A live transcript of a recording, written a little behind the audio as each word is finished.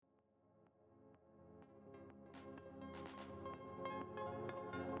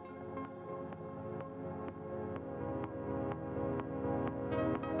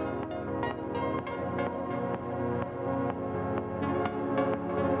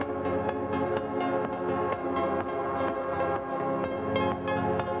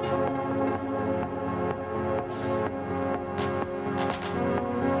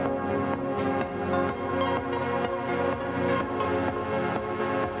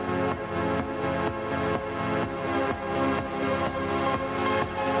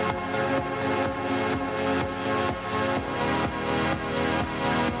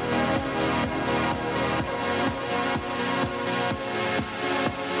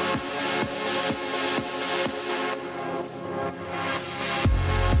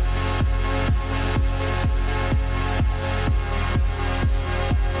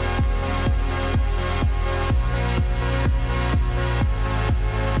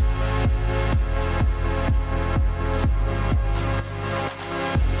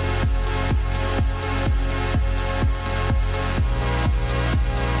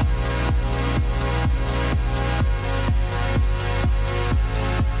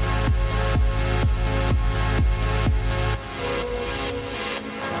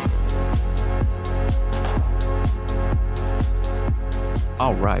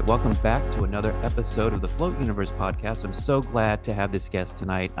welcome back to another episode of the Float Universe podcast. I'm so glad to have this guest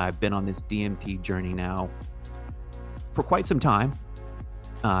tonight. I've been on this DMT journey now for quite some time.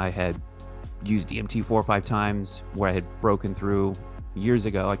 I had used DMT 4 or 5 times where I had broken through years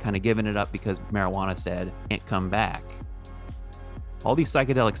ago. I kind of given it up because marijuana said, can't come back. All these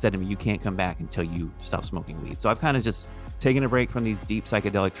psychedelics said to me, you can't come back until you stop smoking weed. So I've kind of just taken a break from these deep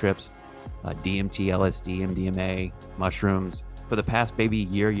psychedelic trips, DMT, LSD, MDMA, mushrooms. For the past maybe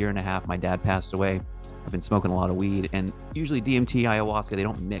year and a half, my dad passed away. I've been smoking a lot of weed, and usually DMT, ayahuasca, they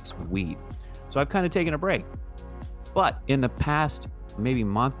don't mix with weed. So I've kind of taken a break. But in the past maybe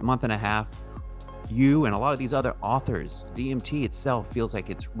month and a half, you and a lot of these other authors, DMT itself feels like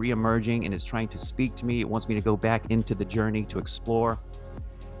it's reemerging and it's trying to speak to me. It wants me to go back into the journey to explore.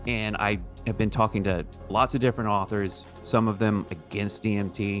 And I have been talking to lots of different authors, some of them against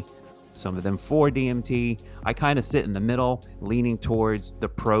DMT, some of them for DMT. I kind of sit in the middle, leaning towards the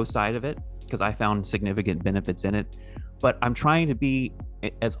pro side of it because I found significant benefits in it. But I'm trying to be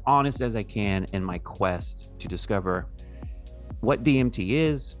as honest as I can in my quest to discover what DMT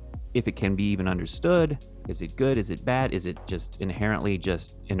is, if it can be even understood. Is it good? Is it bad? Is it just inherently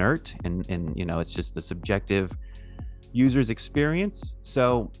just inert? And it's just the subjective user's experience.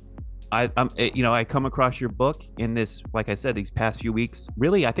 So I come across your book in this, like I said, these past few weeks.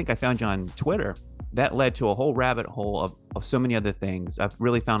 Really, I think I found you on Twitter. That led to a whole rabbit hole of so many other things. I've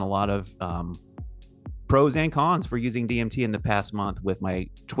really found a lot of pros and cons for using DMT in the past month with my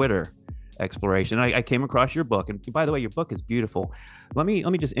Twitter exploration. I came across your book, and by the way, your book is beautiful. Let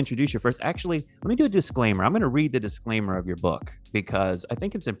me just introduce you first. Actually, let me do a disclaimer. I'm going to read the disclaimer of your book because I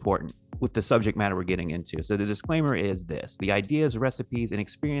think it's important with the subject matter we're getting into. So the disclaimer is this: the ideas, recipes, and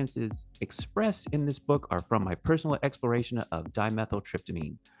experiences expressed in this book are from my personal exploration of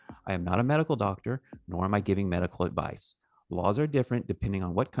dimethyltryptamine. I am not a medical doctor, nor am I giving medical advice. Laws are different depending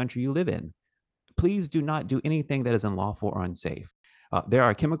on what country you live in. Please do not do anything that is unlawful or unsafe. There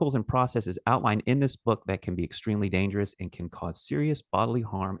are chemicals and processes outlined in this book that can be extremely dangerous and can cause serious bodily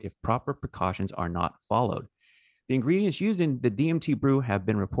harm if proper precautions are not followed. The ingredients used in the DMT brew have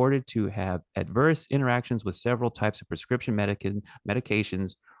been reported to have adverse interactions with several types of prescription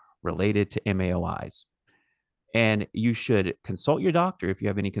medications related to MAOIs. And you should consult your doctor if you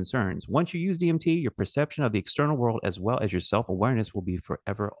have any concerns. Once you use DMT, your perception of the external world as well as your self-awareness will be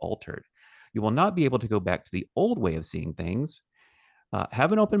forever altered. You will not be able to go back to the old way of seeing things.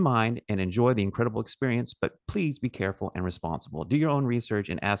 Have an open mind and enjoy the incredible experience, but please be careful and responsible. Do your own research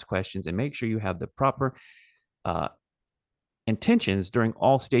and ask questions, and make sure you have the proper intentions during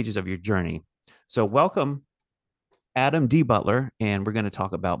all stages of your journey. So welcome, Adam D. Butler, and we're going to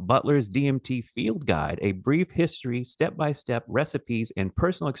talk about Butler's DMT Field Guide, a brief history, step-by-step recipes, and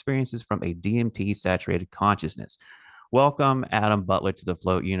personal experiences from a DMT Saturated Consciousness. Welcome, Adam Butler, to the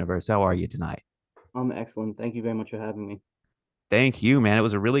Float Universe. How are you tonight? I'm excellent. Thank you very much for having me. Thank you, man. It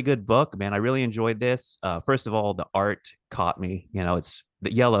was a really good book, man. I really enjoyed this. First of all, the art caught me. It's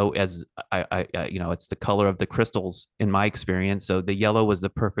the yellow as it's the color of the crystals in my experience. So the yellow was the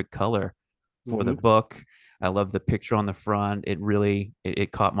perfect color for the book. I love the picture on the front. It really,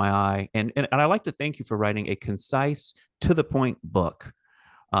 it caught my eye. And I like to thank you for writing a concise, to the point book.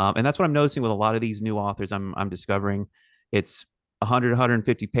 And that's what I'm noticing with a lot of these new authors I'm discovering. It's 100,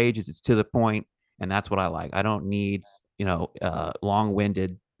 150 pages. It's to the point, and that's what I like. I don't need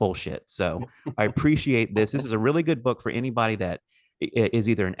long-winded bullshit. So I appreciate this. This is a really good book for anybody that is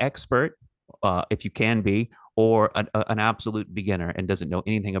either an expert, if you can be, or an absolute beginner and doesn't know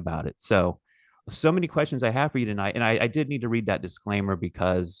anything about it. So many questions I have for you tonight. And I did need to read that disclaimer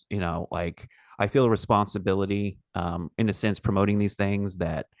because, I feel a responsibility, in a sense, promoting these things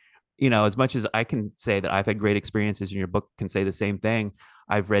that, as much as I can say that I've had great experiences and your book can say the same thing,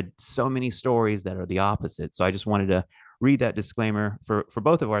 I've read so many stories that are the opposite. So I just wanted to read that disclaimer for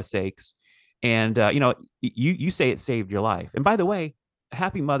both of our sakes. And, you say it saved your life. And by the way,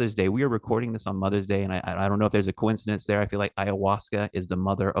 happy Mother's Day. We are recording this on Mother's Day. And I don't know if there's a coincidence there. I feel like ayahuasca is the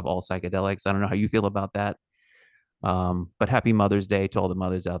mother of all psychedelics. I don't know how you feel about that. But happy Mother's Day to all the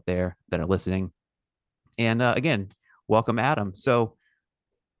mothers out there that are listening. And again, welcome, Adam. So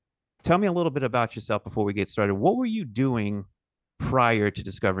tell me a little bit about yourself before we get started. What were you doing prior to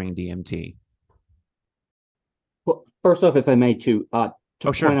discovering DMT? Well, first off, if I may, to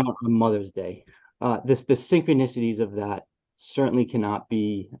Sure. point out on Mother's Day, the synchronicities of that certainly cannot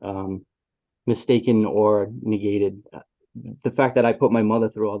be mistaken or negated. The fact that I put my mother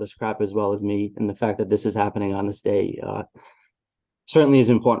through all this crap as well as me, and the fact that this is happening on this day, certainly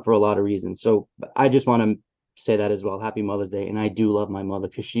is important for a lot of reasons. So I just want to say that as well. Happy Mother's Day. And I do love my mother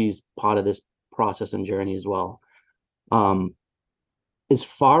because she's part of this process and journey as well. As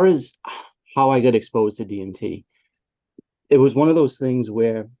far as how I got exposed to DMT, it was one of those things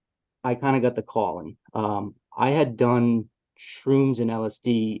where I kind of got the calling. I had done shrooms and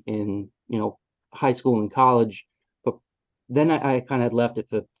LSD in, high school and college, but then I kind of had left it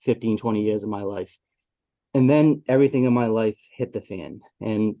for 15, 20 years of my life. And then everything in my life hit the fan.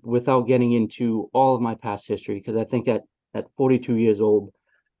 And without getting into all of my past history, because I think at 42 years old,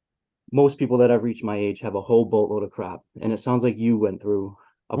 most people that have reached my age have a whole boatload of crap. And it sounds like you went through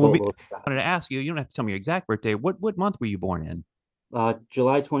a Well, boatload of I crap. wanted to ask you. You don't have to tell me your exact birthday. What month were you born in?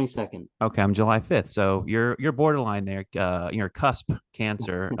 July 22nd. Okay, I'm July 5th. So you're borderline there. You're cusp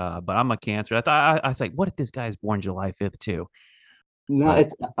Cancer, but I'm a Cancer. I was like, what if this guy is born July 5th too? No, But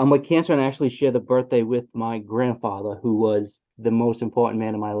I'm a Cancer, and I actually share the birthday with my grandfather, who was the most important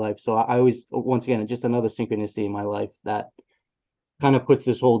man in my life. So I always, once again, just another synchronicity in my life that kind of puts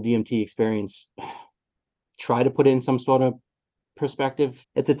this whole DMT experience, try to put it in some sort of perspective.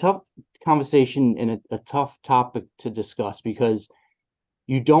 It's a tough conversation and a tough topic to discuss because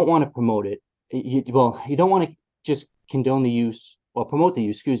you don't want to promote it. You don't want to just condone the use or promote the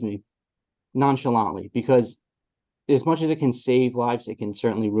use, excuse me, nonchalantly, because as much as it can save lives, it can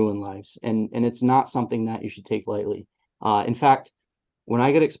certainly ruin lives, and it's not something that you should take lightly. In fact, when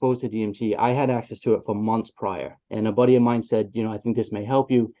I got exposed to DMT, I had access to it for months prior, and a buddy of mine said, I think this may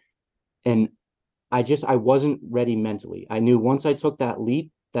help you, and I wasn't ready mentally. I knew once I took that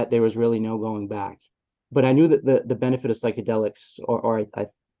leap that there was really no going back, but I knew that the benefit of psychedelics, or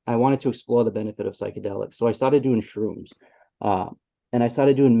I wanted to explore the benefit of psychedelics, so I started doing shrooms, uh, and I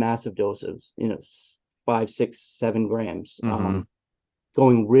started doing massive doses, 5, 6, 7 grams, mm-hmm.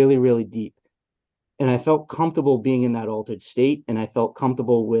 going really, really deep. And I felt comfortable being in that altered state, and I felt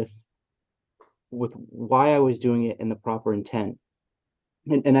comfortable with why I was doing it and the proper intent.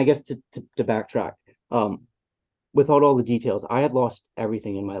 And I guess to backtrack, um, without all the details, I had lost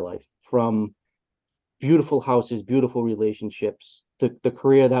everything in my life, from beautiful houses, beautiful relationships, the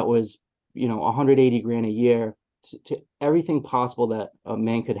career that was, 180 grand a year, to everything possible that a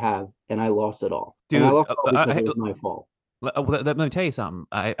man could have, and I lost it all. And I Dude. lost it all because it was my fault. Let me tell you something.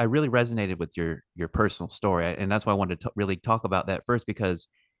 I really resonated with your personal story, and that's why I wanted to really talk about that first, because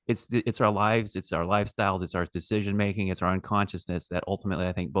it's our lives, it's our lifestyles, it's our decision making, it's our unconsciousness that ultimately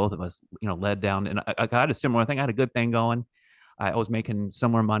I think both of us led down. And I got a similar thing. I had a good thing going. I was making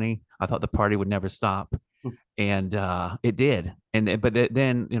similar money. I thought the party would never stop, and it did. But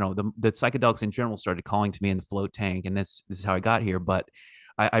then the psychedelics in general started calling to me in the float tank, and this is how I got here. But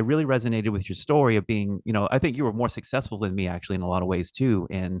I really resonated with your story of being, I think you were more successful than me actually in a lot of ways too.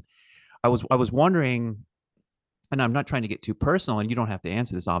 And I was wondering, and I'm not trying to get too personal, and you don't have to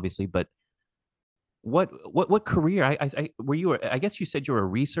answer this obviously, but what career? I were you? I guess you said you were a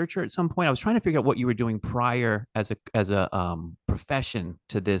researcher at some point. I was trying to figure out what you were doing prior as a profession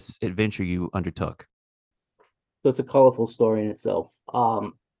to this adventure you undertook. So it's a colorful story in itself.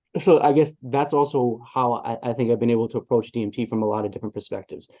 So I guess that's also how I think I've been able to approach DMT from a lot of different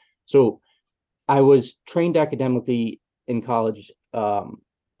perspectives. So I was trained academically in college,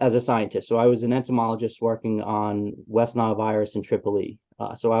 as a scientist. So I was an entomologist working on West Nile virus in Tripoli.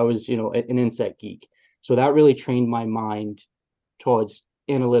 So I was, an insect geek. So that really trained my mind towards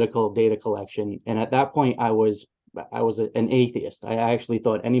analytical data collection. And at that point, an atheist. I actually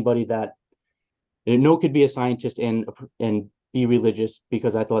thought anybody that no could be a scientist and be religious,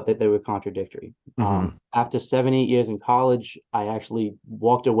 because I thought that they were contradictory. Mm-hmm. After 7, 8 years in college, I actually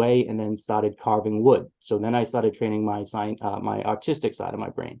walked away and then started carving wood. So then I started training my artistic side of my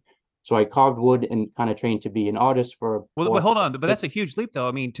brain. So I carved wood and kind of trained to be an artist for Well, but 4 or hold 5 on, but that's years. a huge leap, though.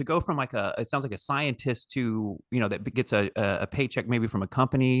 I mean, to go from it sounds like a scientist to, that gets a paycheck maybe from a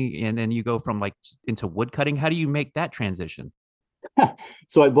company, and then you go from like into wood cutting. How do you make that transition?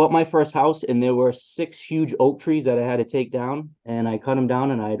 So I bought my first house, and there were 6 huge oak trees that I had to take down, and I cut them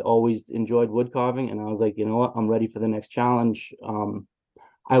down. And I had always enjoyed wood carving, and I was like, you know what, I'm ready for the next challenge.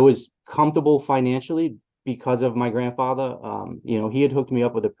 I was comfortable financially because of my grandfather. He had hooked me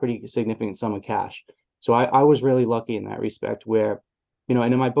up with a pretty significant sum of cash. So I was really lucky in that respect, where,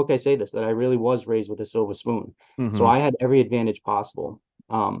 and in my book I say this, that I really was raised with a silver spoon. So Mm-hmm. I had every advantage possible.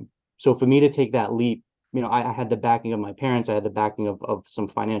 So for me to take that leap, I had the backing of my parents, I had the backing of some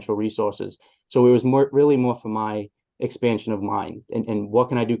financial resources. So it was really more for my expansion of mind, and what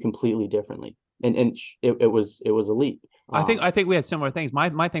can I do completely differently. And it was a leap. I think we had similar things.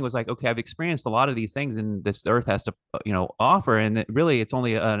 My thing was like, okay, I've experienced a lot of these things, and this earth has to offer, and really it's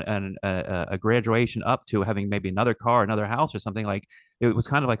only a graduation up to having maybe another car, another house, or something. Like it was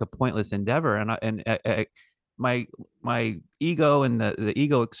kind of like a pointless endeavor, and my ego and the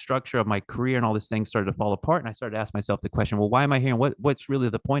egoic structure of my career and all this thing started to fall apart, and I started to ask myself the question, well, why am I here? And what's really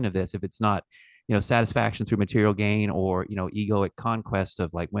the point of this if it's not, satisfaction through material gain, or egoic conquest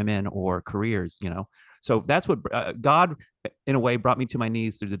of like women or careers. So that's what God, in a way, brought me to my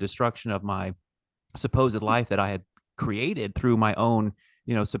knees through the destruction of my supposed life that I had created through my own,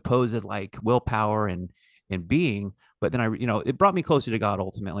 supposed like willpower and being. But then it brought me closer to God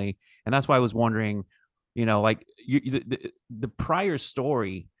ultimately, and that's why I was wondering, like the prior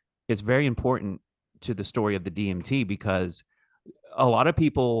story is very important to the story of the DMT, because a lot of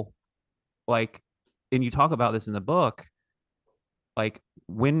people, like, and you talk about this in the book, like,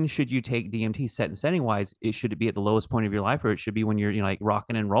 when should you take DMT set and setting wise? Should it be at the lowest point of your life, or it should be when you're, like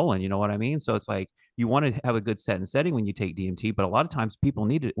rocking and rolling? You know what I mean? So it's like you want to have a good set and setting when you take DMT, but a lot of times people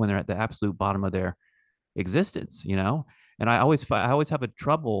need it when they're at the absolute bottom of their existence. And I always have a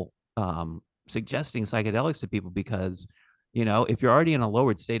trouble suggesting psychedelics to people, because if you're already in a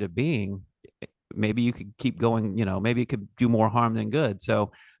lowered state of being, maybe you could keep going, maybe it could do more harm than good.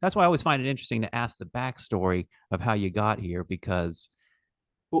 So that's why I always find it interesting to ask the backstory of how you got here, because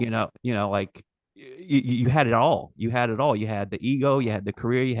Well, like you had it all. You had it all. You had the ego, you had the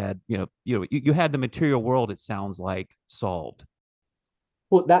career, you had, you had the material world, it sounds like, solved.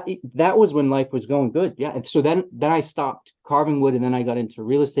 well, that was when life was going good. Yeah. And so then I stopped carving wood, and then I got into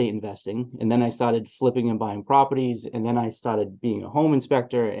real estate investing, and then I started flipping and buying properties, and then I started being a home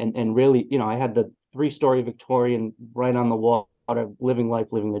inspector, and really, I had the 3-story Victorian right on the water, living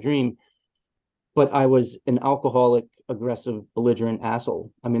life, living the dream. But I was an alcoholic, aggressive, belligerent asshole.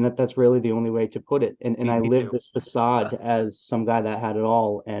 I mean, that's really the only way to put it. And I Me lived too. this facade as some guy that had it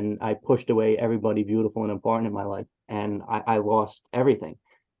all, and I pushed away everybody beautiful and important in my life, and I lost everything.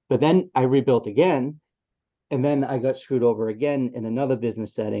 But then I rebuilt again, and then I got screwed over again in another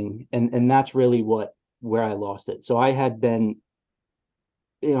business setting, and that's really where I lost it. So I had been,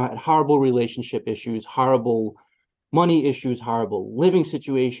 I had horrible relationship issues, horrible money issues, horrible living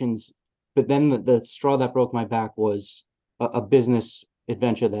situations. But then the straw that broke my back was a business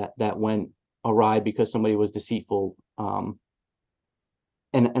adventure that went awry because somebody was deceitful. And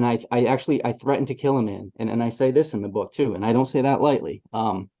I actually I threatened to kill a man, and I say this in the book too, and I don't say that lightly.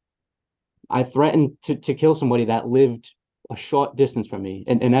 I threatened to kill somebody that lived a short distance from me,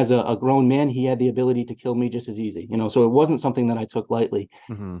 and as a grown man, he had the ability to kill me just as easy. So it wasn't something that I took lightly.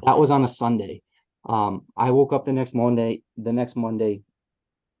 Mm-hmm. That was on a Sunday. I woke up the next Monday,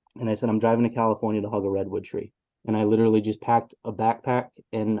 and I said, I'm driving to California to hug a redwood tree. And I literally just packed a backpack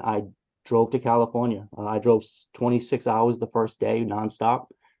and I drove to California. I drove 26 hours the first day nonstop.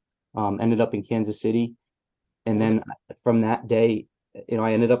 Ended up in Kansas City. And then from that day,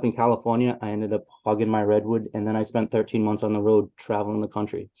 I ended up in California. I ended up hugging my redwood. And then I spent 13 months on the road traveling the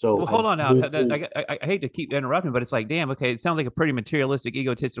country. So Well, hold on now. I hate to keep interrupting, but it's like, damn, okay, it sounds like a pretty materialistic,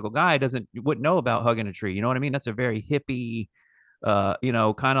 egotistical guy wouldn't know about hugging a tree. You know what I mean? That's a very hippie,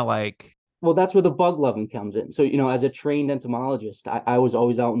 kind of like. well, that's where the bug loving comes in. So, as a trained entomologist, I was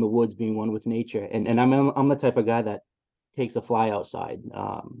always out in the woods being one with nature. And I'm the type of guy that takes a fly outside.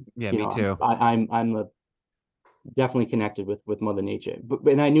 Yeah, me too. I'm definitely connected with Mother Nature.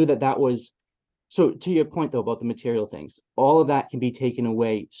 And I knew that was, so to your point though about the material things, all of that can be taken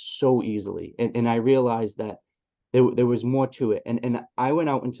away so easily. And I realized that there was more to it. And I went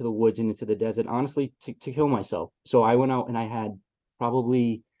out into the woods and into the desert, honestly, to kill myself. So I went out and I had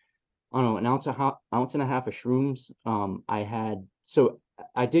probably, I don't know, an ounce and a half of shrooms.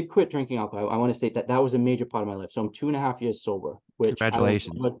 I did quit drinking alcohol. I want to state that was a major part of my life. So I'm 2.5 years sober, which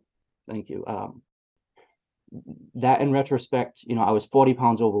Congratulations. thank you. That in retrospect, I was 40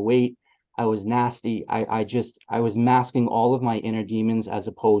 pounds overweight. I was nasty. I was masking all of my inner demons as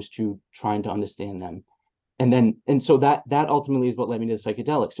opposed to trying to understand them. And so that ultimately is what led me to the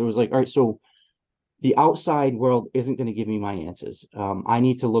psychedelics. So it was like, all right, so the outside world isn't going to give me my answers. I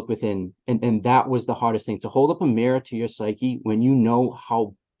need to look within. And that was the hardest thing, to hold up a mirror to your psyche when you know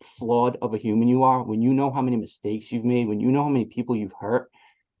how flawed of a human you are, when you know how many mistakes you've made, when you know how many people you've hurt.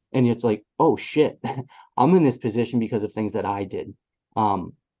 And it's like, oh shit, I'm in this position because of things that I did.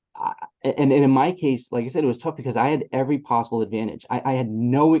 And in my case, like I said, it was tough because I had every possible advantage. I had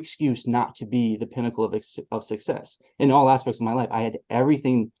no excuse not to be the pinnacle of success in all aspects of my life. I had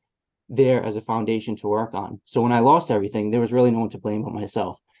everything there as a foundation to work on. So when I lost everything, there was really no one to blame but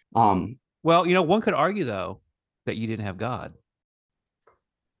myself. Well, one could argue though that you didn't have God.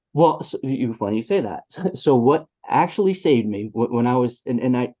 Well, so funny you say that. So what actually saved me when I was,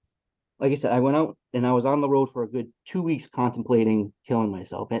 and I, like I said, I went out and I was on the road for a good 2 weeks contemplating killing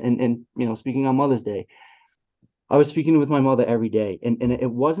myself. And speaking on Mother's Day, I was speaking with my mother every day, and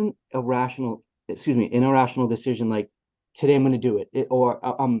it wasn't a rational excuse me, an irrational decision like today I'm going to do it, or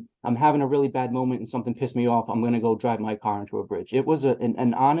I'm having a really bad moment and something pissed me off. I'm going to go drive my car into a bridge. It was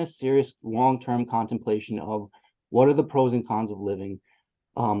an honest, serious, long-term contemplation of what are the pros and cons of living.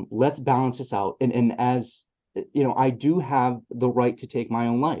 Let's balance this out. And as you know, I do have the right to take my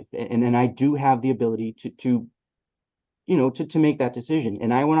own life, and I do have the ability to you know to make that decision.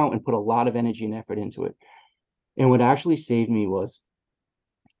 And I went out and put a lot of energy and effort into it. And what actually saved me was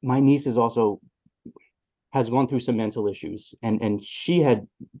my niece is also has gone through some mental issues, and she had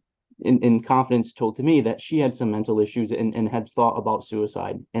in confidence told to me that she had some mental issues and had thought about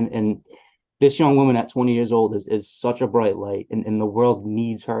suicide. And this young woman at 20 years old is such a bright light, and the world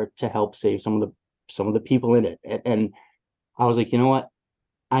needs her to help save some of the people in it. And I was like, you know what?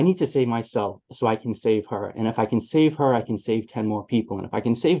 I need to save myself so I can save her. And if I can save her, I can save 10 more people. And if I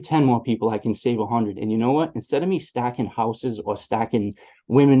can save 10 more people, I can save 100. And you know what? Instead of me stacking houses or stacking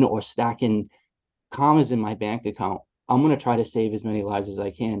women or stacking commas in my bank account, I'm going to try to save as many lives as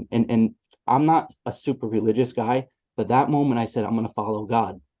I can. And I'm not a super religious guy, but that moment I said, I'm going to follow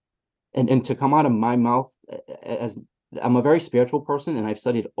God. And to come out of my mouth, as I'm a very spiritual person, and I've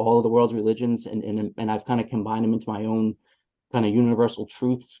studied all of the world's religions, and I've kind of combined them into my own kind of universal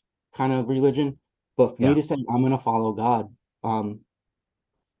truths kind of religion. But for me Yeah. to say I'm going to follow God, um,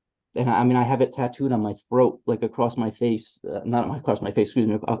 and I mean I have it tattooed on my throat, like across my face, not across my face, excuse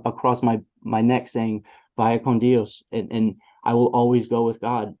me, across my neck, saying "Vaya con Dios," and I will always go with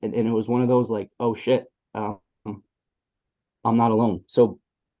God. And it was one of those like, oh shit, I'm not alone. So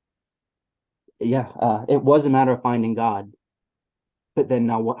yeah, it was a matter of finding God. But then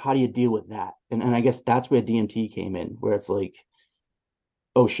now, how do you deal with that? And I guess that's where DMT came in, where it's like,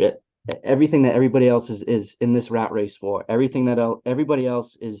 oh shit, everything that everybody else is in this rat race for, everything that everybody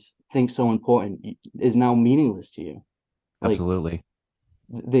else is thinks so important is now meaningless to you. Like Absolutely.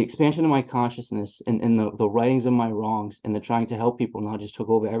 the expansion of my consciousness and the writings of my wrongs and the trying to help people now just took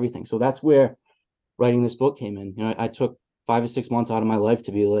over everything. So that's where writing this book came in. You know, I took 5 or 6 months out of my life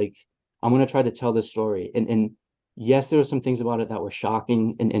to be like, I'm going to try to tell this story. And yes, there were some things about it that were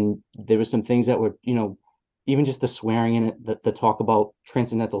shocking. And there were some things that were, you know, even just the swearing in it, the talk about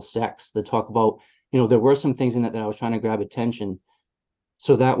transcendental sex, the talk about, you know, there were some things in it that I was trying to grab attention.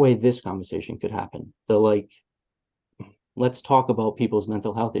 So that way this conversation could happen. The like, let's talk about people's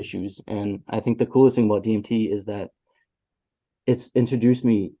mental health issues. And I think the coolest thing about DMT is that it's introduced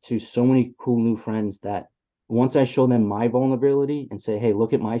me to so many cool new friends that once I show them my vulnerability and say, hey,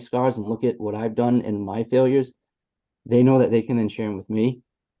 look at my scars and look at what I've done and my failures, they know that they can then share them with me.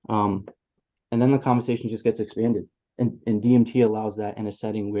 And then the conversation just gets expanded. And DMT allows that in a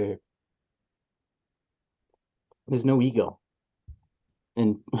setting where there's no ego.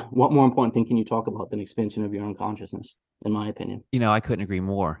 And what more important thing can you talk about than expansion of your own consciousness, in my opinion? I couldn't agree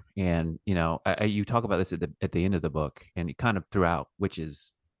more. And you talk about this at the end of the book, and kind of throughout, which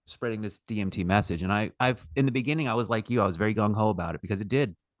is spreading this DMT message. And I've in the beginning, I was like you, I was very gung ho about it because it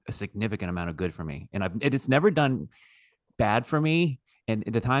did a significant amount of good for me, and it's never done bad for me. And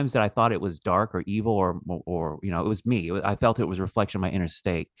the times that I thought it was dark or evil or it was me. I felt it was a reflection of my inner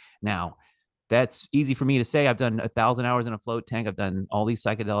state. Now, that's easy for me to say. I've done 1,000 hours in a float tank. I've done all these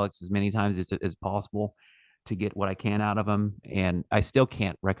psychedelics as many times as possible to get what I can out of them. And I still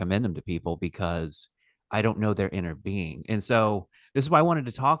can't recommend them to people because I don't know their inner being. And so this is why I wanted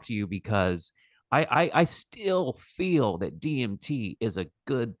to talk to you, because I still feel that DMT is a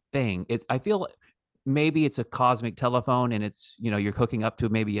good thing. I feel maybe it's a cosmic telephone, and it's, you're hooking up to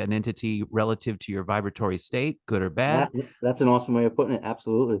maybe an entity relative to your vibratory state, good or bad. That's an awesome way of putting it.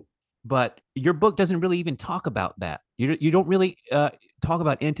 Absolutely. But your book doesn't really even talk about that. You don't really talk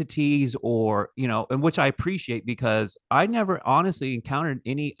about entities, or and which I appreciate, because I never honestly encountered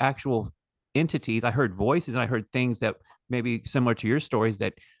any actual entities. I heard voices and I heard things that maybe similar to your stories,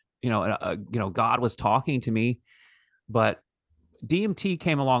 that God was talking to me. But DMT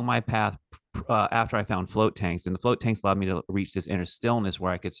came along my path after I found float tanks, and the float tanks allowed me to reach this inner stillness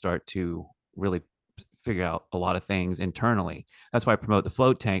where I could start to really figure out a lot of things internally. That's why I promote the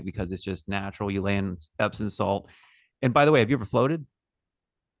float tank, because it's just natural. You lay in Epsom salt. And by the way, have you ever floated?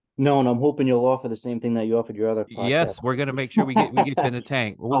 No, and I'm hoping you'll offer the same thing that you offered your other podcast. Yes, we're gonna make sure we get you in the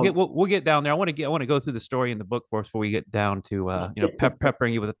tank. We'll Um, get down there. I want to go through the story in the book for us before we get down to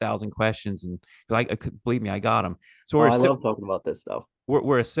peppering you with 1,000 questions, and believe me, I got them. So oh, I love talking about this stuff.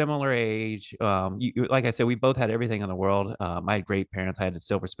 we're a similar age. Like I said, we both had everything in the world. I had great parents. I had a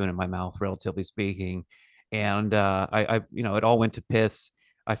silver spoon in my mouth, relatively speaking, and it all went to piss.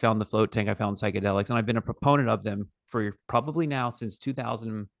 I found the float tank. I found psychedelics, and I've been a proponent of them for probably now since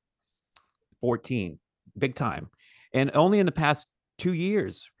 2014, big time. And only in the past 2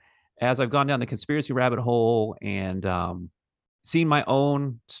 years as I've gone down the conspiracy rabbit hole and seen my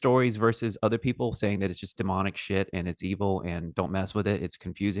own stories versus other people saying that it's just demonic shit and it's evil and don't mess with it, it's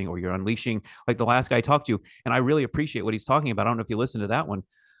confusing, or you're unleashing, like the last guy I talked to, and I really appreciate what he's talking about. I don't know if you listened to that one, I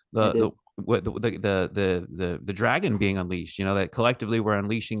the did. the dragon being unleashed, that collectively we're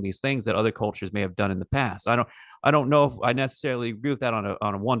unleashing these things that other cultures may have done in the past. I don't know if I necessarily agree with that on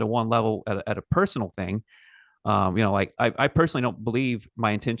a one-to-one level at a personal thing. Like I personally don't believe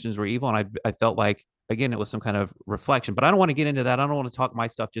my intentions were evil, and I felt like, again, it was some kind of reflection. But I don't want to get into that. I don't want to talk my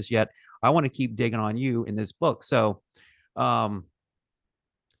stuff just yet. I want to keep digging on you in this book. So, um,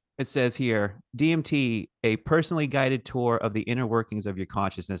 it says here, DMT, a personally guided tour of the inner workings of your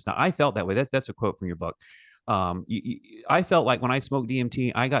consciousness. Now, I felt that way. That's a quote from your book. I felt like when I smoked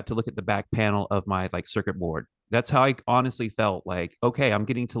DMT, I got to look at the back panel of my like circuit board. That's how I honestly felt. Like, okay, I'm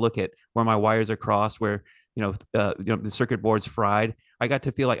getting to look at where my wires are crossed, where the circuit board's fried. I got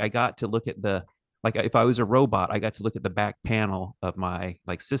to feel like I got to look at the, like if I was a robot, I got to look at the back panel of my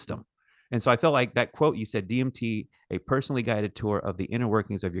like system. And so I felt like that quote you said, DMT, a personally guided tour of the inner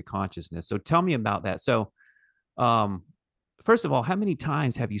workings of your consciousness. So tell me about that. So, um, first of all, how many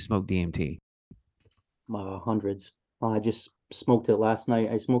times have you smoked DMT? Hundreds. I just smoked it last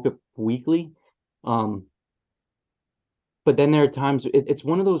night. I smoke it weekly. Um, but then there are times it's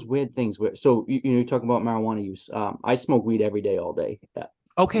one of those weird things where, so you talk about marijuana use. I smoke weed every day, all day.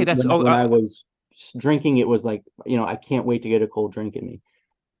 Okay, that's When I was drinking, it was like, I can't wait to get a cold drink in me.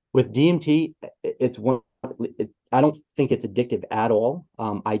 With DMT, it's one. I don't think it's addictive at all.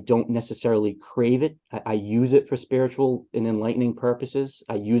 I don't necessarily crave it. I use it for spiritual and enlightening purposes.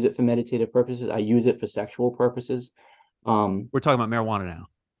 I use it for meditative purposes. I use it for sexual purposes. We're talking about marijuana now.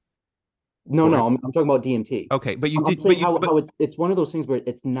 No, no, I'm talking about DMT. Okay, but you I'm did, saying how it's one of those things where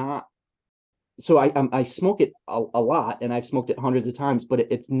it's not. So I smoke it a lot, and I've smoked it hundreds of times, but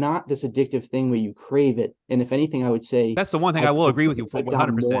it's not this addictive thing where you crave it. And if anything, I would say that's the one thing I will agree with you for I've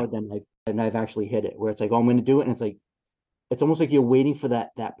done 100%. more than I've actually hit it. Where it's like, oh, I'm going to do it, and it's like it's almost like you're waiting for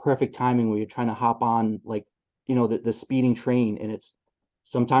that perfect timing where you're trying to hop on, like, the speeding train, and it's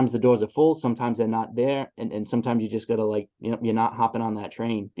sometimes the doors are full, sometimes they're not there, and sometimes you just gotta, like, you're not hopping on that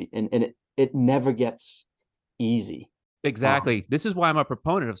train, and it never gets easy. Exactly. This is why I'm a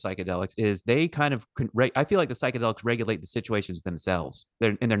proponent of psychedelics. Is they kind of, I feel like the psychedelics regulate the situations themselves.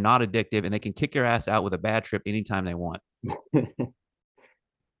 They're not addictive, and they can kick your ass out with a bad trip anytime they want.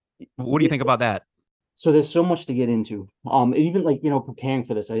 What do you think about that? So there's so much to get into. Even like, preparing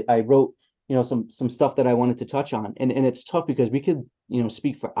for this, I wrote, some stuff that I wanted to touch on. And it's tough because we could,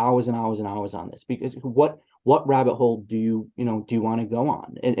 speak for hours and hours and hours on this, because what rabbit hole do you want to go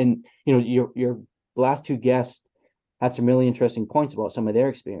on? And your last two guests had some really interesting points about some of their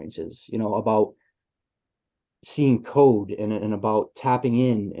experiences, about seeing code and about tapping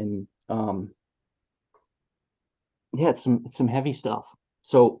in, and yeah, it's some heavy stuff.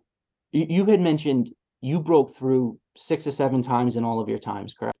 So you had mentioned you broke through 6 or 7 times in all of your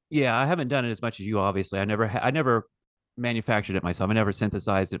times, correct? Yeah, I haven't done it as much as you. Obviously, I never manufactured it myself. I never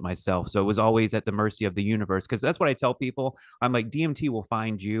synthesized it myself. So it was always at the mercy of the universe. Because that's what I tell people. I'm like, DMT will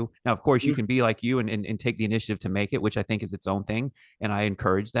find you. Now, of course, you can be like you and take the initiative to make it, which I think is its own thing. And I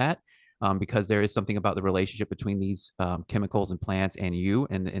encourage that, because there is something about the relationship between these chemicals and plants and you,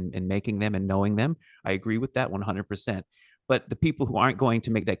 and making them and knowing them. I agree with that 100%. But the people who aren't going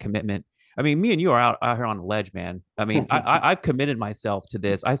to make that commitment, I mean, me and you are out here on the ledge, man. I mean, I've committed myself to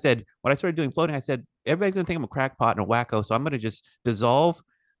this. I said, when I started doing floating, I said, everybody's going to think I'm a crackpot and a wacko. So I'm going to just dissolve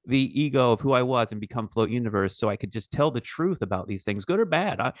the ego of who I was and become float universe, so I could just tell the truth about these things, good or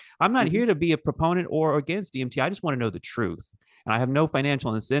bad. I'm not here to be a proponent or against DMT. I just want to know the truth. And I have no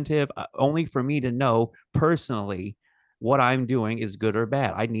financial incentive, only for me to know personally what I'm doing is good or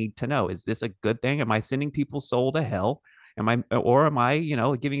bad. I need to know, is this a good thing? Am I sending people's soul to hell? Am I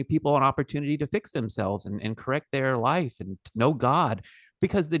giving people an opportunity to fix themselves and correct their life and know God?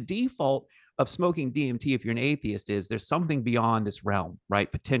 Because the default of smoking DMT, if you're an atheist, is there's something beyond this realm, right?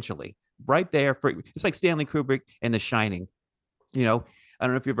 Potentially, right there. It's like Stanley Kubrick and The Shining. I don't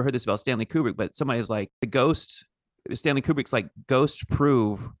know if you ever heard this about Stanley Kubrick, but somebody was like, the ghost. Stanley Kubrick's like, ghosts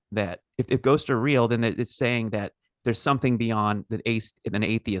prove that if ghosts are real, then it's saying that there's something beyond an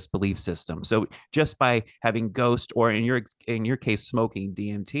atheist belief system. So just by having ghost, or in your case, smoking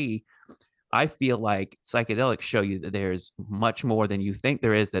DMT, I feel like psychedelics show you that there's much more than you think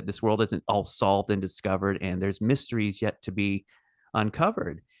there is, that this world isn't all solved and discovered, and there's mysteries yet to be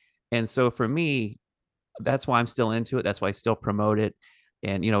uncovered. And so for me, that's why I'm still into it. That's why I still promote it.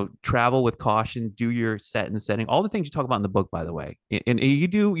 And travel with caution, do your set and setting, all the things you talk about in the book, by the way. And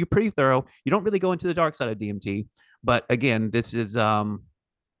you're pretty thorough. You don't really go into the dark side of DMT, but again, this is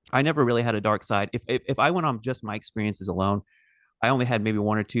I never really had a dark side. If I went on just my experiences alone, I only had maybe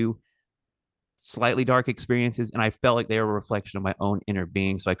one or two slightly dark experiences, and I felt like they were a reflection of my own inner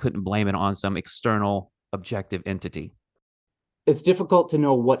being. So I couldn't blame it on some external objective entity. It's difficult to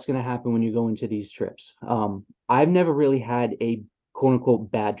know what's going to happen when you go into these trips. I've never really had a quote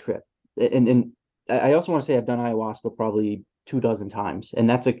unquote bad trip, and I also want to say I've done ayahuasca probably 2 dozen times, and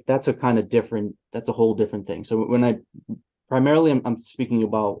that's a kind of different, that's a whole different thing. So when I primarily I'm speaking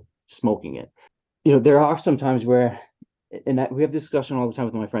about smoking it. There are some times where, and we have discussion all the time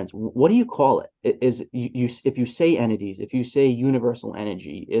with my friends. What do you call it? Is you if you say entities, if you say universal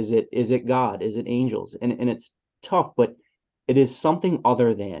energy, is it God? Is it angels? And it's tough, but it is something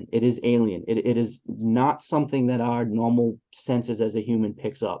other than. It is alien. It is not something that our normal senses as a human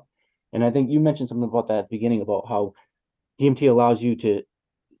picks up. And I think you mentioned something about that at the beginning about how DMT allows you to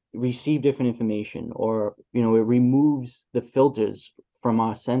receive different information, or it removes the filters from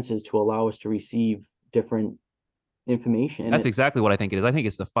our senses to allow us to receive different information. And That's it's exactly what I think it is. I think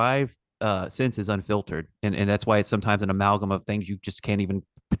it's the five senses unfiltered, and that's why it's sometimes an amalgam of things you just can't even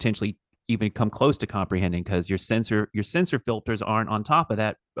potentially even come close to comprehending because your sensor filters aren't on top of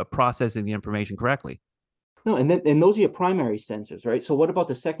that processing the information correctly. no, and those are your primary sensors, right? So what about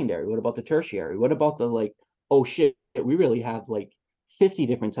the secondary? What about the tertiary? What about the, like, oh shit, we really have like 50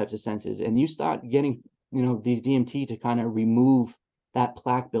 different types of senses, and you start getting these DMT to kind of remove that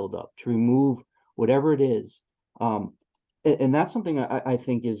plaque buildup, to remove whatever it is. And that's something I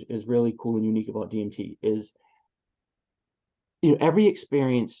think is really cool and unique about DMT is every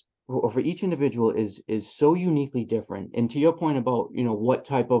experience or for each individual is so uniquely different. And to your point about what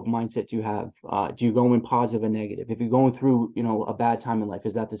type of mindset do you have, do you go in positive and negative? If you're going through a bad time in life,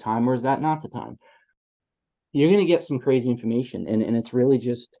 is that the time or is that not the time? You're going to get some crazy information, and it's really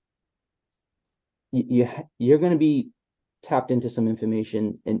just you're going to be tapped into some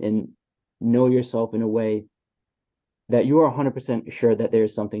information and know yourself in a way that you are 100% sure that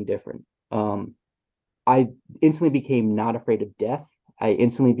there's something different. I instantly became not afraid of death. I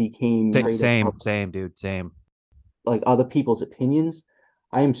instantly became afraid of Same, dude, same. like other people's opinions.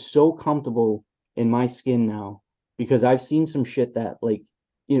 I am so comfortable in my skin now because I've seen some shit that, like,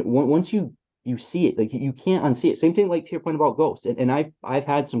 once you see it, like, you can't unsee it. Same thing, like, to your point about ghosts, and I've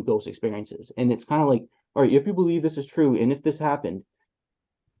had some ghost experiences, and it's kind of like, all right, if you believe this is true, and if this happened,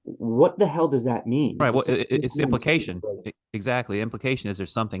 what the hell does that mean? Right. This Well, is such a it's cool experience. implication. Exactly. The implication is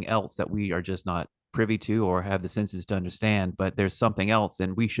there's something else that we are just not privy to or have the senses to understand, but there's something else,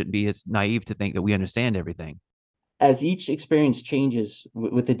 and we shouldn't be as naive to think that we understand everything. As each experience changes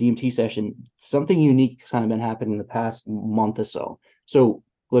with the DMT session, something unique kind of been happening in the past month or so. So,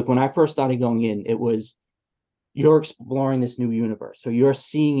 like, when I first started going in, it was you're exploring this new universe. So you're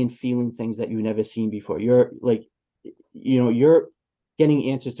seeing and feeling things that you've never seen before. You're like, you're getting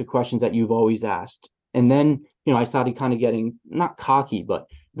answers to questions that you've always asked. And then, I started kind of getting not cocky, but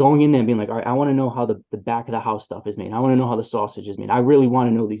going in there and being like, all right, I want to know how the back of the house stuff is made. I want to know how the sausage is made. I really want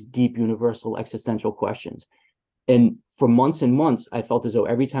to know these deep, universal, existential questions. And for months and months, I felt as though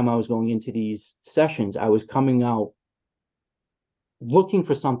every time I was going into these sessions, I was coming out looking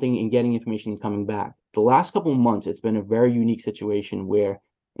for something and getting information and coming back. The last couple of months, it's been a very unique situation where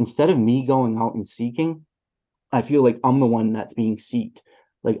instead of me going out and seeking, I feel like I'm the one that's being seeked.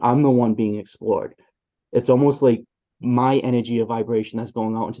 Like, I'm the one being explored. It's almost like my energy of vibration that's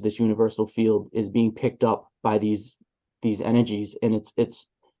going out into this universal field is being picked up by these energies, and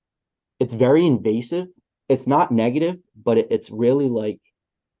it's very invasive. It's not negative, but it's really like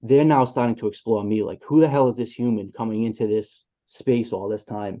they're now starting to explore me. Like, who the hell is this human coming into this space all this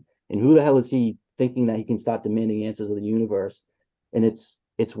time? And who the hell is he thinking that he can start demanding answers of the universe? And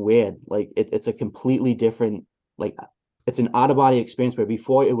it's weird. Like, it's a completely different, like, it's an out of body experience where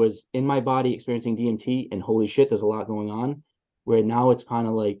before it was in my body experiencing DMT and holy shit, there's a lot going on. Where now it's kind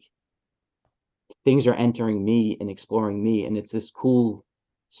of like things are entering me and exploring me, and it's this cool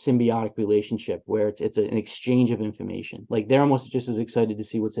symbiotic relationship where it's an exchange of information. Like, they're almost just as excited to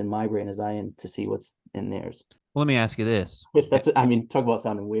see what's in my brain as I am to see what's in theirs. Well, let me ask you this. If that's, I mean, talk about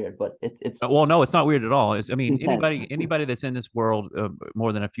sounding weird, but it's Well, no, it's not weird at all. I mean, intense. anybody that's in this world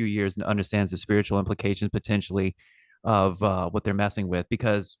more than a few years understands the spiritual implications potentially of what they're messing with.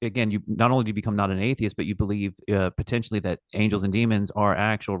 Because again, you not only do you become not an atheist, but you believe potentially that angels and demons are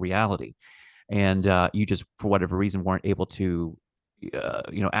actual reality, and you just for whatever reason weren't able to,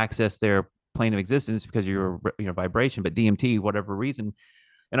 access their plane of existence because you're vibration. But DMT, whatever reason,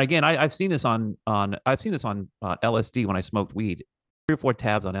 and again, I've seen this on I've seen this on LSD when I smoked weed, 3 or 4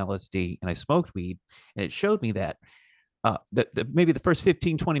 tabs on LSD, and I smoked weed, and it showed me that maybe the first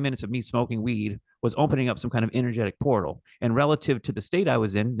 15, 20 minutes of me smoking weed was opening up some kind of energetic portal. And relative to the state I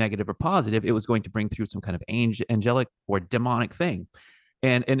was in, negative or positive, it was going to bring through some kind of angelic or demonic thing.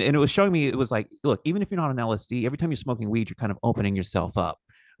 And it was showing me, it was like, look, even if you're not on LSD, every time you're smoking weed, you're kind of opening yourself up,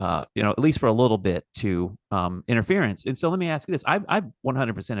 at least for a little bit, to interference. And so let me ask you this: I've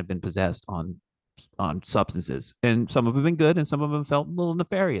 100% have been possessed on substances, and some of them have been good, and some of them felt a little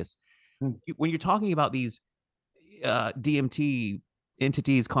nefarious. Hmm. When you're talking about these DMT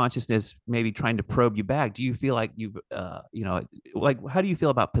entities, consciousness, maybe trying to probe you back, do you feel like like, how do you feel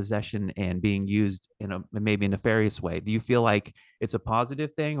about possession and being used in a maybe a nefarious way? Do you feel like it's a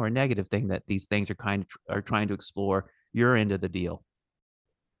positive thing or a negative thing that these things are are trying to explore your end of the deal?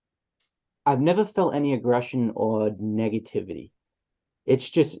 I've never felt any aggression or negativity. It's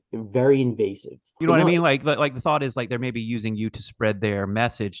just very invasive. You know what I mean? Like the thought is like they're maybe using you to spread their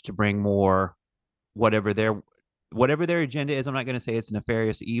message to bring more whatever their whatever their agenda is. I'm not going to say it's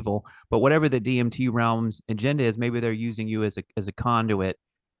nefarious evil, but whatever the DMT realm's agenda is, maybe they're using you as a conduit.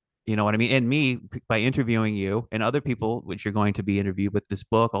 You know what I mean? And me, by interviewing you and other people, which you're going to be interviewed with this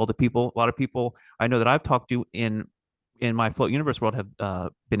book, all the people, a lot of people I know that I've talked to in my float universe world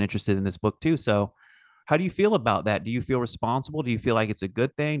have been interested in this book too. So how do you feel about that? Do you feel responsible? Do you feel like it's a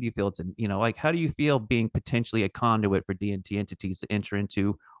good thing? Do you feel it's like, how do you feel being potentially a conduit for DMT entities to enter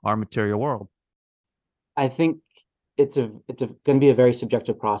into our material world? I think it's going to be a very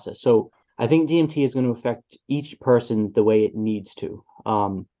subjective process. So I think DMT is going to affect each person the way it needs to.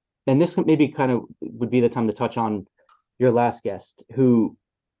 And this maybe kind of would be the time to touch on your last guest, who,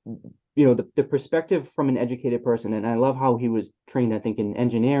 the perspective from an educated person. And I love how he was trained, I think, in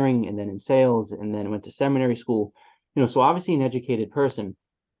engineering and then in sales and then went to seminary school. So obviously an educated person,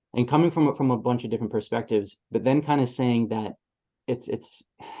 and coming from a bunch of different perspectives, but then kind of saying that it's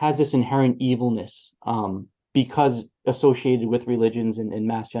has this inherent evilness, because associated with religions and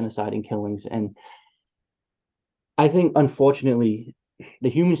mass genocide and killings. And I think, unfortunately, the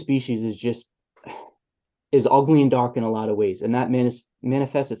human species is ugly and dark in a lot of ways, and that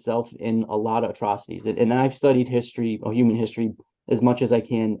manifests itself in a lot of atrocities. And I've studied history or human history as much as I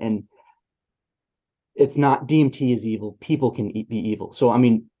can, and it's not DMT is evil. People can be evil. So I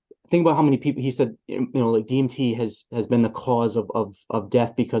mean, think about how many people he said, like DMT has been the cause of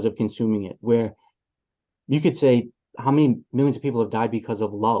death because of consuming it. Where you could say how many millions of people have died because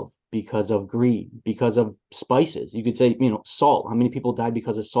of love, because of greed, because of spices. You could say, salt. How many people died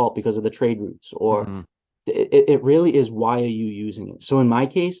because of salt, because of the trade routes? Or Mm-hmm. it really is, why are you using it? So in my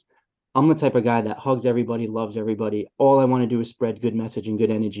case, I'm the type of guy that hugs everybody, loves everybody. All I want to do is spread good message and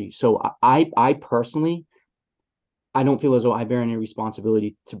good energy. So I personally, I don't feel as though I bear any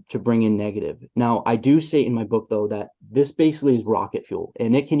responsibility to bring in negative. Now, I do say in my book, though, that this basically is rocket fuel,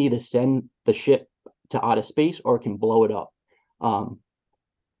 and it can either send the ship to outer space or it can blow it up.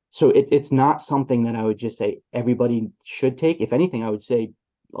 So it's not something that I would just say everybody should take. If anything, I would say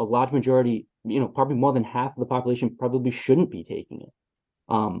a large majority, probably more than half of the population probably shouldn't be taking it.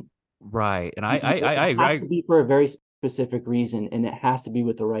 Right. And I It has agree. to be for a very specific reason, and it has to be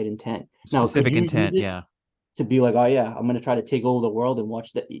with the right intent. Now, could Specific you use intent. it Yeah. to be like, oh yeah, I'm going to try to take over the world and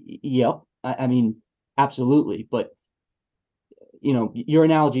watch that? Yep. I mean, absolutely. But your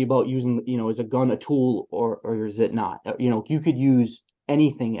analogy about using, is a gun a tool, or is it not? You could use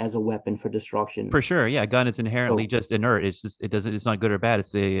anything as a weapon for destruction. For sure. Yeah. A gun is inherently So just inert. It's not good or bad.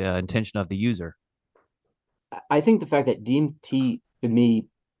 It's the intention of the user. I think the fact that DMT to me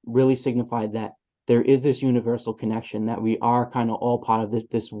really signified that there is this universal connection, that we are kind of all part of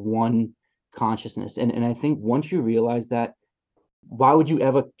this one consciousness. And I think once you realize that, why would you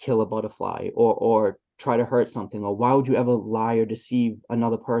ever kill a butterfly or try to hurt something? Or why would you ever lie or deceive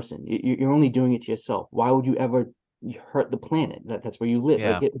another person? You're only doing it to yourself. Why would you ever hurt the planet? That's where you live.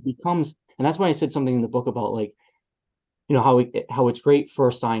 Like, Yeah. it becomes, and that's why I said something in the book about, like, how it's great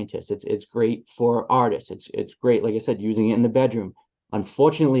for scientists, it's great for artists, it's great, like I said, using it in the bedroom.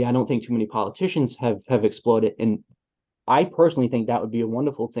 Unfortunately, I don't think too many politicians have explored it, and I personally think that would be a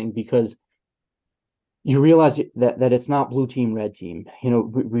wonderful thing, because you realize that it's not blue team, red team.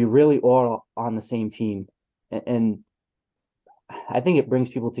 We really are on the same team, and I think it brings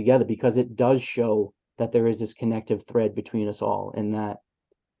people together because it does show that there is this connective thread between us all, and that,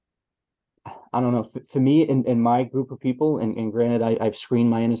 I don't know, for me, in my group of people, and granted, I've screened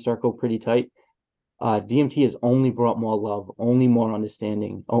my inner circle pretty tight. DMT has only brought more love, only more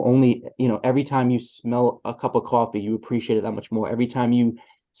understanding. Only, every time you smell a cup of coffee, you appreciate it that much more. Every time you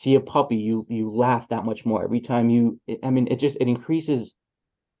see a puppy, you laugh that much more. Every time it increases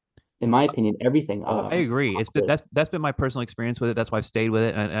in my opinion, everything. Oh, I agree. It's been Good. that's been my personal experience with it. That's why I've stayed with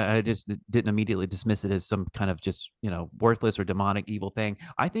it, and I just didn't immediately dismiss it as some kind of just worthless or demonic evil thing.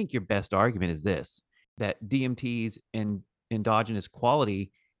 I think your best argument is this: that DMT's endogenous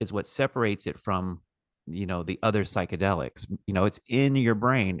quality is what separates it from the other psychedelics. It's in your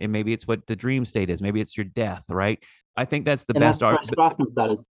brain, and maybe it's what the dream state is. Maybe it's your death, right? I think that's the And that's best why argument. Straussman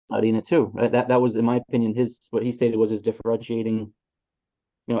started studying it too. Right? That was, in my opinion, his what he stated was his differentiating,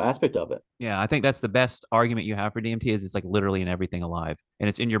 aspect of it. Yeah, I think that's the best argument you have for DMT is it's like literally in everything alive, and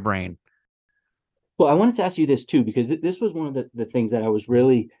it's in your brain. Well, I wanted to ask you this too, because this was one of the things that I was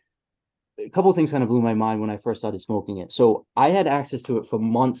really, a couple of things kind of blew my mind when I first started smoking it. So I had access to it for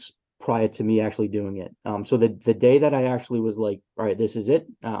months prior to me actually doing it. So the day that I actually was like, all right, this is it.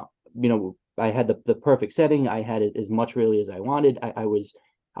 I had the perfect setting. I had it as much really as I wanted. I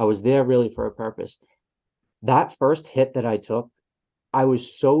was there really for a purpose. That first hit that I took, I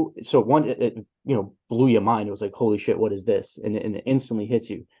was so one, it blew your mind. It was like, holy shit, what is this? And it instantly hits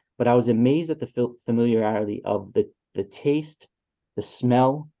you. But I was amazed at the familiarity of the taste, the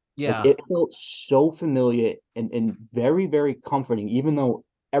smell. Like Yeah, it felt so familiar and very, very comforting, even though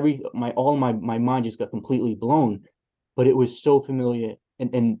my mind just got completely blown. But it was so familiar.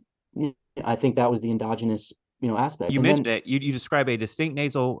 And I think that was the endogenous, aspect. you And mentioned then it. You describe a distinct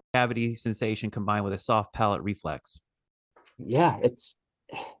nasal cavity sensation combined with a soft palate reflex. yeah, it's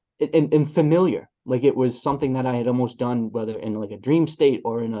and familiar. Like it was something that I had almost done, whether in like a dream state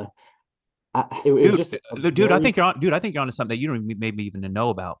or in it was Dude, just a dude, I very. think you're on. Dude, I think you're onto something that you don't maybe even know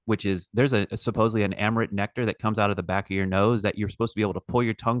about, which is there's a supposedly an amaret nectar that comes out of the back of your nose that you're supposed to be able to pull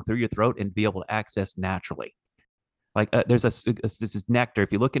your tongue through your throat and be able to access naturally. Like there's this is nectar.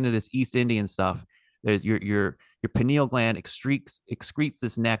 If you look into this East Indian stuff, there's your pineal gland excretes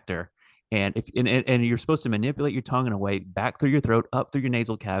this nectar, and if and you're supposed to manipulate your tongue in a way back through your throat, up through your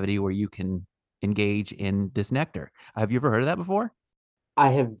nasal cavity, where you can engage in this nectar. Have you ever heard of that before? I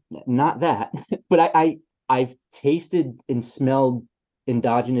have not that, but I've tasted and smelled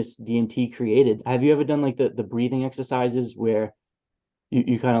endogenous DMT created. Have you ever done like the breathing exercises where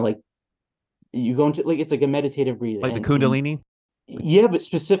you kind of like you go into like it's like a meditative breathing Like the and Kundalini? yeah, but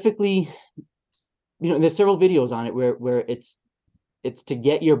specifically, there's several videos on it where it's to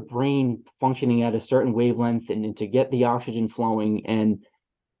get your brain functioning at a certain wavelength and to get the oxygen flowing. And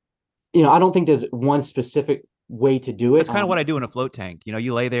I don't think there's one specific way to do it. That's kind of what I do in a float tank.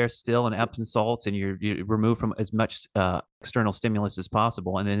 You lay there still in Epsom salts, and you remove from as much external stimulus as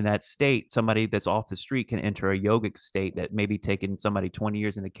possible. And then in that state, somebody that's off the street can enter a yogic state that maybe taken somebody 20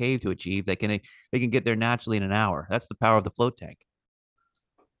 years in the cave to achieve. They can get there naturally in an hour. That's the power of the float tank.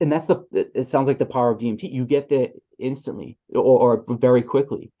 And that's it sounds like the power of DMT. You get there instantly or very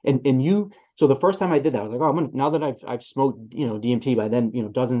quickly. So the first time I did that, I was like, oh, now that I've smoked, DMT by then,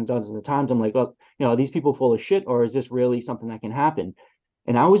 dozens and dozens of times, I'm like, oh, are these people full of shit, or is this really something that can happen?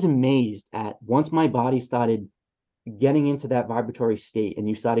 And I was amazed at once my body started getting into that vibratory state and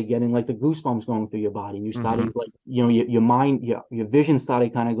you started getting like the goosebumps going through your body and you started Mm-hmm. like, your mind, your vision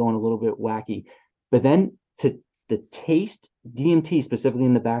started kind of going a little bit wacky. But then to the taste DMT specifically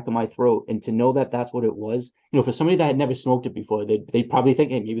in the back of my throat and to know that that's what it was, for somebody that had never smoked it before, they'd probably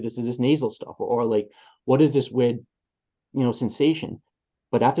think, hey, maybe this is this nasal stuff or like, what is this weird, sensation?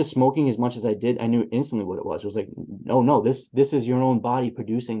 But after smoking as much as I did, I knew instantly what it was. It was like, no, this is your own body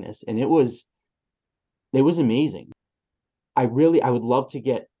producing this. And it was amazing. I would love to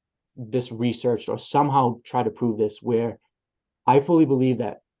get this researched or somehow try to prove this where I fully believe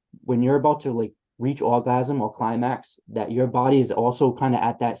that when you're about to like reach orgasm or climax, that your body is also kind of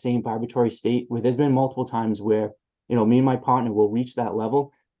at that same vibratory state where there's been multiple times where, me and my partner will reach that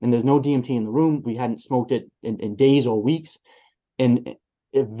level and there's no DMT in the room. We hadn't smoked it in days or weeks. And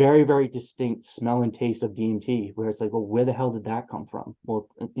a very, very distinct smell and taste of DMT where it's like, well, where the hell did that come from? Well,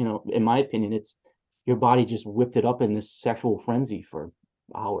 in my opinion, it's your body just whipped it up in this sexual frenzy for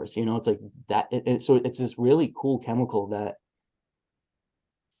hours. It's like that. So it's this really cool chemical that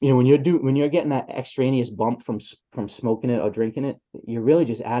when you're getting that extraneous bump from smoking it or drinking it, you're really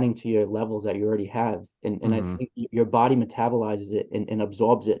just adding to your levels that you already have, and I Mm-hmm. think your body metabolizes it and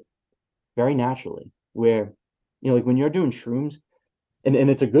absorbs it very naturally. Where like when you're doing shrooms, and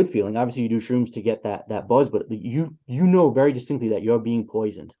it's a good feeling. Obviously, you do shrooms to get that buzz, but you know very distinctly that you're being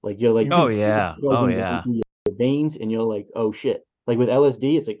poisoned. Like you're like you Oh can feel the yeah. Oh poison going yeah. through your veins, and you're like, oh shit. Like with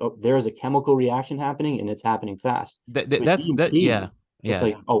LSD, it's like, oh, there is a chemical reaction happening, and it's happening fast. With That's that. DMT, Yeah. it's Yeah.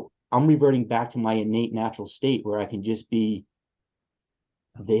 like, oh, I'm reverting back to my innate natural state where I can just be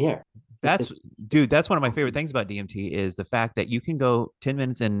there. It, That's dude, that's one of my favorite things about DMT is the fact that you can go 10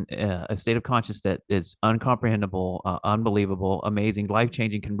 minutes in a state of consciousness that is uncomprehendable, unbelievable, amazing,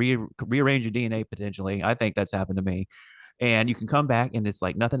 life-changing, can rearrange your DNA potentially. I think that's happened to me. And you can come back and it's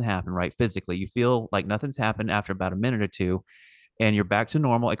like nothing happened, right? Physically, you feel like nothing's happened after about a minute or two, and you're back to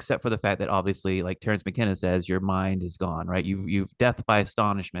normal, except for the fact that obviously, like Terence McKenna says, your mind is gone, right? You've death by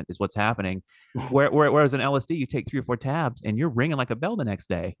astonishment is what's happening. Whereas in LSD, you take 3 or 4 tabs and you're ringing like a bell the next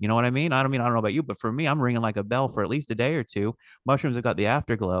day. You know what I mean? I don't know about you, but for me, I'm ringing like a bell for at least a day or two. Mushrooms have got the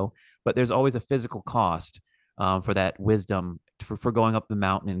afterglow, but there's always a physical cost for that wisdom for going up the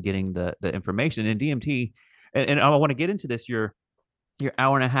mountain and getting the information. And DMT, and I want to get into this. Your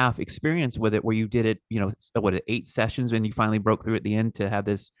hour and a half experience with it, where you did it, what, 8 sessions, and you finally broke through at the end to have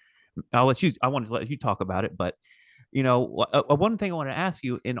this. I wanted to let you talk about it, but one thing I want to ask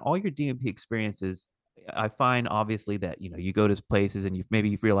you, in all your DMT experiences, I find obviously that you go to places and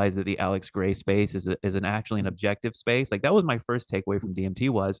you've realized that the Alex Gray space is actually an objective space. Like that was my first takeaway from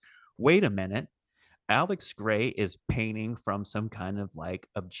DMT was, wait a minute, Alex Gray is painting from some kind of like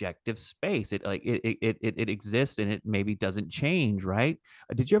objective space. It exists and it maybe doesn't change, right?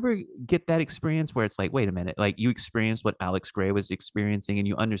 Did you ever get that experience where it's like, wait a minute, like you experienced what Alex Gray was experiencing and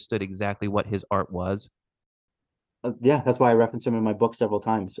you understood exactly what his art was? Yeah, that's why I reference him in my book several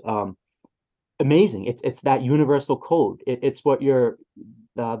times. Amazing. It's that universal code. It's what the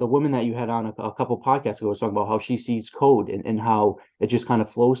woman that you had on a couple podcasts ago was talking about, how she sees code and how it just kind of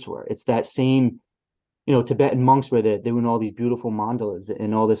flows to her. It's that same, Tibetan monks where they're doing all these beautiful mandalas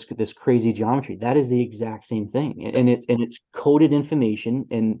and all this crazy geometry. That is the exact same thing, and it's coded information,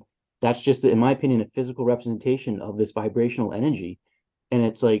 and that's just, in my opinion, a physical representation of this vibrational energy. And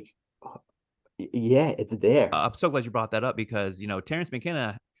it's like, yeah, it's there. I'm so glad you brought that up because, Terence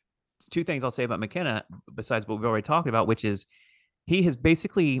McKenna, 2 things I'll say about McKenna, besides what we've already talked about, which is he has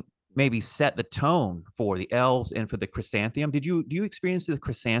basically maybe set the tone for the elves and for the chrysanthemum. Do you experience the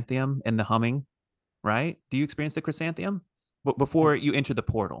chrysanthemum and the humming, right? Do you experience the chrysanthemum before you enter the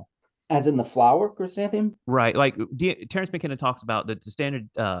portal? As in the flower chrysanthemum? Right. Like Terence McKenna talks about the standard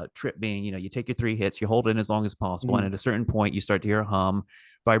trip being, you take your 3 hits, you hold it in as long as possible. Mm-hmm. And at a certain point, you start to hear a hum,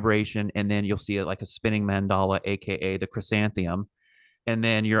 vibration, and then you'll see it like a spinning mandala, AKA the chrysanthemum. And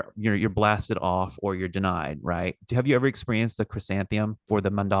then you're blasted off or you're denied, right? Have you ever experienced the chrysanthemum for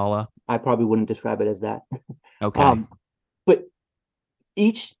the mandala? I probably wouldn't describe it as that. Okay. But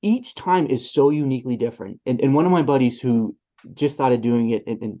each time is so uniquely different. And one of my buddies who just started doing it,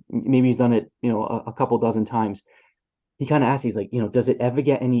 and maybe he's done it, a couple dozen times, he kind of asked, he's like, does it ever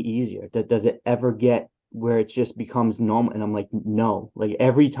get any easier? Does it ever get where it just becomes normal? And I'm like, no, like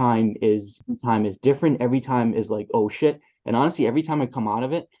every time is different. Every time is like, oh shit. And honestly, every time I come out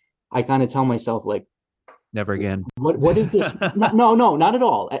of it, I kind of tell myself like, never again. What is this? No, not at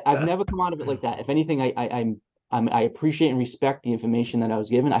all. I've never come out of it like that. If anything, I appreciate and respect the information that I was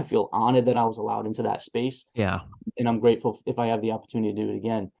given. I feel honored that I was allowed into that space. Yeah. And I'm grateful if I have the opportunity to do it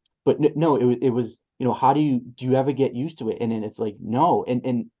again. But no, it was, how do you ever get used to it? And then it's like, no.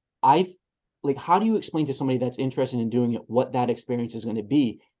 And I like, how do you explain to somebody that's interested in doing it what that experience is going to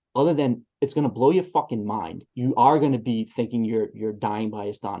be, other than it's going to blow your fucking mind? You are going to be thinking you're dying by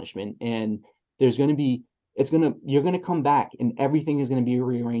astonishment, and there's going to be, you're going to come back and everything is going to be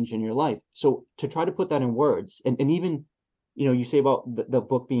rearranged in your life. So to try to put that in words, and even, you say about the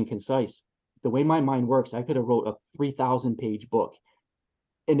book being concise, the way my mind works, I could have wrote a 3,000-page book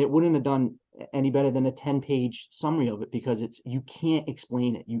and it wouldn't have done any better than a 10-page summary of it, because you can't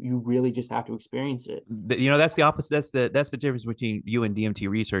explain it. You really just have to experience it. That's the opposite. That's the difference between you and DMT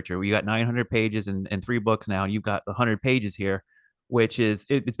researcher. We got 900 pages and 3 books now, and you've got 100 pages here, which is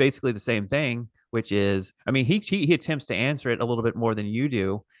it's basically the same thing. Which is, I mean, he attempts to answer it a little bit more than you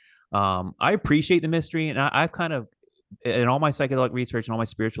do. I appreciate the mystery, and I've kind of, in all my psychedelic research and all my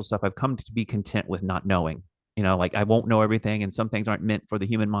spiritual stuff, I've come to be content with not knowing. Like I won't know everything, and some things aren't meant for the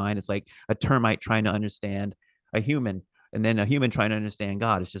human mind. It's like a termite trying to understand a human, and then a human trying to understand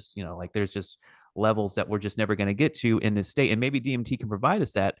God. It's just, like there's just levels that we're just never going to get to in this state. And maybe DMT can provide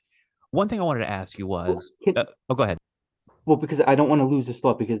us that. One thing I wanted to ask you was, go ahead. Well, because I don't want to lose this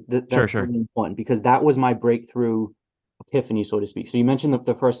thought, because that's sure. really important, because that was my breakthrough epiphany, so to speak. So you mentioned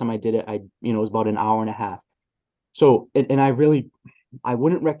the first time I did it, it was about an hour and a half. So, and I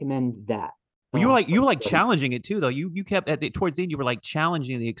wouldn't recommend that. Well, you were like challenging it too, though. You kept towards the end, you were like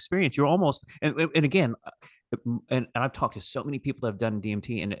challenging the experience. You're almost, and again, and I've talked to so many people that have done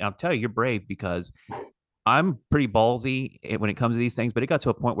DMT, and I'll tell you, you're brave, because I'm pretty ballsy when it comes to these things. But it got to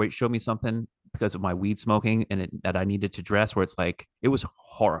a point where it showed me something because of my weed smoking, and that I needed to address, where it's like, it was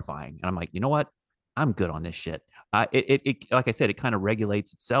horrifying. And I'm like, you know what? I'm good on this shit. Like I said, it kind of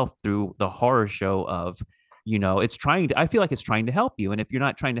regulates itself through the horror show of, it's trying to, I feel like it's trying to help you. And if you're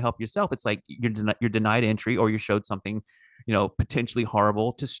not trying to help yourself, it's like you're denied entry, or you showed something, potentially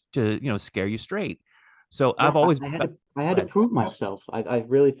horrible to, scare you straight. So Yeah, I've always, I had go to ahead. prove myself. I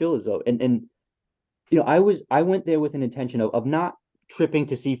really feel as though, and I went there with an intention of not tripping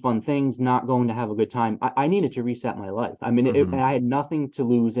to see fun things, not going to have a good time. I needed to reset my life. I mean, and Mhm. I had nothing to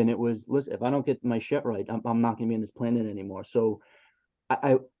lose, and it was, listen, if I don't get my shit right, I'm not going to be on this planet anymore. So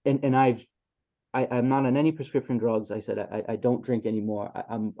I and I'm not on any prescription drugs. I said I don't drink anymore.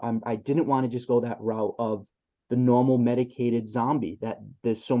 I didn't want to just go that route of the normal medicated zombie that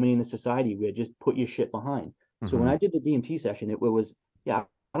there's so many in the society where just put your shit behind. So when Mhm. I did the DMT session, it was, yeah,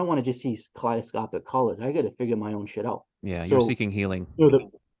 I don't want to just see kaleidoscopic colors. I got to figure my own shit out. Yeah, you're So, seeking healing.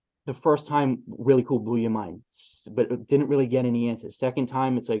 the first time really cool, blew your mind, but it didn't really get any answers. Second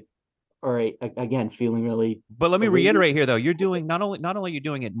time, it's like, all right, again, feeling really But let me elated. reiterate here, though, you're doing not only you're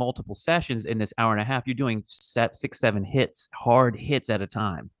doing it multiple sessions in this hour and a half, you're doing 6, 7 hits, hard hits at a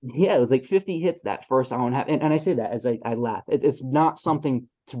time. Yeah, it was like 50 hits that first hour and a half. And I say that as I laugh. It's not something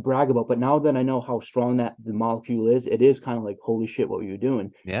to brag about, but now that I know how strong that the molecule is, it is kind of like, holy shit, what were you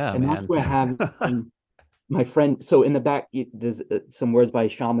doing? Yeah, And that's man. where having my friend, so in the back, there's some words by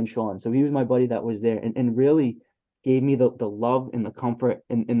Shaman Sean. So he was my buddy that was there, and really gave me the love and the comfort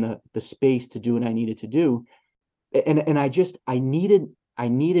and, the space to do what I needed to do. And I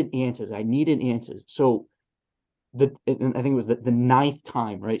needed answers. I needed answers. So and I think it was the ninth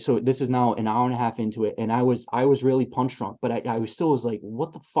time, right? So this is now an hour and a half into it, and I was really punch drunk, but I was still was like,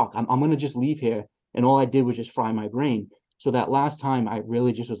 what the fuck? I'm gonna just leave here, and all I did was just fry my brain. So that last time, I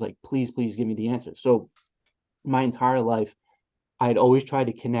really just was like, please give me the answer. So my entire life, I had always tried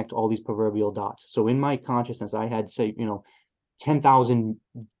to connect all these proverbial dots. So in my consciousness, I had, say, 10,000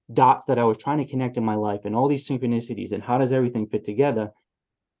 dots that I was trying to connect in my life, and all these synchronicities, and how does everything fit together?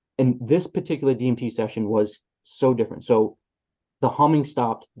 And this particular DMT session was so different. So the humming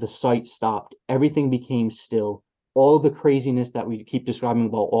stopped, the sight stopped, everything became still. All the craziness that we keep describing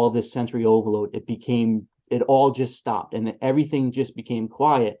about all this sensory overload, it all just stopped, and everything just became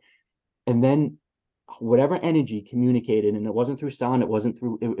quiet. And then whatever energy communicated, and it wasn't through sound, it wasn't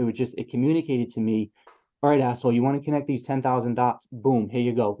through, it was just, it communicated to me, all right, asshole, you want to connect these 10,000 dots? Boom, here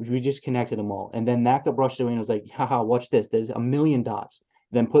you go. We just connected them all. And then that got brushed away, and it was like, haha, watch this. There's a million dots.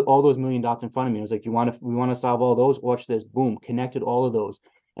 Then put all those million dots in front of me. I was like, we want to solve all those? Watch this. Boom, connected all of those.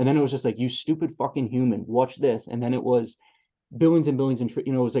 And then it was just like, you stupid fucking human, watch this. And then it was billions and billions, and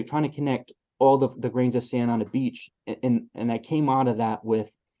it was like trying to connect all the grains of sand on a beach. And I came out of that with,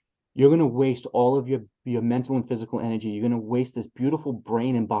 you're going to waste all of your mental and physical energy. You're going to waste this beautiful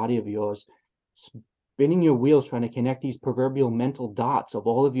brain and body of yours spinning your wheels trying to connect these proverbial mental dots of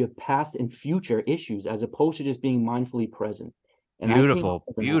all of your past and future issues, as opposed to just being mindfully present. And I came up Beautiful,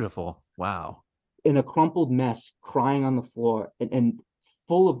 with that beautiful. Wow. in a crumpled mess, crying on the floor, and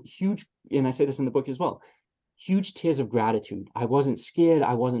full of huge, and I say this in the book as well, huge tears of gratitude. I wasn't scared.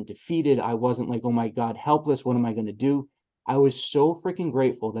 I wasn't defeated. I wasn't like, oh my God, helpless. What am I going to do? I was so freaking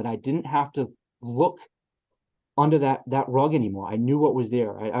grateful that I didn't have to look under that rug anymore. I knew what was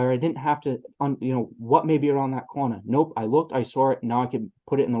there. I didn't have to, what may be around that corner. Nope. I looked, I saw it. Now I could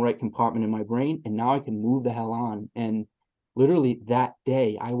put it in the right compartment in my brain, and now I can move the hell on. And literally that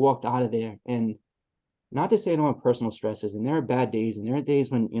day, I walked out of there, and not to say I don't have personal stresses, and there are bad days, and there are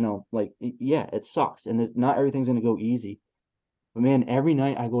days when, like, yeah, it sucks, and not everything's going to go easy. But man, every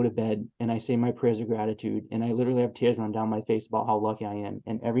night I go to bed and I say my prayers of gratitude, and I literally have tears run down my face about how lucky I am.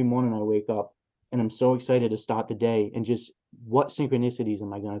 And every morning I wake up and I'm so excited to start the day, and just, what synchronicities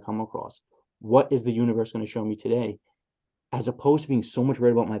am I going to come across? What is the universe going to show me today? As opposed to being so much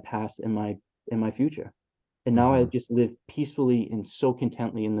worried about my past and my future. And now I Hmm. just live peacefully and so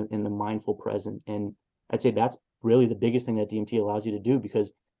contently in the mindful present. And I'd say that's really the biggest thing that DMT allows you to do,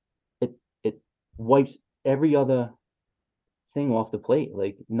 because it wipes every other thing off the plate.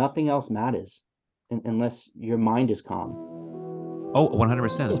 Like, nothing else matters unless your mind is calm. Oh,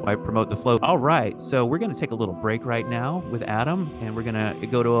 100%. That's why I promote the flow. All right. So we're going to take a little break right now with Adam, and we're going to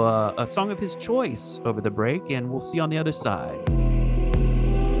go to a song of his choice over the break, and we'll see you on the other side.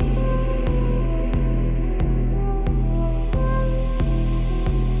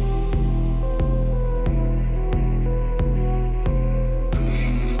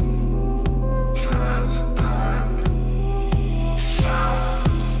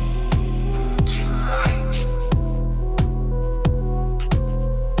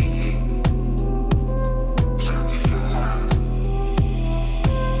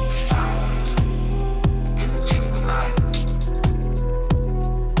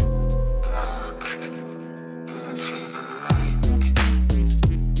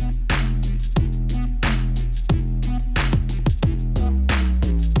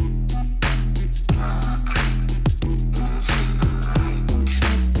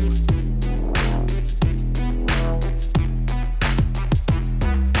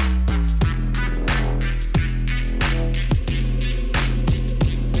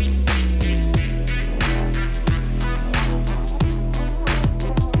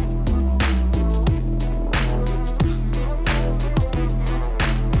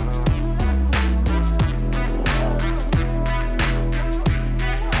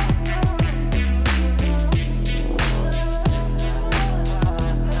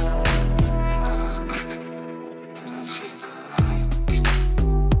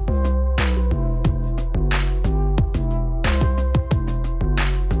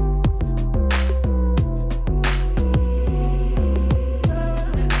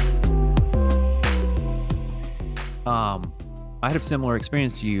 um, I had a similar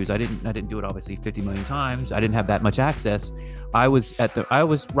experience to you. I didn't do it obviously 50 million times. I didn't have that much access. I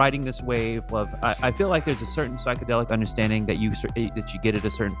was riding this wave of, I feel like there's a certain psychedelic understanding that you get at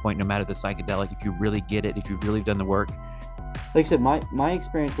a certain point, no matter the psychedelic, if you really get it, if you've really done the work. Like I said, my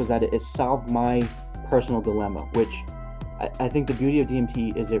experience was that it solved my personal dilemma, which I think the beauty of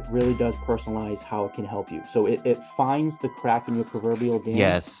DMT is it really does personalize how it can help you. So it finds the crack in your proverbial dam,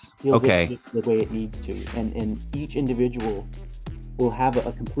 Yes. seals it Okay. just the way it needs to, and each individual will have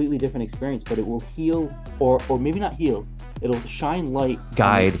a completely different experience, but it will heal, or maybe not heal. It'll shine light on the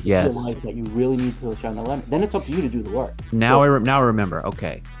Guide. your Yes. life that you really need to shine the light. Then it's up to you to do the work. Now So now I remember.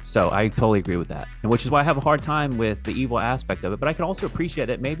 Okay, so I totally agree with that, and which is why I have a hard time with the evil aspect of it. But I can also appreciate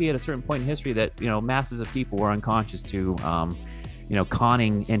that maybe at a certain point in history that masses of people were unconscious to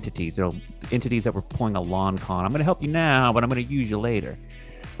conning entities, entities that were pulling a long con. I'm going to help you now, but I'm going to use you later.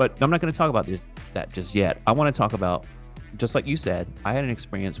 But I'm not going to talk about that just yet. I want to talk about, just like you said, I had an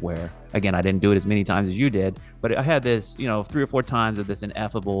experience where, again, I didn't do it as many times as you did, but I had this, 3 or 4 times of this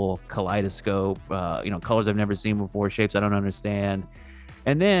ineffable kaleidoscope, colors I've never seen before, shapes I don't understand.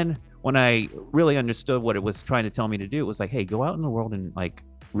 And then when I really understood what it was trying to tell me to do, it was like, hey, go out in the world and like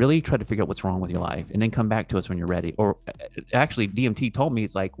really try to figure out what's wrong with your life and then come back to us when you're ready. Or actually, DMT told me,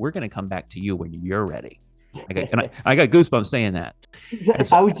 it's like, we're going to come back to you when you're ready. I got goosebumps saying that. And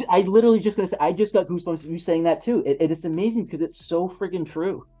so, I literally just gonna say I just got goosebumps you saying that too. It's amazing because it's so friggin'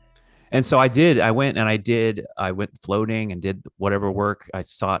 true. And so I did. I went and I did. I went floating and did whatever work. I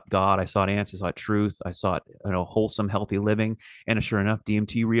sought God. I sought answers. I sought truth. I sought wholesome, healthy living. And sure enough,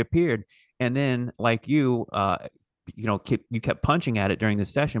 DMT reappeared. And then, like you, you kept punching at it during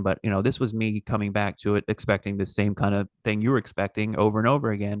this session. But this was me coming back to it, expecting the same kind of thing you were expecting over and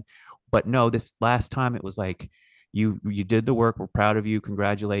over again. But no, this last time it was like you did the work. We're proud of you.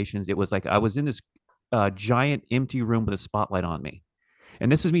 Congratulations. It was like I was in this giant empty room with a spotlight on me,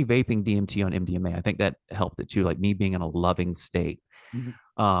 and this is me vaping DMT on MDMA. I think that helped it too, like me being in a loving state. Mhm.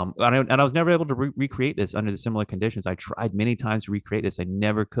 And I was never able to recreate this under the similar conditions. I tried many times to recreate this. I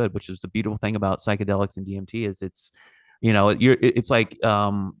never could, which is the beautiful thing about psychedelics and DMT is it's like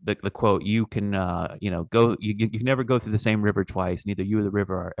the quote, you can, go, you can never go through the same river twice. Neither you or the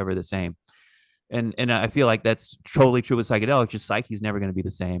river are ever the same. And I feel like that's totally true with psychedelics. Just psyche's never going to be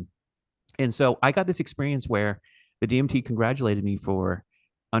the same. And so I got this experience where the DMT congratulated me for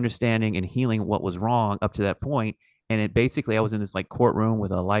understanding and healing what was wrong up to that point. And it basically, I was in this like courtroom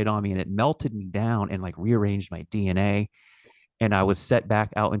with a light on me, and it melted me down and like rearranged my DNA. And I was set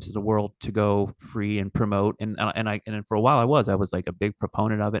back out into the world to go free and promote. And for a while I was like a big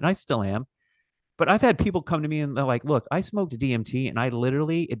proponent of it, and I still am. But I've had people come to me and they're like, "Look, I smoked DMT, and I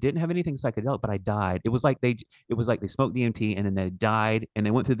literally, it didn't have anything psychedelic, but I died. It was like they smoked DMT and then they died, and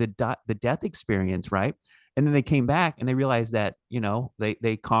they went through the death experience, right? And then they came back and they realized that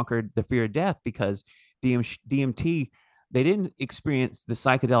they conquered the fear of death because DMT, they didn't experience the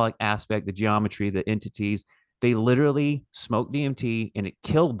psychedelic aspect, the geometry, the entities. They literally smoked DMT and it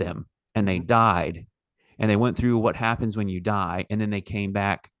killed them, and they Mhm. died, and they went through what happens when you die, and then they came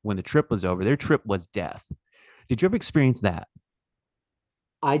back when the trip was over. Their trip was death. Did you ever experience that?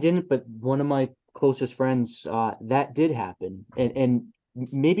 I didn't, but one of my closest friends, that did happen, and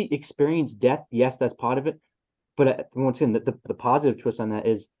maybe experience death. Yes, that's part of it. But once again, the positive twist on that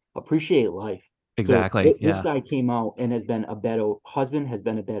is appreciate life. So Exactly. this Yeah. guy came out and has been a better husband, has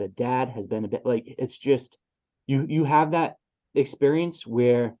been a better dad, has been a bit like it's just you have that experience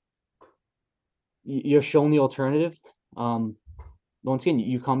where you're shown the alternative. Um, Once again,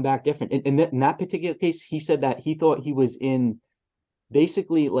 you come back different. In that particular case, he said that he thought he was in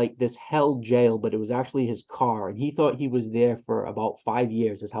basically like this hell jail, but it was actually his car, and he thought he was there for about 5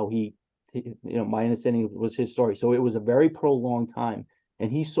 years. Is how my understanding was his story. So it was a very prolonged time,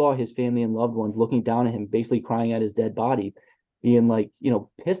 and he saw his family and loved ones looking down at him, basically crying at his dead body, being like,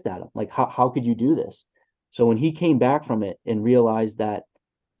 pissed at him, like how could you do this? So when he came back from it and realized that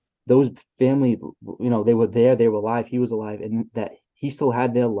those family, they were there, they were alive, he was alive, and that he still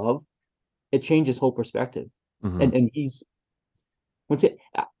had their love, it changed his whole perspective. Mm-hmm. And he's once it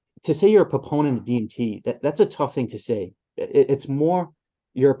to say you're a proponent of DMT, that's a tough thing to say. It's more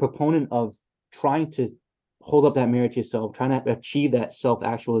you're a proponent of trying to hold up that mirror to yourself, trying to achieve that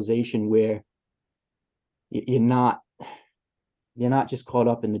self-actualization where you're not just caught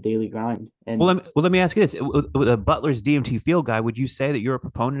up in the daily grind. And Let me ask you this: with a Butler's DMT field guy, would you say that you're a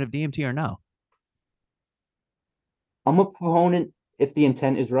proponent of DMT or no? I'm a proponent if the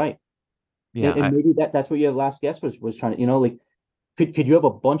intent is right. Yeah. And maybe that's what your last guest was trying to, like Could you have a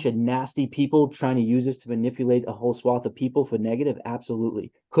bunch of nasty people trying to use this to manipulate a whole swath of people for negative?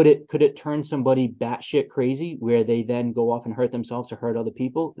 Absolutely. Could it turn somebody batshit crazy where they then go off and hurt themselves or hurt other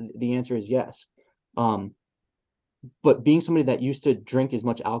people? The answer is yes. Um, but being somebody that used to drink as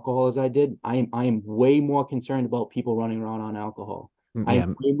much alcohol as I did, I am way more concerned about people running around on alcohol. I Yeah,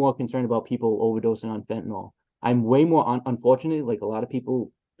 am way more concerned about people overdosing on fentanyl. I'm way more unfortunately, like a lot of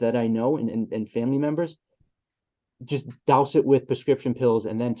people that I know and family members, just douse it with prescription pills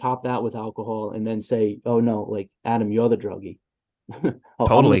and then top that with alcohol and then say, "Oh no, like Adam, you're the druggie." I'm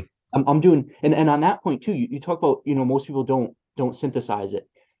totally. I'm doing, and on that point too, you talk about, most people don't synthesize it.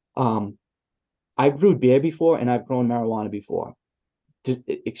 Um, I've brewed beer before and I've grown marijuana before.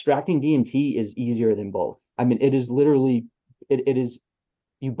 Extracting DMT is easier than both. I mean, it is literally, it is,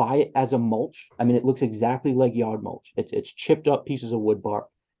 you buy it as a mulch. I mean, it looks exactly like yard mulch. It's chipped up pieces of wood bark,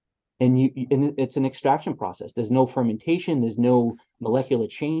 and it's an extraction process. There's no fermentation, there's no molecular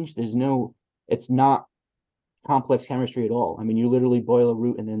change, it's not complex chemistry at all. I mean, you literally boil a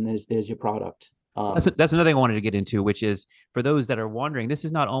root and then there's your product. That's another thing I wanted to get into, which is for those that are wondering, this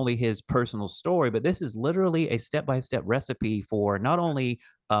is not only his personal story, but this is literally a step-by-step recipe for not only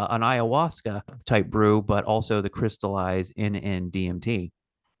an ayahuasca type brew, but also the crystallized NN DMT.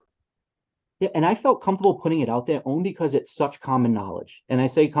 Yeah, and I felt comfortable putting it out there only because it's such common knowledge. And I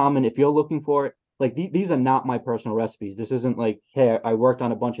say common, if you're looking for it, like these are not my personal recipes. This isn't like, hey, I worked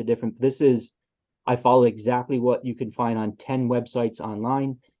on a bunch of different. This is, I follow exactly what you can find on 10 websites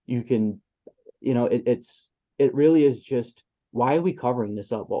online. You can, it really is just, why are we covering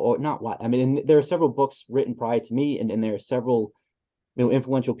this up? Or not why? I mean, and there are several books written prior to me, and there are several,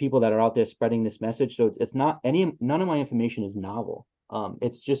 influential people that are out there spreading this message. So it's not none of my information is novel.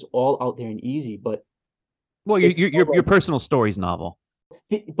 It's just all out there and easy, but Well, it's your personal story's novel.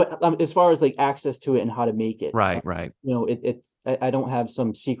 but as far as like access to it and how to make it, Right, right. it's I don't have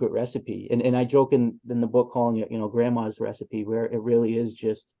some secret recipe, and I joke in the book calling it, grandma's recipe, where it really is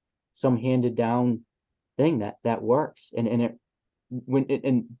just some handed down thing that works, and it when it,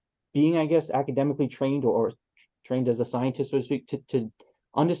 and being, I guess, academically trained or trained as a scientist, so to speak, to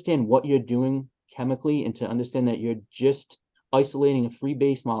understand what you're doing chemically and to understand that you're just isolating a free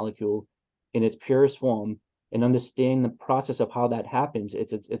base molecule in its purest form and understand the process of how that happens.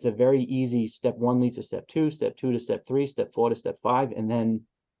 It's a very easy step one leads to step two to step three, step four to step five, and then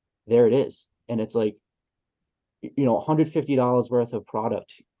there it is. And it's like, $150 worth of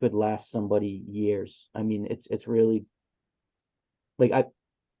product could last somebody years. I mean, it's really like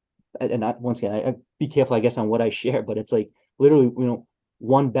once again, I be careful, I guess, on what I share, but it's like literally,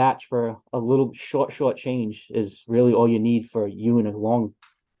 one batch for a little short change is really all you need for you and a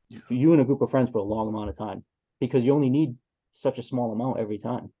group of friends for a long amount of time, because you only need such a small amount every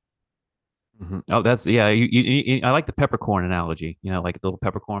time. Mm-hmm. Oh, that's yeah. I like the peppercorn analogy. Like little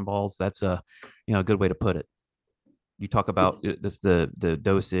peppercorn balls. That's a good way to put it. You talk It's about this the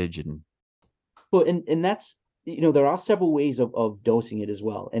dosage and but and that's, there are several ways of dosing it as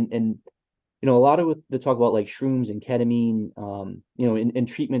well. And a lot of the talk about like shrooms and ketamine, in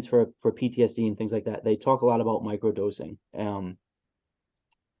treatments for PTSD and things like that, they talk a lot about microdosing.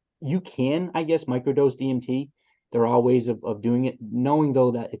 You can, I guess, microdose DMT. There are ways of doing it, knowing though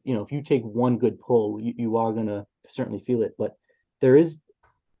that if you take one good pull, you are gonna certainly feel it. But there is,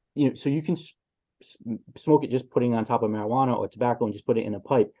 so you can smoke it just putting it on top of marijuana or tobacco and just put it in a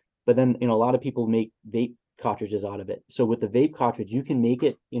pipe. But then, a lot of people make vape cartridges out of it. So with the vape cartridge, you can make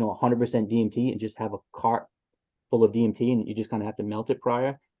it, 100% DMT and just have a cart full of DMT, and you just kind of have to melt it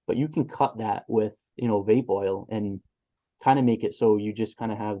prior. But you can cut that with, vape oil and kind of make it so you just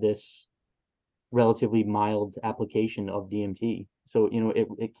kind of have this relatively mild application of DMT. So,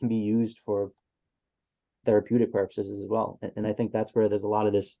 it can be used for therapeutic purposes as well. And I think that's where there's a lot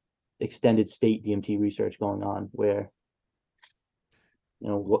of this extended state DMT research going on, where,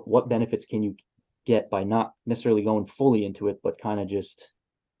 what benefits can you get by not necessarily going fully into it, but kind of just,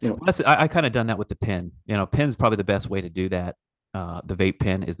 I kind of done that with the pen. Pen's probably the best way to do that. The vape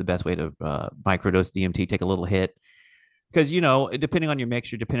pen is the best way to microdose DMT. Take a little hit because depending on your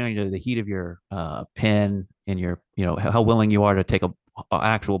mixture, depending on the heat of your pen and your how willing you are to take a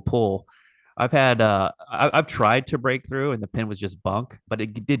actual pull. I've tried to break through and the pen was just bunk, but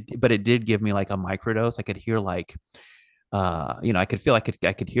it did give me like a microdose. I could hear like I could feel I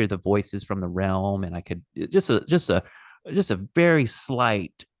could hear the voices from the realm, and I could just a very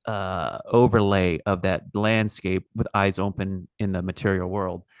slight overlay of that landscape with eyes open in the material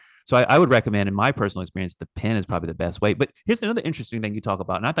world. So I would recommend, in my personal experience, the pen is probably the best way. But here's another interesting thing you talk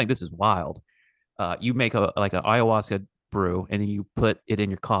about, and I think this is wild. You make like an ayahuasca brew, and then you put it in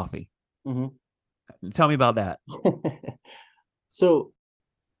your coffee. Mhm. Tell me about that. So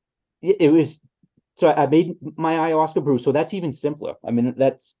it was, so I made my ayahuasca brew. So that's even simpler. I mean,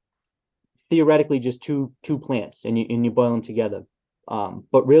 that's theoretically just two plants, and you boil them together.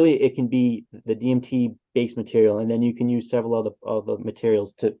 But really it can be the DMT based material, and then you can use several other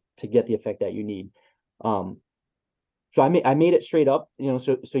materials to get the effect that you need. Um, so I made it straight up,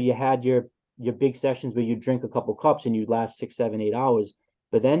 so you had your big sessions where you drink a couple cups and you last 6, 7, 8 hours.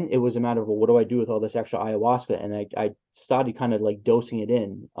 But then it was a matter of, well, what do I do with all this extra ayahuasca? And I started kind of like dosing it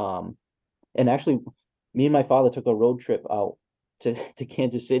in. And actually, me and my father took a road trip out to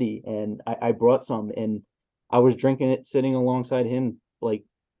Kansas City, and I brought some, and I was drinking it sitting alongside him, like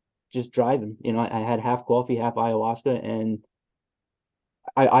just driving. I had half coffee, half ayahuasca, and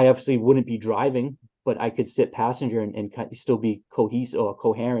I obviously wouldn't be driving, but I could sit passenger and still be cohesive or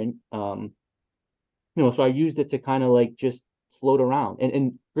coherent. So I used it to kind of like just float around.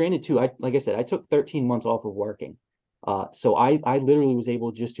 And granted too, like I said, I took 13 months off of working. So I literally was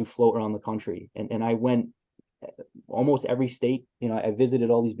able just to float around the country, and I went almost every state. I visited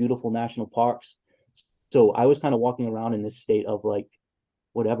all these beautiful national parks. So I was kind of walking around in this state of like,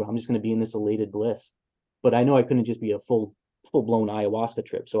 whatever, I'm just going to be in this elated bliss. But I know I couldn't just be a full blown ayahuasca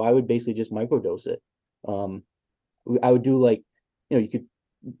trip. So I would basically just microdose it. Um, I would do like, you could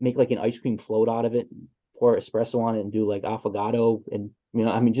make like an ice cream float out of it, pour espresso on it, and do like affogato, and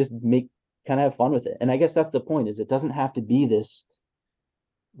I mean, just make kind of have fun with it. And I guess that's the point, is it doesn't have to be this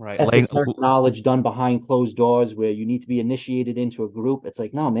Right. esoteric knowledge done behind closed doors where you need to be initiated into a group. It's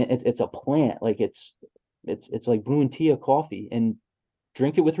like, no, man, it's a plant. Like it's like brewing tea or coffee, and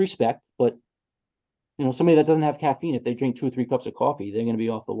drink it with respect. But somebody that doesn't have caffeine, if they drink 2 or 3 cups of coffee, they're going to be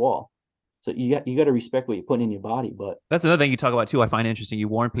off the wall. So you got to respect what you're putting in your body. But That's another thing you talk about too. I find interesting. You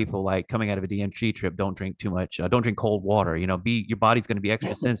warn people like coming out of a DMT trip, don't drink too much. Don't drink cold water. Be your body's going to be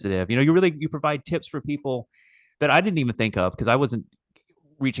extra sensitive. You provide tips for people that I didn't even think of because I wasn't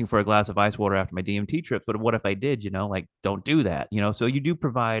reaching for a glass of ice water after my DMT trips. But what if I did? Like don't do that. So you do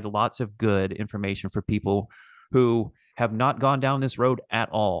provide lots of good information for people who have not gone down this road at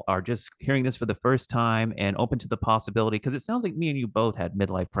all, are just hearing this for the first time and open to the possibility. Because it sounds like me and you both had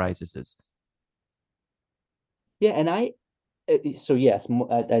midlife crises. yeah, and so yes,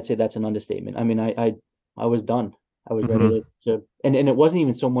 I'd say that's an understatement. I mean, I was done. I was ready Mm-hmm. and it wasn't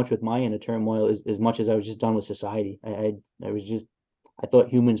even so much with my inner turmoil as much as I was just done with society. I was just, I thought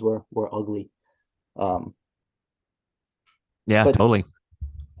humans were ugly. Um, Yeah, but totally.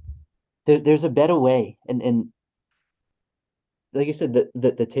 there's a better way, and like I said,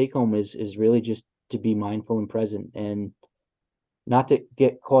 the take home is really just to be mindful and present, and not to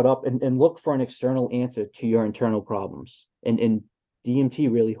get caught up and look for an external answer to your internal problems. And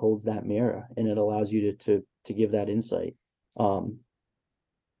DMT really holds that mirror, and it allows you to give that insight. Um,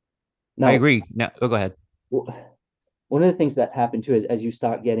 I Now, agree. Now, go ahead. one of the things that happened too is, as you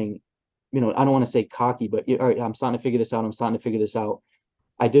start getting, I don't want to say cocky, but all right, I'm starting to figure this out. I'm starting to figure this out.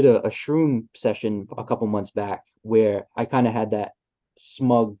 I did a shroom session a couple months back where I kind of had that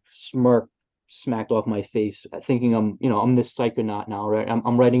smug smirk smacked off my face, thinking I'm this psychonaut now, right?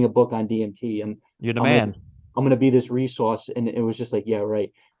 I'm writing a book on DMT. You're the I'm gonna man. I'm gonna be this resource, and it was just like, yeah,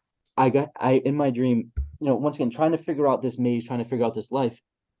 right. I in my dream, once again trying to figure out this maze, trying to figure out this life,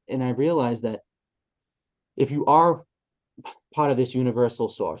 and I realized that if you are part of this universal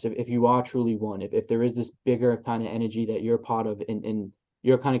source, if you are truly one, if there is this bigger kind of energy that you're part of, and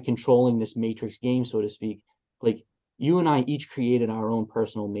you're kind of controlling this matrix game, so to speak, like you and I each created our own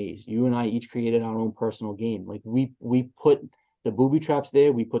personal maze. You and I each created our own personal game. Like we put the booby traps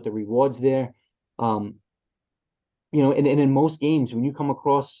there, we put the rewards there. Um, and in most games, when you come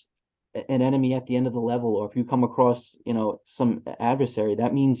across an enemy at the end of the level, or if you come across, some adversary,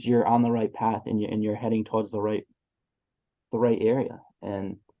 that means you're on the right path, and you're heading towards the right area.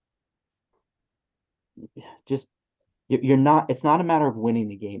 And just you're not, it's not a matter of winning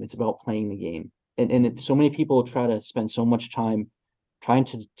the game, it's about playing the game. And if so many people try to spend so much time trying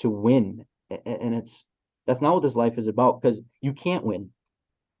to win, and that's not what this life is about, because you can't win.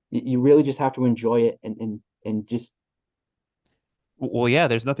 You really just have to enjoy it, and just Well, yeah,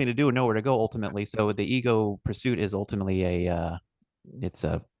 there's nothing to do and nowhere to go ultimately. So the ego pursuit is ultimately it's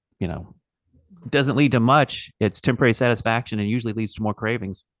a, you know, doesn't lead to much. It's temporary satisfaction and usually leads to more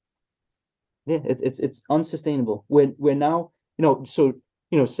cravings. yeah, it's unsustainable. We're now, so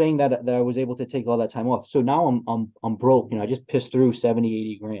saying that I was able to take all that time off. So now I'm broke. I just pissed through 70,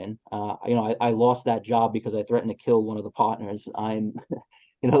 80 grand. I lost that job because I threatened to kill one of the partners. I'm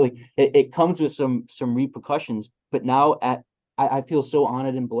like it comes with some repercussions. But now I feel so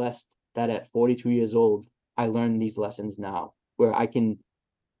honored and blessed that at 42 years old, I learned these lessons now, where I can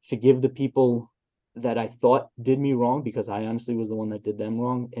forgive the people that I thought did me wrong, because I honestly was the one that did them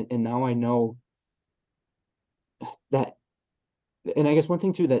wrong. And now I know that. And I guess one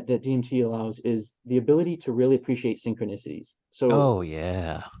thing too that DMT allows is the ability to really appreciate synchronicities. So Oh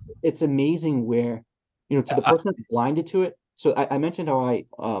yeah. it's amazing where, to the I, person that's blinded to it. So I mentioned how I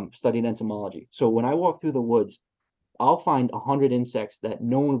studied entomology. So when I walk through the woods, I'll find 100 insects that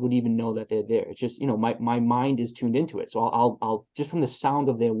no one would even know that they're there. It's just, my mind is tuned into it. So I'll just from the sound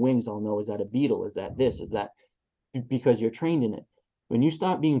of their wings, I'll know, is that a beetle? Is that this? Is that, because you're trained in it. When you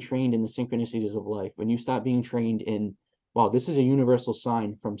stop being trained in the synchronicities of life, when you stop being trained in, wow, this is a universal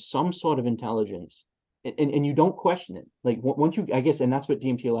sign from some sort of intelligence, and you don't question it. Like once you, I guess, and that's what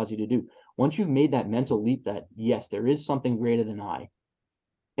DMT allows you to do. Once you've made that mental leap that yes, there is something greater than I,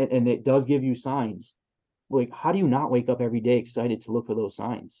 and it does give you signs. Like, how do you not wake up every day excited to look for those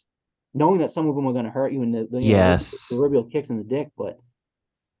signs, knowing that some of them are going to hurt you and those yes. proverbial kicks in the dick? But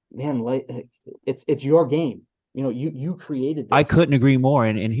man, like, it's your game. You created I this. couldn't agree more.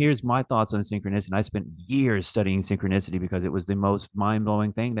 And here's my thoughts on synchronicity. I spent years studying synchronicity because it was the most mind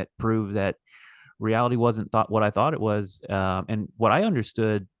blowing thing that proved that reality wasn't thought what I thought it was. And what I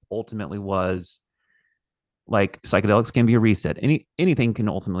understood ultimately was like psychedelics can be a reset. Anything can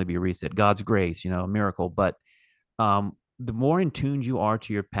ultimately be a reset. God's grace, a miracle. But the more in tune you are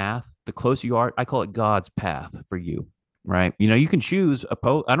to your path, the closer you are. I call it God's path for you, right? You can choose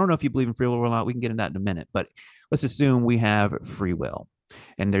I don't know if you believe in free will or not. We can get into that in a minute, but let's assume we have free will,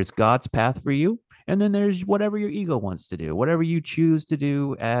 and there's God's path for you, and then there's whatever your ego wants to do, whatever you choose to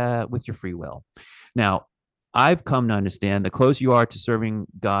do with your free will. Now, I've come to understand the closer you are to serving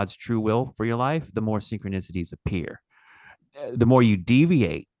God's true will for your life, the more synchronicities appear. The more you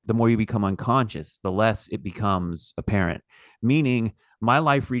deviate, the more you become unconscious, the less it becomes apparent. Meaning, my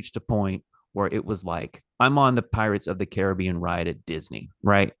life reached a point where it was like, I'm on the Pirates of the Caribbean ride at Disney,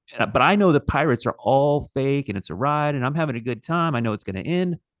 right? But I know the pirates are all fake and it's a ride and I'm having a good time. I know it's going to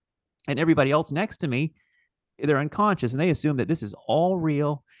end. And everybody else next to me, they're unconscious and they assume that this is all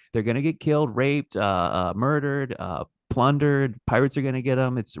real. They're going to get killed, raped, murdered, plundered. Pirates are going to get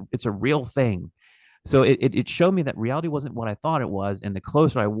them. It's a real thing. So it showed me that reality wasn't what I thought it was. And the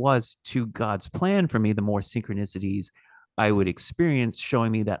closer I was to God's plan for me, the more synchronicities I would experience,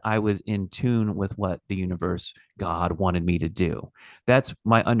 showing me that I was in tune with what the universe, God, wanted me to do. That's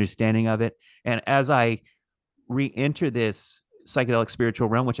my understanding of it. And as I re enter this psychedelic spiritual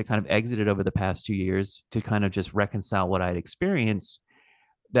realm, which I kind of exited over the past 2 years to kind of just reconcile what I'd experienced,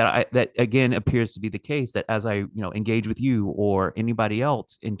 that again appears to be the case, that as I engage with you or anybody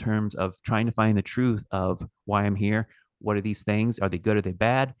else in terms of trying to find the truth of why I'm here, what are these things, are they good, are they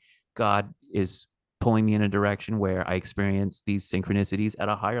bad, God is pulling me in a direction where I experience these synchronicities at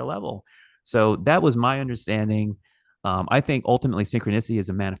a higher level. So that was my understanding. I think ultimately synchronicity is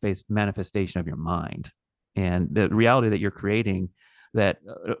a manifestation of your mind, and the reality that you're creating, that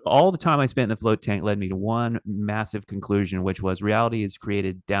all the time I spent in the float tank led me to one massive conclusion, which was reality is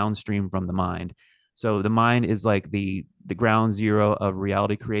created downstream from the mind. So the mind is like the ground zero of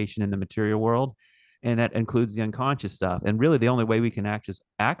reality creation in the material world. And that includes the unconscious stuff. And really the only way we can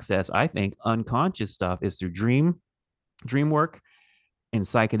access, I think, unconscious stuff is through dream work and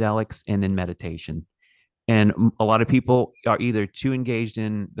psychedelics and then meditation. And a lot of people are either too engaged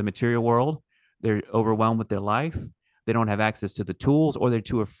in the material world, they're overwhelmed with their life, they don't have access to the tools, or they're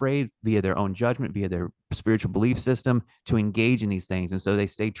too afraid via their own judgment, via their spiritual belief system, to engage in these things. And so they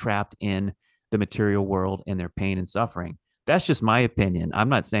stay trapped in the material world and their pain and suffering. That's just my opinion. I'm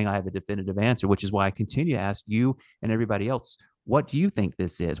not saying I have a definitive answer, which is why I continue to ask you and everybody else, what do you think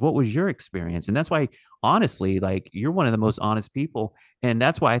this is? What was your experience? And that's why, honestly, like, you're one of the most honest people. And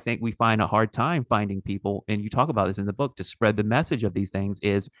that's why I think we find a hard time finding people. And you talk about this in the book, to spread the message of these things,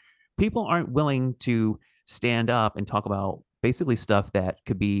 is people aren't willing to stand up and talk about basically stuff that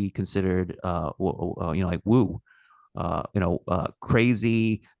could be considered, like woo,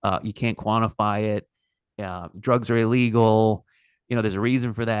 crazy. You can't quantify it. Drugs are illegal. There's a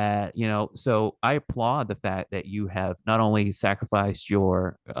reason for that. So I applaud the fact that you have not only sacrificed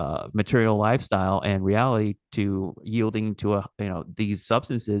your material lifestyle and reality to yielding to these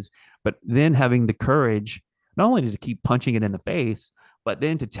substances, but then having the courage not only to keep punching it in the face, but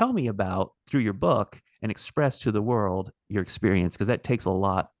then to tell me about through your book and express to the world your experience, because that takes a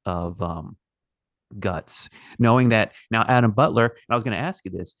lot of guts. Knowing that now, Adam Butler, and I was going to ask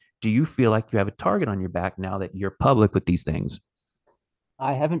you this, do you feel like you have a target on your back now that you're public with these things?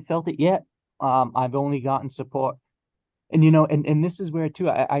 I haven't felt it yet. I've only gotten support, and and this is where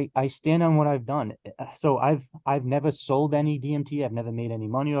too I stand on what I've done. So I've never sold any DMT. I've never made any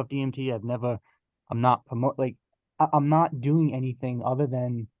money off DMT. I'm not promote like I'm not doing anything other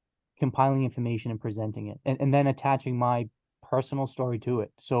than compiling information and presenting it, and then attaching my personal story to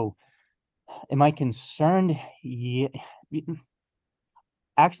it. So am I concerned? Yeah.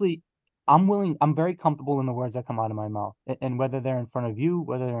 Actually, I'm very comfortable in the words that come out of my mouth. And whether they're in front of you,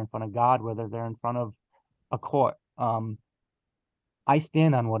 whether they're in front of God, whether they're in front of a court, I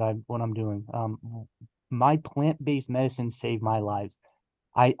stand on what I'm doing. My plant-based medicine saved my lives.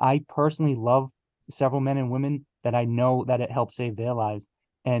 I personally love several men and women that I know that it helped save their lives.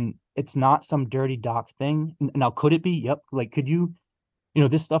 And it's not some dirty, dark thing. Now, could it be? Yep. Like, could you,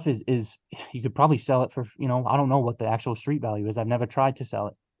 this stuff is you could probably sell it for, I don't know what the actual street value is. I've never tried to sell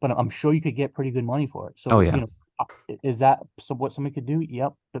it, but I'm sure you could get pretty good money for it. Oh So, yeah. is that what somebody could do?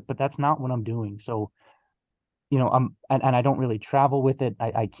 Yep. But that's not what I'm doing. So, and I don't really travel with it.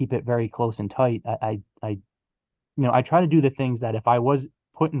 I keep it very close and tight. I try to do the things that if I was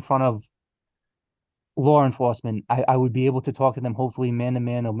put in front of law enforcement, I would be able to talk to them, hopefully man to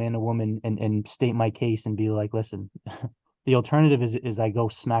man or man to woman, and state my case and be like, listen, the alternative is I go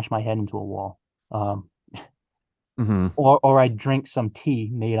smash my head into a wall. Mm-hmm. Or I drink some tea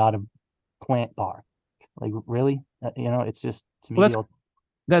made out of plant bark. Like, really? It's just, to Well, me,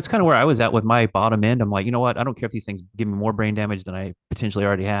 that's kind of where I was at with my bottom end. I'm like, you know what? I don't care if these things give me more brain damage than I potentially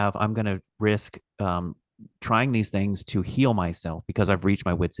already have. I'm going to risk trying these things to heal myself because I've reached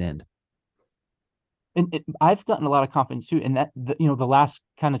my wit's end. and I've gotten a lot of confidence too. And that, the last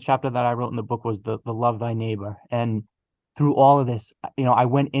kind of chapter that I wrote in the book was the love thy neighbor. And through all of this, I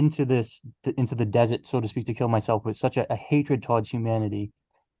went into into the desert, so to speak, to kill myself with such a hatred towards humanity.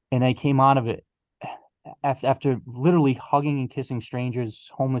 And I came out of it after literally hugging and kissing strangers,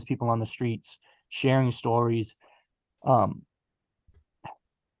 homeless people on the streets, sharing stories. Um,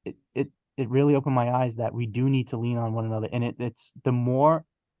 it really opened my eyes that we do need to lean on one another. And it's the more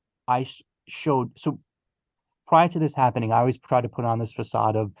I showed. So prior to this happening, I always tried to put on this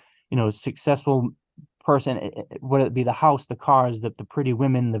facade of, successful person, whether it be the house, the cars, the pretty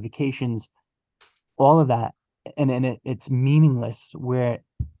women, the vacations, all of that. And it's meaningless, where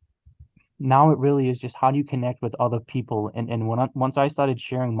now it really is just how do you connect with other people. And once I started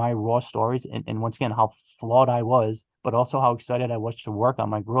sharing my raw stories, and once again, how flawed I was, but also how excited I was to work on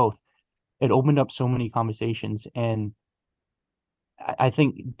my growth, it opened up so many conversations. And I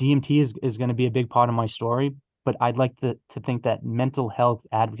think DMT is going to be a big part of my story, but I'd like to think that mental health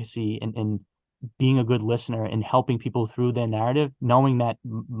advocacy and being a good listener and helping people through their narrative, knowing that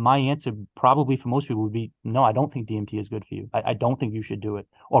my answer probably for most people would be, no, I don't think DMT is good for you. I don't think you should do it.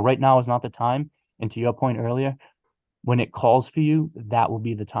 Or right now is not the time. And to your point earlier, when it calls for you, that will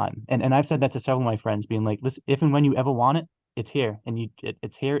be the time. And I've said that to several of my friends, being like, listen, if and when you ever want it, it's here. And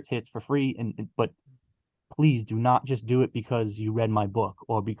it's here, it's for free. But please do not just do it because you read my book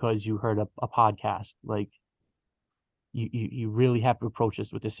or because you heard a podcast. Like, you really have to approach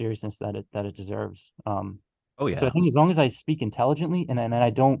this with the seriousness that it deserves. Oh So I yeah. think as long as I speak intelligently and I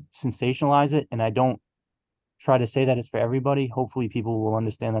don't sensationalize it and I don't try to say that it's for everybody, hopefully people will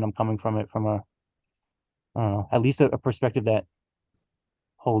understand that I'm coming from it from I don't know, at least a perspective that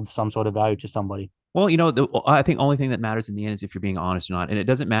holds some sort of value to somebody. Well, I think only thing that matters in the end is if you're being honest or not. And it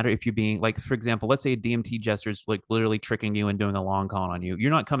doesn't matter if you're being like, for example, let's say a DMT jester is like literally tricking you and doing a long con on you.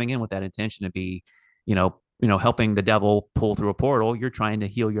 You're not coming in with that intention to be, helping the devil pull through a portal. You're trying to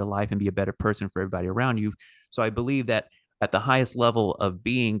heal your life and be a better person for everybody around you. So I believe that at the highest level of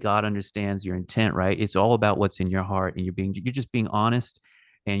being, God understands your intent, right? It's all about what's in your heart, and you're just being honest,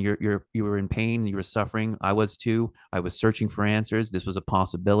 and you were in pain, you were suffering. I was too. I was searching for answers. This was a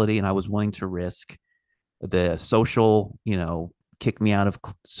possibility, and I was willing to risk the social, kick me out of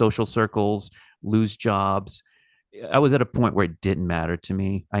social circles, lose jobs. I was at a point where it didn't matter to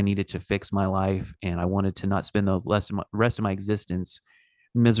me. I needed to fix my life, and I wanted to not spend the rest of my existence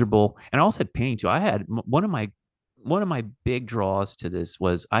miserable. And I also had pain too. I had one of my big draws to this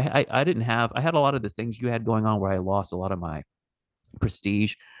was I didn't have I had a lot of the things you had going on where I lost a lot of my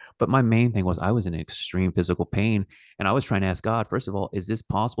prestige. But my main thing was I was in extreme physical pain, and I was trying to ask God, first of all, is this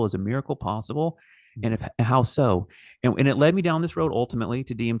possible? Is a miracle possible? And if how so? And it led me down this road ultimately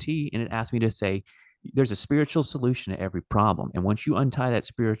to DMT, and it asked me to say, there's a spiritual solution to every problem. And once you untie that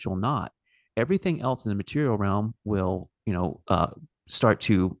spiritual knot, everything else in the material realm will, start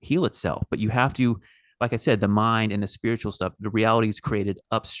to heal itself. But you have to, like I said, the mind and the spiritual stuff, the reality is created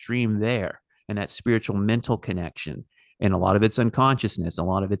upstream there, and that spiritual mental connection. And a lot of it's unconsciousness, a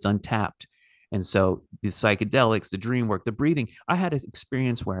lot of it's untapped. And so the psychedelics, the dream work, the breathing. I had an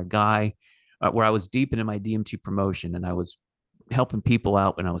experience where where I was deep into my DMT promotion, and I was helping people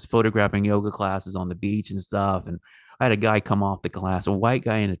out, and I was photographing yoga classes on the beach and stuff. And I had a guy come off the class, a white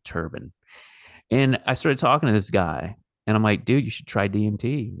guy in a turban. And I started talking to this guy, And I'm like, dude, you should try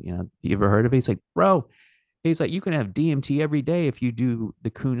DMT. You ever heard of it? He's like, bro, he's like, you can have DMT every day if you do the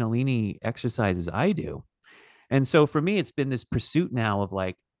Kundalini exercises I do. And so for me, it's been this pursuit now of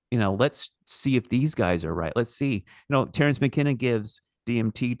like, let's see if these guys are right. Let's see. Terrence McKenna gives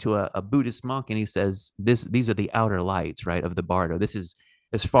DMT to a Buddhist monk, and he says these are the outer lights, right, of the bardo. This is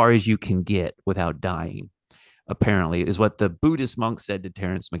as far as you can get without dying, apparently, is what the Buddhist monk said to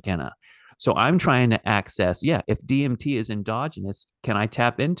Terrence McKenna. So I'm trying to access, if DMT is endogenous, can I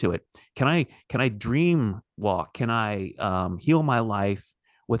tap into it? Can I dream walk? Can I heal my life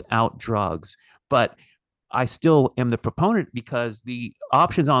without drugs? But I still am the proponent because the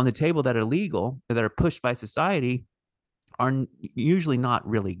options on the table that are legal, that are pushed by society, are usually not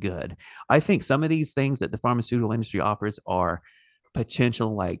really good. I think some of these things that the pharmaceutical industry offers are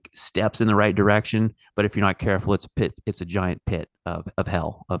potential like steps in the right direction, but if you're not careful, it's a pit. It's a giant pit of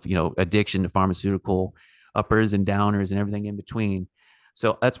hell, of addiction to pharmaceutical uppers and downers and everything in between.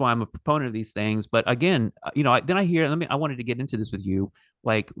 So that's why I'm a proponent of these things. But again, then I hear. I wanted to get into this with you,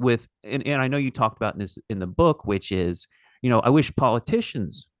 like and I know you talked about this in the book, which is, I wish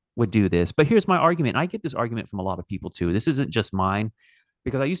politicians would do this. But here's my argument. I get this argument from a lot of people too. This isn't just mine,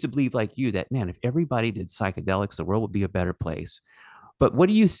 because I used to believe like you that, man, if everybody did psychedelics, the world would be a better place. But what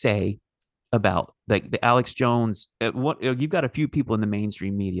do you say about like the Alex Jones? You've got a few people in the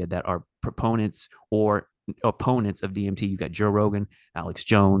mainstream media that are proponents or opponents of DMT. You got Joe Rogan, Alex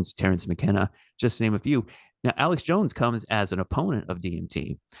Jones, Terrence McKenna, just to name a few. Now, Alex Jones comes as an opponent of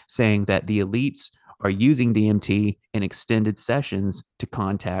DMT, saying that the elites are using DMT in extended sessions to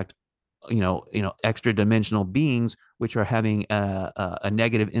contact, extra dimensional beings, which are having a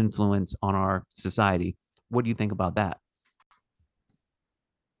negative influence on our society. What do you think about that?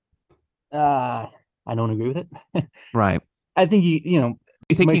 I don't agree with it. Right. I think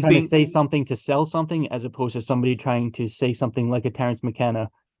You think somebody he's trying to being say something to sell something, as opposed to somebody trying to say something like a Terrence McKenna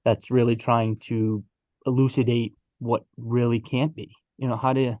that's really trying to elucidate what really can't be.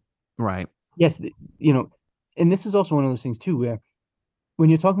 How to right? yes, and this is also one of those things too, where when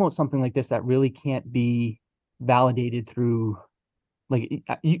you're talking about something like this that really can't be validated through, like,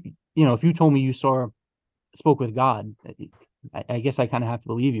 if you told me you spoke with God, I guess I kind of have to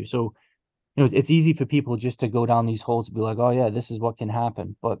believe you. So, it's easy for people just to go down these holes and be like, oh yeah, this is what can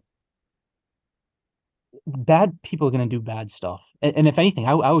happen. But bad people are going to do bad stuff. And if anything,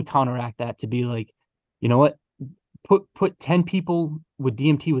 I would counteract that to be like, you know what? Put 10 people with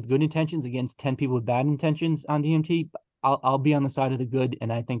DMT with good intentions against 10 people with bad intentions on DMT. I'll be on the side of the good,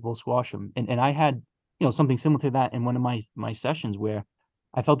 and I think we'll squash them. And I had, something similar to that in one of my sessions, where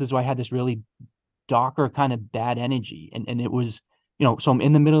I felt as though I had this really darker kind of bad energy. And it was, so I'm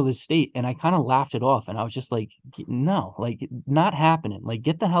in the middle of this state, and I kind of laughed it off, and I was just like, no, like, not happening. Like,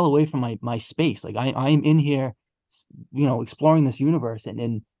 get the hell away from my space. Like, I'm in here, exploring this universe,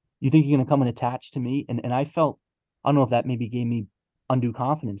 and you think you're going to come and attach to me. And I felt, I don't know if that maybe gave me undue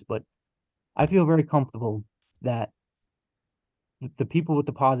confidence, but I feel very comfortable that the people with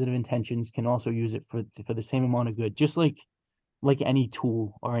the positive intentions can also use it for the same amount of good, just like any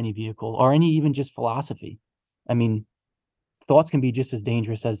tool or any vehicle or any even just philosophy. I mean, thoughts can be just as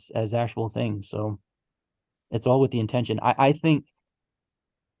dangerous as actual things. So it's all with the intention. I think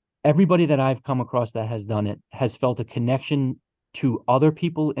everybody that I've come across that has done it has felt a connection to other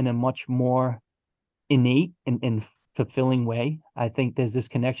people in a much more innate and fulfilling way. I think there's this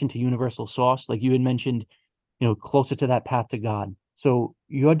connection to universal source, like you had mentioned, closer to that path to God. So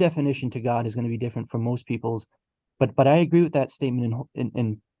your definition to God is going to be different from most people's, but I agree with that statement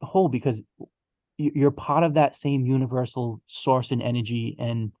in whole, because you're part of that same universal source and energy,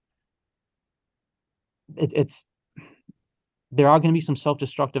 and it's there are going to be some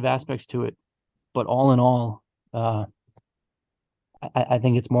self-destructive aspects to it, but all in all, I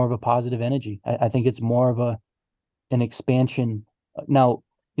think it's more of a positive energy. I think it's more of an expansion. Now,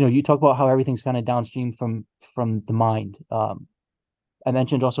 you talk about how everything's kind of downstream from the mind. I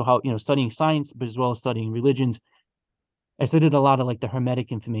mentioned also how, studying science, but as well as studying religions, I studied a lot of like the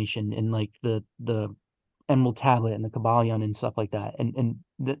Hermetic information and like the Emerald Tablet and the Kabbalion and stuff like that. And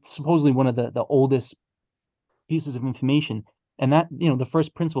that's supposedly one of the oldest pieces of information. And that, the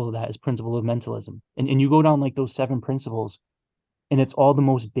first principle of that is principle of mentalism. And you go down like those 7 principles, and it's all the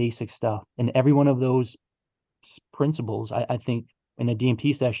most basic stuff. And every one of those principles, I think in a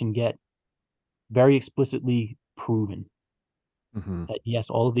DMT session, get very explicitly proven. Mm-hmm. That yes,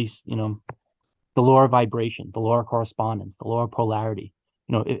 all of these, the law of vibration, the law of correspondence, the law of polarity.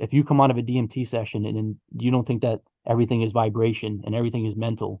 If you come out of a DMT session and you don't think that everything is vibration and everything is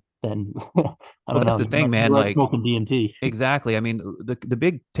mental, then I don't That's know. the thing, man. You are Like, smoking DMT. exactly. I mean, the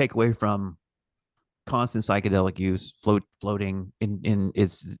big takeaway from constant psychedelic use, floating in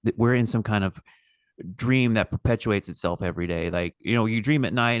is we're in some kind of dream that perpetuates itself every day. Like, you dream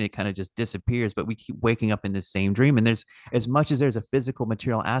at night and it kind of just disappears, but we keep waking up in this same dream. And there's, as much as there's a physical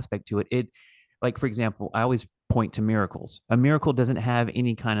material aspect to it, like, for example, I always point to miracles. A miracle doesn't have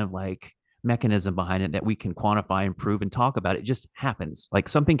any kind of like mechanism behind it that we can quantify and prove and talk about. It just happens. Like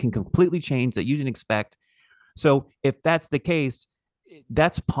something can completely change that you didn't expect. So if that's the case,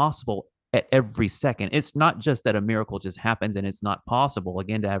 that's possible at every second. It's not just that a miracle just happens and it's not possible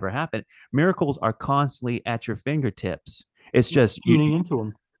again to ever happen. Miracles are constantly at your fingertips. It's just tuning into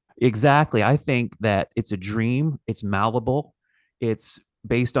them. Exactly. I think that it's a dream. It's malleable. It's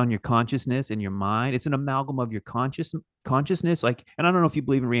based on your consciousness and your mind. It's an amalgam of your consciousness. Like, and I don't know if you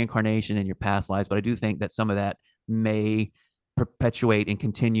believe in reincarnation in your past lives, but I do think that some of that may perpetuate and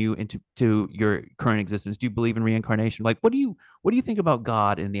continue into your current existence. Do you believe in reincarnation? Like, what do you think about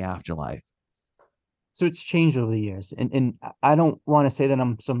God in the afterlife? So it's changed over the years, and I don't want to say that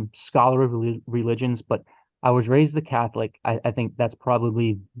I'm some scholar of religions, but I was raised the Catholic. I think that's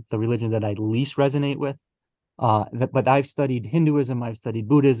probably the religion that I least resonate with. But I've studied Hinduism, I've studied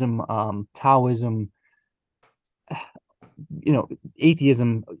Buddhism, Taoism,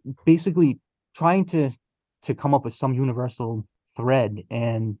 atheism, basically trying to come up with some universal thread.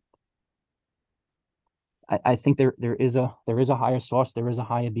 And I think there is a higher source, there is a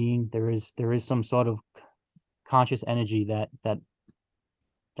higher being, there is some sort of conscious energy that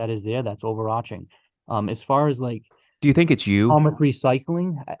is there, that's overarching. As far as like, Do you think it's you? karmic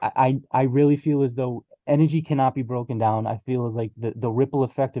recycling, I really feel as though energy cannot be broken down. I feel as like the ripple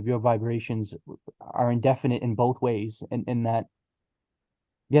effect of your vibrations are indefinite in both ways, and in that,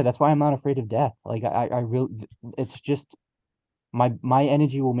 yeah, that's why I'm not afraid of death. Like I really, it's just my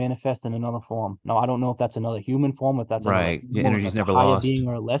energy will manifest in another form. Now I don't know if that's another human form, if that's another Right. Your animal, if energy's that's a never higher lost. being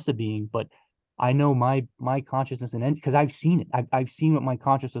or a lesser being, but I know my consciousness and because I've seen it. I've seen what my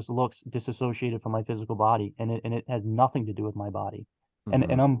consciousness looks disassociated from my physical body, and it has nothing to do with my body. Mhm.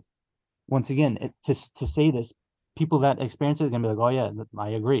 And I'm, once again, to say this, people that experience it are gonna be like, oh yeah, I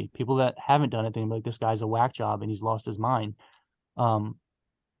agree. People that haven't done it, they're gonna be like, this guy's a whack job and he's lost his mind. Um,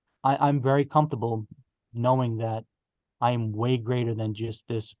 I'm very comfortable knowing that I am way greater than just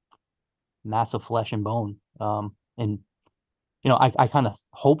this mass of flesh and bone. And I kind of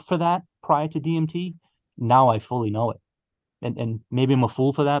hope for that prior to DMT. Now I fully know it, and maybe I'm a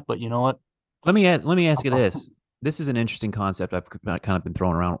fool for that, but you know what? Let me ask you this. This is an interesting concept I've kind of been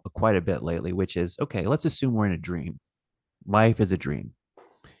throwing around quite a bit lately, which is, okay, let's assume we're in a dream. Life is a dream.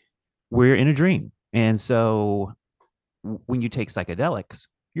 We're in a dream. And so when you take psychedelics,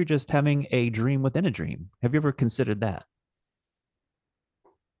 you're just having a dream within a dream. Have you ever considered that?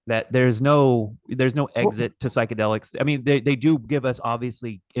 That there's no Well, exit to psychedelics. I mean, they do give us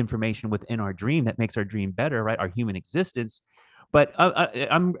obviously information within our dream that makes our dream better, right? Our human existence. But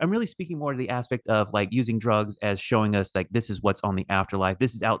I'm really speaking more to the aspect of like using drugs as showing us like this is what's on the afterlife.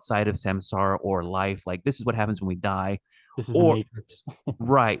 This is outside of samsara or life. Like this is what happens when we die. this is the Or Matrix.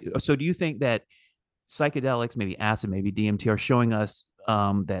 right. So do you think that psychedelics, maybe acid, maybe DMT, are showing us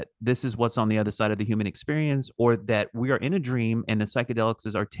that this is what's on the other side of the human experience, or that we are in a dream and the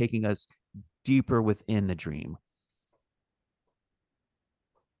psychedelics are taking us deeper within the dream?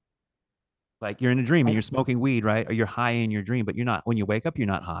 Like you're in a dream and I, you're smoking weed, right? Or you're high in your dream, but you're not. When you wake up, you're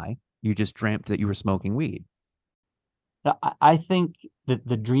not high. You just dreamt that you were smoking weed. I think that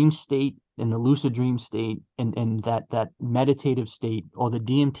the dream state and the lucid dream state and that meditative state or the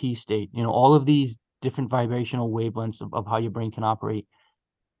DMT state, all of these different vibrational wavelengths of how your brain can operate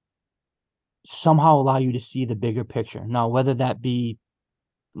somehow allow you to see the bigger picture. Now, whether that be,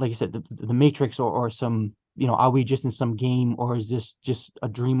 like I said, the Matrix or some, are we just in some game, or is this just a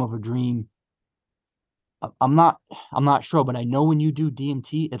dream of a dream? I'm not I'm not sure, but I know when you do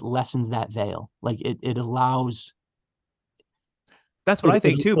DMT, it lessens that veil. Like it allows That's what it I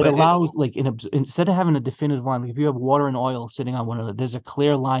think it, too. it But it, allows like instead of having a definitive line, like if you have water and oil sitting on one another, there's a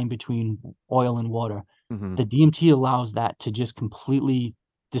clear line between oil and water. mhm. The DMT allows that to just completely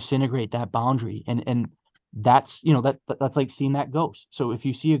disintegrate that boundary, and that's that's like seeing that ghost. So if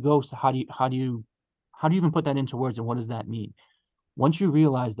you see a ghost, how do you even put that into words, and what does that mean? Once you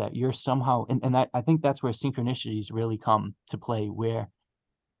realize that you're somehow, and that, I think that's where synchronicities really come to play, where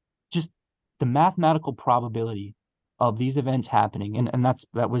just the mathematical probability of these events happening, and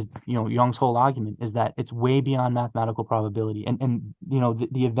that was Jung's whole argument, is that it's way beyond mathematical probability, and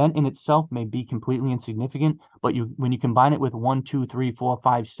the event in itself may be completely insignificant, but when you combine it with one, two, three, four,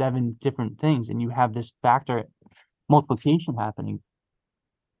 five, seven different things, and you have this factor multiplication happening.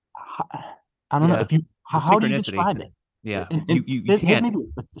 I don't know Yeah, if you the how do you synchronicity. describe it? Yeah. And You here's can't. maybe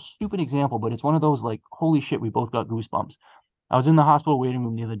a stupid example, but it's one of those like, holy shit, we both got goosebumps. I was in the hospital waiting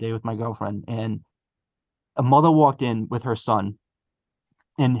room the other day with my girlfriend, and a mother walked in with her son,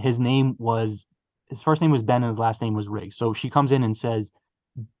 and his first name was Ben and his last name was Riggs. So she comes in and says,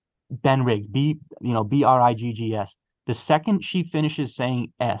 Ben Riggs, Briggs. The second she finishes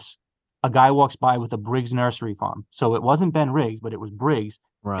saying S, a guy walks by with a Briggs nursery farm. So it wasn't Ben Riggs, but it was Briggs.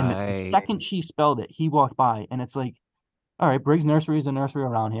 And the Right. second she spelled it, he walked by, and it's like, all right, Briggs Nursery is a nursery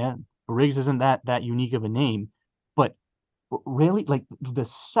around here. Briggs isn't that unique of a name, but really, like the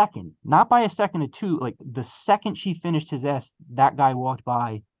second, not by a second or two, like the second she finished his S, that guy walked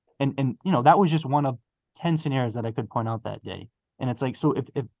by, and that was just one of 10 scenarios that I could point out that day. And it's like, so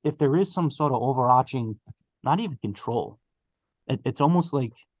if there is some sort of overarching, not even control, it's almost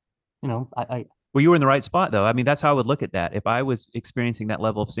like, I Well, you were in the right spot, though. I mean, that's how I would look at that. If I was experiencing that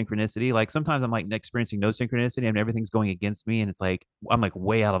level of synchronicity, like sometimes I'm like experiencing no synchronicity and everything's going against me. And it's like, I'm like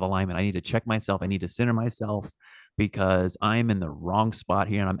way out of alignment. I need to check myself. I need to center myself because I'm in the wrong spot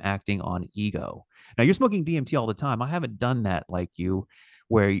here and I'm acting on ego. Now, you're smoking DMT all the time. I haven't done that like you,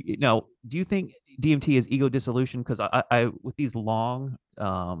 where, do you think DMT is ego dissolution? Because with these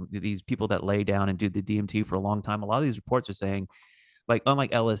these people that lay down and do the DMT for a long time, a lot of these reports are saying, like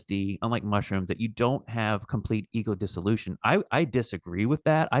unlike LSD, unlike mushrooms, that you don't have complete ego dissolution. I disagree with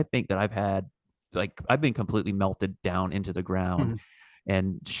that. I think that I've been completely melted down into the ground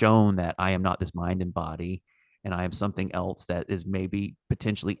and shown that I am not this mind and body, and I am something else that is maybe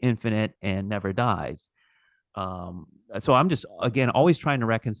potentially infinite and never dies. So I'm just, again, always trying to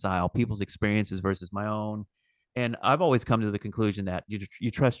reconcile people's experiences versus my own. And I've always come to the conclusion that you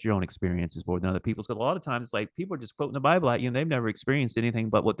trust your own experiences more than other people's. Because a lot of times it's like people are just quoting the Bible at you, and they've never experienced anything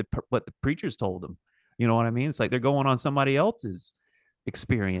but what the preachers told them. You know what I mean? It's like they're going on somebody else's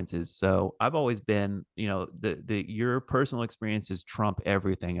experiences. So I've always been, the your personal experiences trump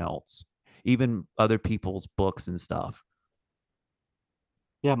everything else, even other people's books and stuff.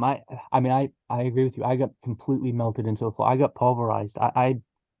 Yeah, I agree with you. I got completely melted into the floor. I got pulverized.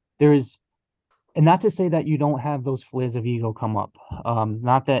 There is, and not to say that you don't have those flares of ego come up.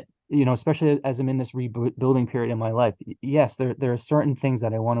 Not that, especially as I'm in this rebuilding period in my life. Yes, there are certain things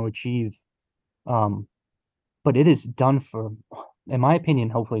that I want to achieve. But it is done for, in my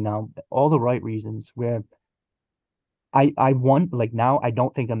opinion, hopefully now, all the right reasons, where I want, like, now I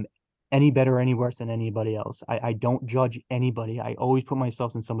don't think I'm any better or any worse than anybody else. I don't judge anybody. I always put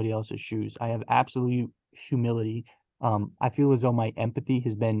myself in somebody else's shoes. I have absolute humility. I feel as though my empathy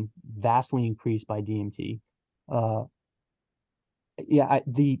has been vastly increased by DMT. Uh, yeah,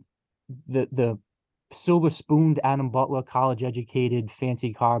 the silver spooned Adam Butler, college educated,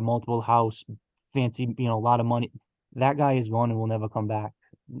 fancy car, multiple house, fancy, a lot of money. That guy is gone and will never come back.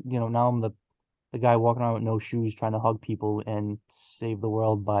 Now I'm the guy walking around with no shoes trying to hug people and save the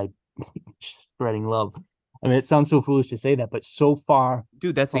world by spreading love. I mean, it sounds so foolish to say that, but so far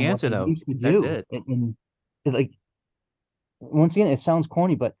Dude, that's the from what answer I though. used to That's do. it. And like, once again, it sounds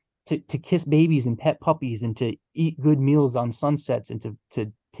corny, but to kiss babies and pet puppies and to eat good meals on sunsets and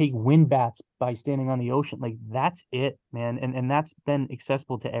to take wind baths by standing on the ocean, like that's it, man. And that's been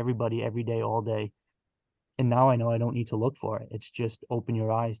accessible to everybody every day, all day. And now I know I don't need to look for it. It's just open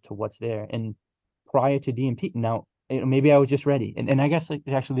your eyes to what's there. And prior to DMT, now maybe I was just ready. And I guess, like,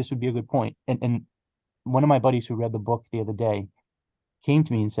 actually this would be a good point. And one of my buddies who read the book the other day came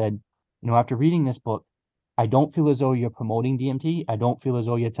to me and said, after reading this book, I don't feel as though you're promoting DMT. I don't feel as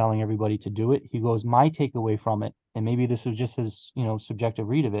though you're telling everybody to do it. He goes, my takeaway from it, and maybe this was just his, subjective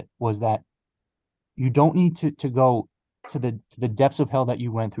read of it, was that you don't need to go to the depths of hell that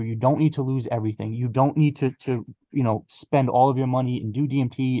you went through. You don't need to lose everything. You don't need to spend all of your money and do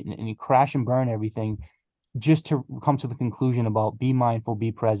DMT and crash and burn everything just to come to the conclusion about be mindful,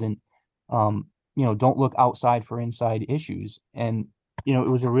 be present. Don't look outside for inside issues. And it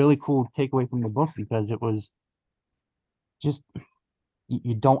was a really cool takeaway from the book, because it was just,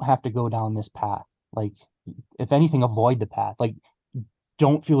 you don't have to go down this path. Like, if anything, avoid the path. Like,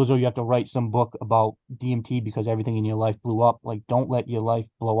 don't feel as though you have to write some book about DMT because everything in your life blew up. Like, don't let your life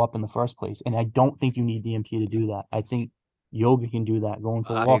blow up in the first place. And I don't think you need DMT to do that. I think yoga can do that. Going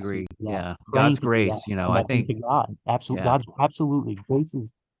for I walks can agree. do that. Yeah. Praying God's can do that. grace, I Connecting think, to God. Absolutely. yeah. God's absolutely. Grace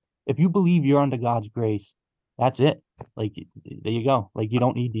is, if you believe you're under God's grace, that's it. Like, there you go. Like, you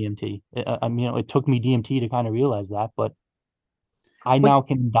don't need DMT. I mean, it took me DMT to kind of realize that, but I Wait, now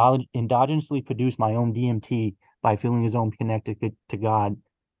can endogenously produce my own DMT by feeling as though I'm connected to God.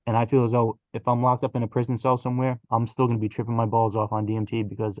 And I feel as though if I'm locked up in a prison cell somewhere, I'm still going to be tripping my balls off on DMT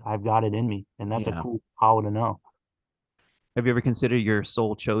because I've got it in me. And that's a yeah. cool power to know Have you ever considered your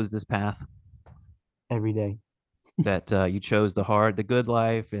soul chose this path? every day. that you chose the good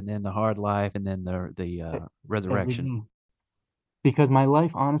life, and then the hard life, and then the resurrection. Everything. Because my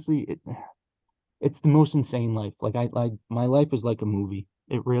life, honestly, it's the most insane life. Like my life is like a movie.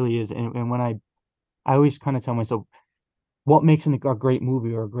 It really is. And when I always kind of tell myself, what makes a great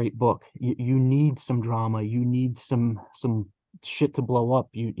movie or a great book? You need some drama. You need some shit to blow up.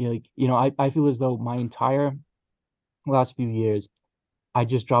 I feel as though my entire last few years, I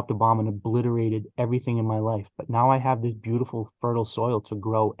just dropped a bomb and obliterated everything in my life. But now I have this beautiful, fertile soil to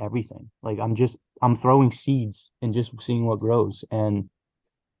grow everything. Like I'm throwing seeds and just seeing what grows. And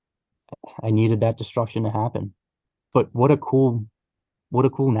I needed that destruction to happen. But what a cool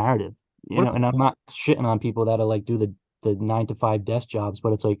narrative. What a cool- And I'm not shitting on people that are like do the 9 to 5 desk jobs,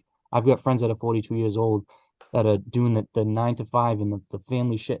 but it's like I've got friends that are 42 years old that are doing the 9 to 5 and the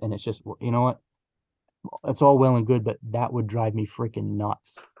family shit. And it's just, you know what? It's all well and good, but that would drive me freaking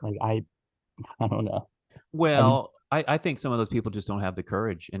nuts. Like I don't know. Well, I think some of those people just don't have the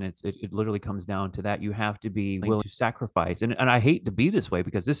courage, and it literally comes down to that. You have to be willing to sacrifice, and I hate to be this way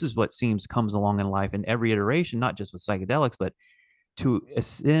because this is what seems comes along in life in every iteration, not just with psychedelics, but to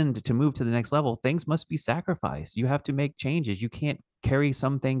ascend, to move to the next level, things must be sacrificed. You have to make changes. You can't carry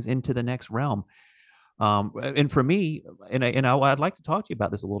some things into the next realm. And for me, I'd like to talk to you about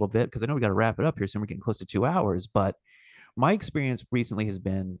this a little bit because I know we got to wrap it up here soon. We're getting close to 2 hours, but my experience recently has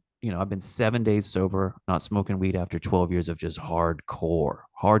been, I've been 7 days sober, not smoking weed after 12 years of just hardcore,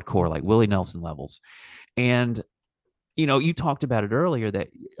 like Willie Nelson levels. And, you talked about it earlier that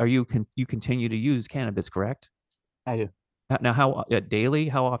you continue to use cannabis, correct? I do. Now, how daily,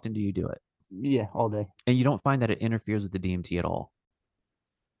 how often do you do it? Yeah, all day. And you don't find that it interferes with the DMT at all?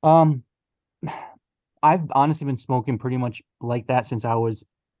 Um, I've honestly been smoking pretty much like that since I was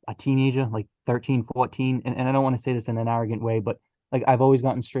a teenager, like 13, 14. And I don't want to say this in an arrogant way, but like I've always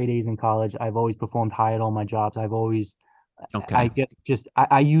gotten straight A's in college. I've always performed high at all my jobs. Okay. I guess just,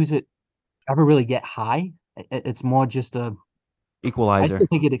 I use it, I never really get high. It's more just I Equalizer. still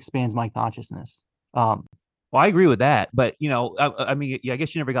think it expands my consciousness. Well, I agree with that, but I mean, yeah, I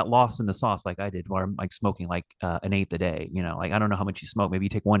guess you never got lost in the sauce like I did, where I'm like smoking like an eighth a day. Like I don't know how much you smoke. Maybe you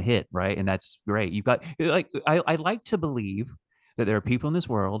take one hit, right? And that's great. You've got like I like to believe that there are people in this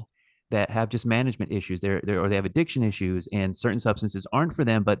world that have just management issues. Or they have addiction issues, and certain substances aren't for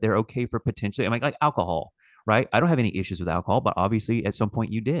them, but they're okay for potentially. I'm like alcohol, right? I don't have any issues with alcohol, but obviously at some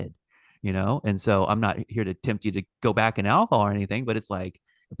point you did, and so I'm not here to tempt you to go back in alcohol or anything, but it's like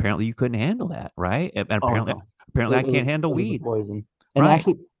apparently you couldn't handle that, right? And Oh apparently no, apparently I can't handle it was a weed. poison. And Right.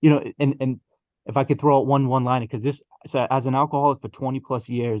 actually, and if I could throw out one line, because so as an alcoholic for 20 plus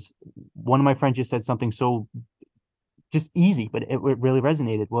years, one of my friends just said something so just easy, but it really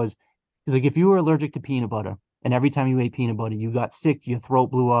resonated. Was he's like, if you were allergic to peanut butter, and every time you ate peanut butter, you got sick, your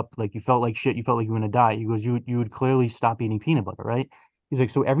throat blew up, like you felt like shit, you felt like you were gonna die. He goes, you would clearly stop eating peanut butter, right? He's like,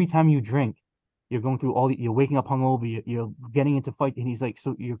 so every time you drink, you're going through you're waking up hungover, you're getting into fight, and he's like,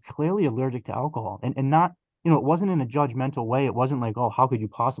 so you're clearly allergic to alcohol, and not, it wasn't in a judgmental way. It wasn't like, oh, how could you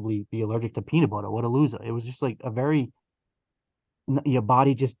possibly be allergic to peanut butter? What a loser. It was just like a very, your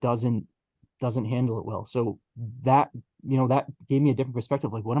body just doesn't handle it well. So that, that gave me a different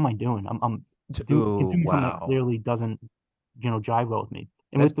perspective. Like, what am I doing? I'm consuming something that Wow. clearly doesn't, jive well with me.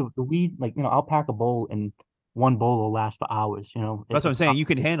 And That's with the weed, like, I'll pack a bowl and one bowl will last for hours. that's what I'm It's saying. You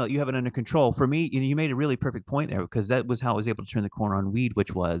can handle it. You have it under control. For me, you made a really perfect point there because that was how I was able to turn the corner on weed,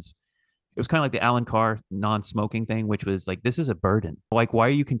 which was it was kind of like the Alan Carr non-smoking thing, which was like this is a burden. Like, why are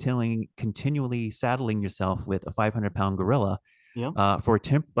you continually saddling yourself with a 500-pound gorilla yeah. for a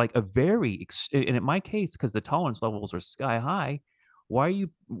temp like a very and in my case because the tolerance levels are sky high, why are you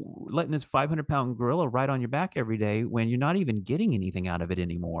letting this 500-pound gorilla ride on your back every day when you're not even getting anything out of it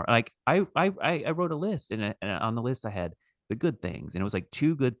anymore? Like I wrote a list, and on the list I had the good things, and it was like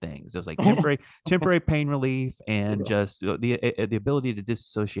two good things. It was like temporary pain relief and just the ability to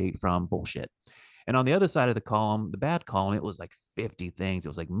disassociate from bullshit. And on the other side of the column, the bad column, it was like 50 things. It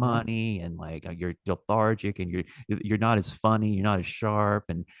was like money and like you're lethargic and you're not as funny, you're not as sharp.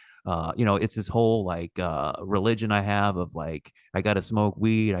 And it's this whole like religion I have of like I gotta smoke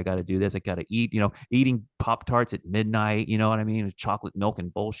weed, I gotta do this, I gotta eat, eating Pop-Tarts at midnight, you know what I mean? With chocolate milk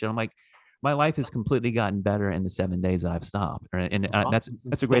and bullshit. I'm like, my life has completely gotten better in the 7 days that I've stopped. And that's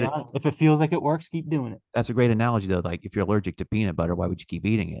a great If it feels like it works, keep doing it. that's a great analogy though. Like if you're allergic to peanut butter, why would you keep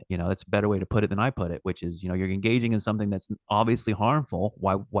eating it? That's a better way to put it than I put it, which is, you're engaging in something that's obviously harmful.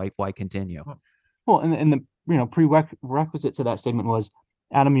 Why continue? Well, and the prerequisite to that statement was,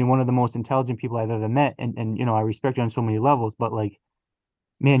 Adam, you're one of the most intelligent people I've ever met, and I respect you on so many levels. But like,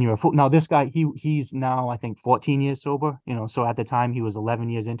 man, you're a fool. Now this guy, he's now I think 14 years sober. So at the time he was 11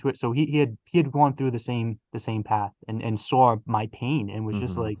 years into it. So he had gone through the same path and saw my pain and was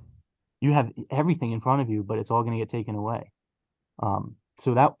just Mm-hmm. like, you have everything in front of you, but it's all going to get taken away.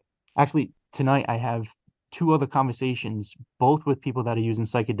 So that actually tonight I have two other conversations, both with people that are using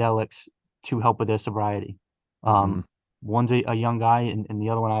psychedelics to help with their sobriety. Mm-hmm. One's a young guy, and the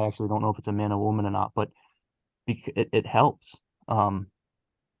other one I actually don't know if it's a man or woman or not, but it helps.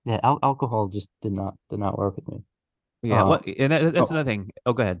 Yeah, alcohol just did not work with me. Yeah. Uh, What? And that's oh, another thing.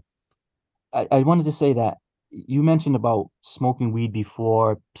 Oh, go ahead. I wanted to say that you mentioned about smoking weed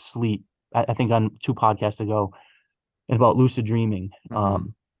before sleep. I think on two podcasts ago, and about lucid dreaming. Mm-hmm.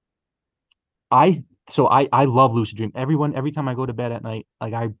 I love lucid dream. Every time I go to bed at night,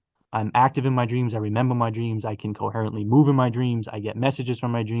 like I'm active in my dreams. I remember my dreams. I can coherently move in my dreams. I get messages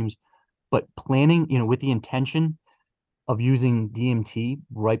from my dreams. But planning, with the intention of using DMT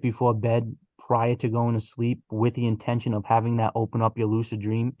right before bed prior to going to sleep with the intention of having that open up your lucid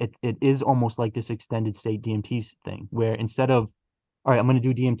dream, it is almost like this extended state DMT thing where instead of, all right, I'm going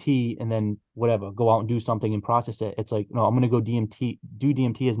to do DMT and then whatever, go out and do something and process it. It's like, no, I'm going to do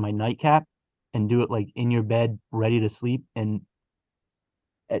DMT as my nightcap and do it like in your bed, ready to sleep. And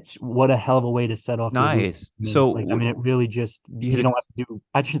it's what a hell of a way to set off your lucid Nice. dreaming. So Like, I mean, it really just, you you hit don't have to do,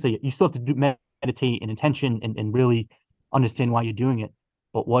 I shouldn't say it. You still have to do meditate and intention and really understand why you're doing it.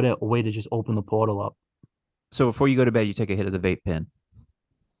 But what a way to just open the portal up. So before you go to bed, you take a hit of the vape pen,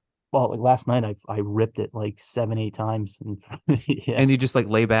 Well, like last night, I ripped it like 7, 8 times. And yeah, and you just like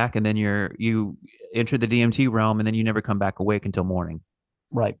lay back, and then you enter the DMT realm, and then you never come back awake until morning.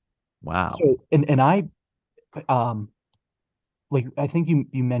 right. Wow. So, and I, um, like I think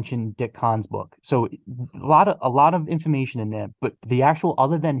you mentioned Dick Kahn's book. So a lot of information in there, but the actual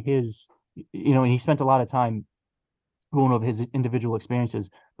other than his, and he spent a lot of time going over his individual experiences,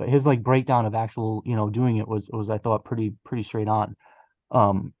 but his like breakdown of actual, doing it was I thought pretty straight on.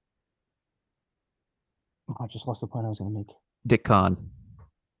 Um, I just lost the point I was going to make. Dick Kahn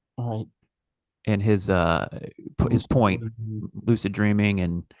All right, and his lucid point, dreaming, lucid dreaming,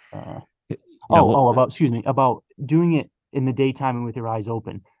 and uh, well, about excuse me, about doing it in the daytime and with your eyes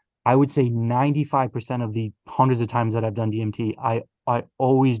open. I would say 95% of the hundreds of times that I've done DMT, I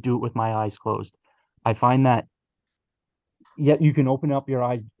always do it with my eyes closed. I find that yet you can open up your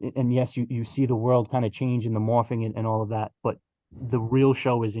eyes and yes, you see the world kind of change and the morphing and all of that, but the real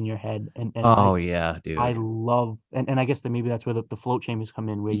show is in your head. And oh yeah, I dude. love and I guess that maybe that's where the float chambers come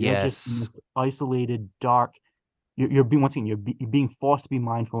in, where you're just in Yes, this isolated, dark, you're being once again, you're being forced to be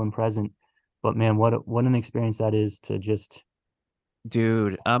mindful and present. But man, what an experience that is to just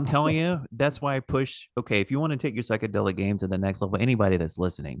dude. I'm telling you, that's why I push. Okay, if you want to take your psychedelic game to the next level, anybody that's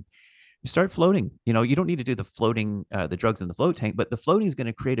listening, you start floating. You don't need to do the floating, the drugs in the float tank, but the floating is going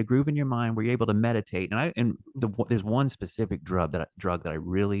to create a groove in your mind where you're able to meditate. There's one specific drug that I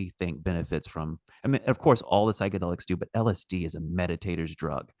really think benefits from. I mean, of course, all the psychedelics do, but LSD is a meditator's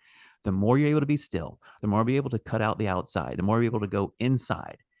drug. The more you're able to be still, the more you'll be able to cut out the outside, the more you're able to go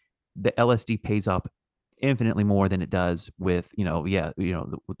inside. The LSD pays off infinitely more than it does with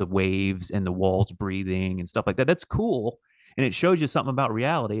the waves and the walls breathing and stuff like that. That's cool, and it shows you something about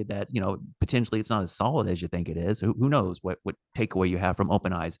reality that potentially it's not as solid as you think it is. Who knows what takeaway you have from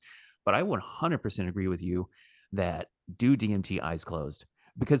open eyes? But I 100% agree with you that do DMT eyes closed,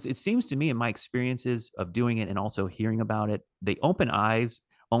 because it seems to me in my experiences of doing it and also hearing about it, the open eyes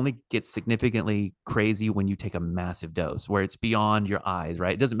only gets significantly crazy when you take a massive dose where it's beyond your eyes,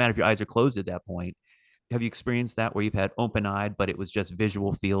 right? It doesn't matter if your eyes are closed at that point. Have you experienced that where you've had open eyed, but it was just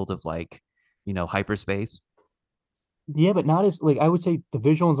visual field of like, hyperspace? yeah, but not as like I would say the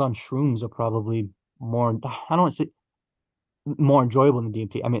visuals on shrooms are probably more I don't want to say more enjoyable than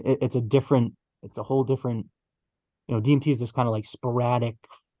DMT. I mean, it's a whole different, DMT is this kind of like sporadic.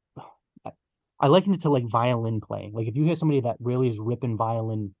 I liken it to like violin playing. Like if you hear somebody that really is ripping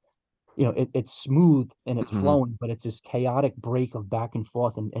violin, it's smooth and it's Mm-hmm. flowing, but it's this chaotic break of back and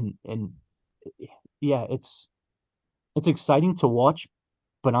forth and yeah, it's exciting to watch,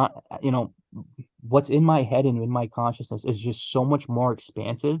 but not, what's in my head and in my consciousness is just so much more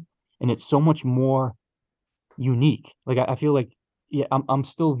expansive and it's so much more unique. Like I feel like, yeah, I'm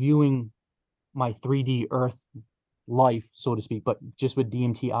still viewing my 3D Earth life, so to speak, but just with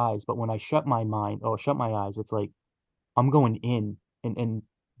DMT eyes. But when I shut my mind or shut my eyes, it's like I'm going in and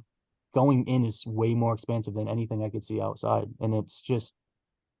going in is way more expansive than anything I could see outside. And it's just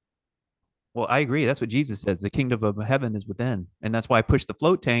Well, I agree. That's what Jesus says. The kingdom of heaven is within. And that's why I push the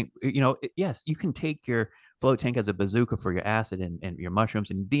float tank. Yes, you can take your float tank as a bazooka for your acid and your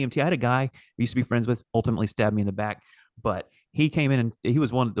mushrooms and DMT. I had a guy I used to be friends with, ultimately stabbed me in the back. But he came in and he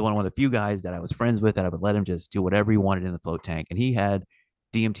was one of the few guys that I was friends with that I would let him just do whatever he wanted in the float tank. And he had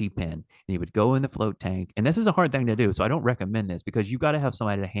DMT pen and he would go in the float tank. And this is a hard thing to do. So I don't recommend this because you got to have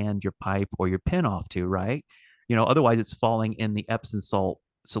somebody to hand your pipe or your pen off to, right? Otherwise it's falling in the Epsom salt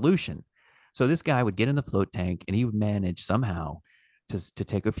solution. So this guy would get in the float tank and he would manage somehow to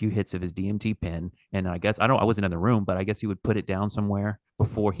take a few hits of his DMT pen. And I wasn't in the room, but I guess he would put it down somewhere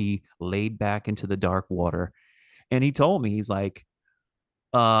before he laid back into the dark water. And he told me, he's like,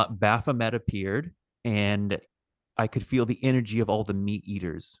 Baphomet appeared and I could feel the energy of all the meat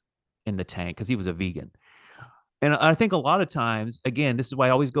eaters in the tank because he was a vegan. And I think a lot of times, again, this is why it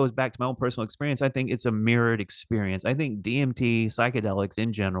always goes back to my own personal experience. I think it's a mirrored experience. I think DMT, psychedelics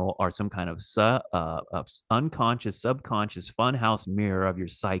in general, are some kind of unconscious, subconscious funhouse mirror of your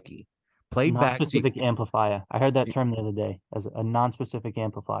psyche, played back to Non-specific amplifier. I heard that term the other day as a non-specific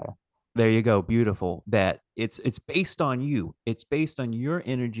amplifier. There you go. Beautiful. That it's based on you. It's based on your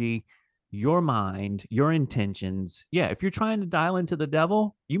energy, your mind, your intentions. Yeah, if you're trying to dial into the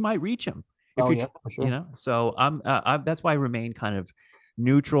devil, you might reach him. If Oh you're, yeah, for sure. So I'm that's why I remain kind of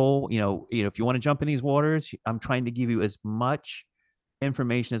neutral. If you want to jump in these waters, I'm trying to give you as much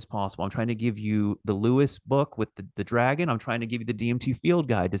information as possible. I'm trying to give you the Lewis book with the dragon. I'm trying to give you the DMT field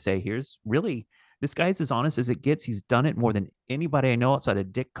guide to say, here's really, this guy's as honest as it gets. He's done it more than anybody I know outside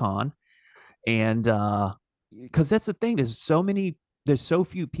of Dick Kahn. And because that's the thing, there's so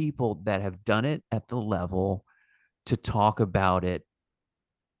few people that have done it at the level to talk about it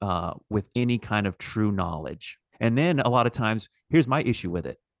with any kind of true knowledge. And then a lot of times, here's my issue with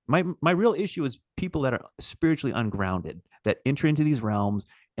it. My real issue is people that are spiritually ungrounded, that enter into these realms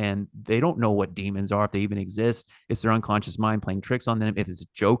and they don't know what demons are, if they even exist. It's their unconscious mind playing tricks on them. If it's a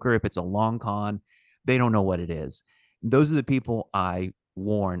joker, if it's a long con, they don't know what it is. Those are the people I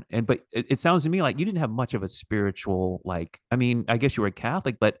warn. But it sounds to me like you didn't have much of a spiritual, I guess you were a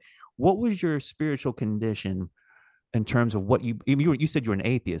Catholic, but what was your spiritual condition in terms of what you said you were an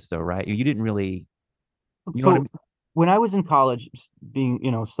atheist though, right? You didn't really, you know what I mean? When I was in college, being,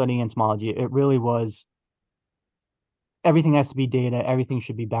 studying entomology, it really was everything has to be data. Everything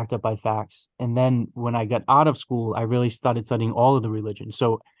should be backed up by facts. And then when I got out of school, I really started studying all of the religions.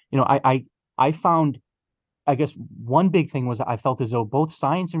 So, I found, I guess one big thing was I felt as though both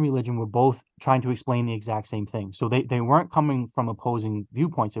science and religion were both trying to explain the exact same thing. So they weren't coming from opposing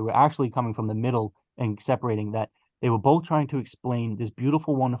viewpoints. They were actually coming from the middle and separating that. They were both trying to explain this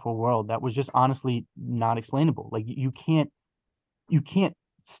beautiful, wonderful world that was just honestly not explainable. Like you can't,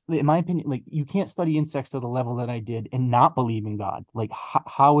 in my opinion, like you can't study insects to the level that I did and not believe in God. Like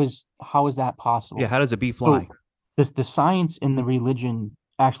how is that possible? Yeah, how does a bee fly? So the science and the religion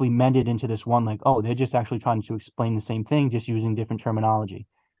actually mended into this one, like, oh, they're just actually trying to explain the same thing, just using different terminology.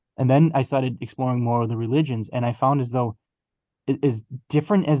 And then I started exploring more of the religions, and I found as though as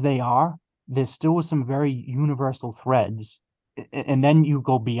different as they are, there still was some very universal threads. And then you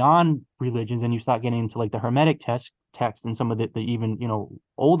go beyond religions and you start getting into like the Hermetic text and some of the even,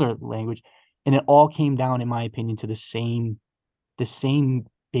 older language. And it all came down, in my opinion, to the same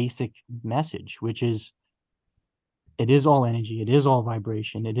basic message, which is it is all energy, it is all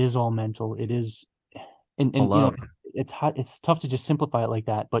vibration, it is all mental, it is, and it's tough to just simplify it like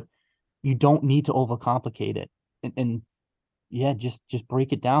that, but you don't need to overcomplicate it. And yeah, just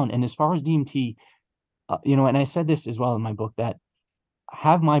break it down. And as far as DMT, and I said this as well in my book, that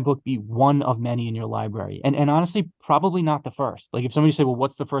have my book be one of many in your library. And honestly, probably not the first. Like if somebody say, well,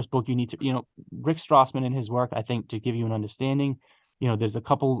 what's the first book you need to, Rick Strassman in his work, I think, to give you an understanding, there's a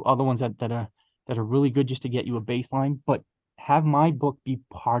couple other ones that are really good just to get you a baseline, but have my book be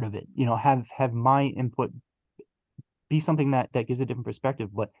part of it. Have my input be something that gives a different perspective.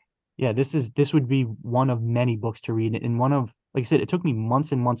 But yeah, this would be one of many books to read, and one of, like I said, it took me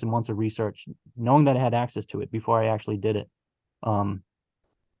months and months and months of research, knowing that I had access to it before I actually did it.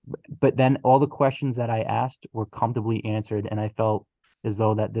 But then all the questions that I asked were comfortably answered, and I felt as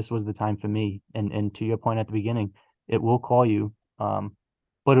though that this was the time for me. And to your point at the beginning, it will call you,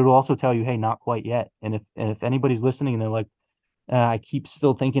 but it'll also tell you, hey, not quite yet. And if anybody's listening and they're like, I keep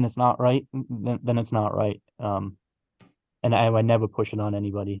still thinking it's not right, then it's not right. And I never push it on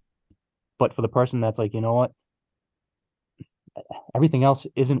anybody. But for the person that's like, you know what, everything else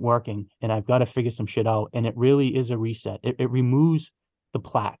isn't working and I've got to figure some shit out, and it really is a reset. It removes the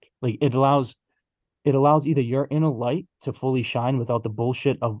plaque. Like it allows either your inner light to fully shine without the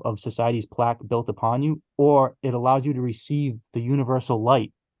bullshit of society's plaque built upon you, or it allows you to receive the universal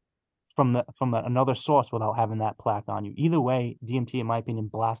light from another source without having that plaque on you. Either way, DMT, in my opinion,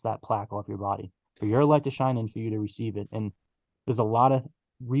 blasts that plaque off your body for your light to shine and for you to receive it. And there's a lot of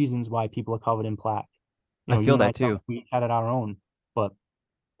reasons why people are covered in plaque. you I know, you feel and I that too. we each had it our own, but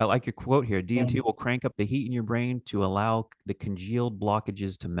I like your quote here. DMT and will crank up the heat in your brain to allow the congealed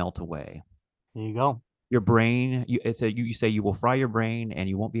blockages to melt away. there you go. Your brain, you say you will fry your brain and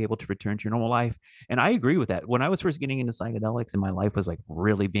you won't be able to return to your normal life. And I agree with that. When I was first getting into psychedelics and my life was like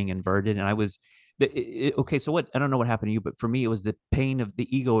really being inverted, and I was okay. So what? I don't know what happened to you, but for me, it was the pain of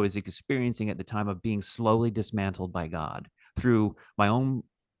the ego I was experiencing at the time of being slowly dismantled by God through my own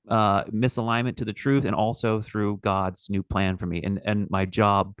misalignment to the truth, and also through God's new plan for me, and my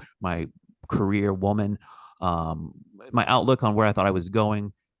job, my career, woman, um, my outlook on where I thought I was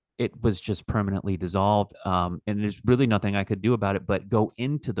going. It was just permanently dissolved, and there's really nothing I could do about it but go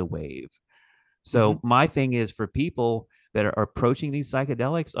into the wave. Hmm. So my thing is for people that are approaching these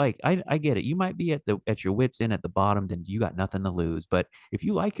psychedelics, like I get it. You might be at your wits end at the bottom, then you got nothing to lose. But if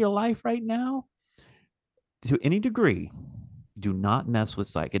you like your life right now, to any degree, do not mess with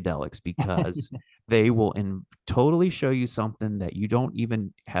psychedelics because they will totally show you something that you don't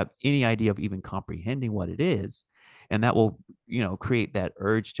even have any idea of even comprehending what it is. And that will, create that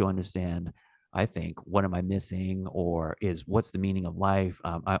urge to understand, I think, what am I missing? Or is what's the meaning of life?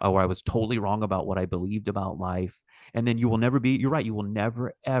 Or I was totally wrong about what I believed about life. And then you will never be, you're right, you will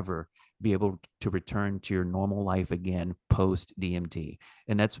never, ever be able to return to your normal life again post DMT.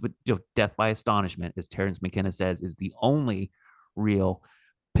 And that's what, death by astonishment, as Terence McKenna says, is the only real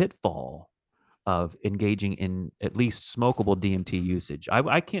pitfall of engaging in at least smokable DMT usage.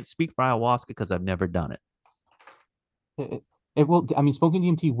 I can't speak for ayahuasca because I've never done it. It will, I mean, smoking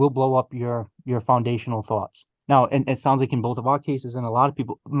DMT will blow up your foundational thoughts. Now, and it sounds like in both of our cases and a lot of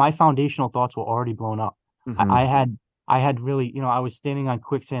people, my foundational thoughts were already blown up. Mm-hmm. I had really, I was standing on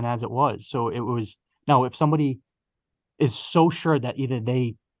quicksand as it was. So it was, now if somebody is so sure that either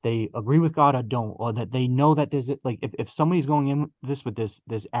they agree with God or don't, or that they know that there's like if somebody's going in this with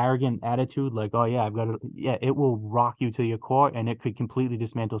this arrogant attitude, like, oh yeah, I've got to, yeah, it will rock you to your core, and it could completely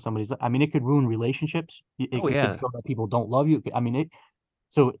dismantle somebody's. I mean, it could ruin relationships. Oh It could yeah, show that people don't love you. I mean,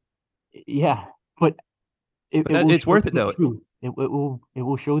 so yeah, but but it will it's show worth it the though. truth. It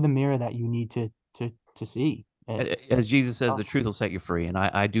will show the mirror that you need to see. As Jesus says, the Oh, truth will set you free. And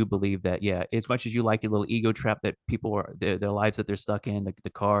I do believe that, yeah, as much as you like your little ego trap that people are, their lives that they're stuck in, the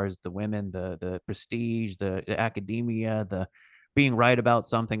cars, the women, the prestige, the academia, the being right about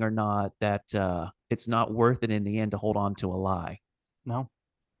something or not, that it's not worth it in the end to hold on to a lie. no,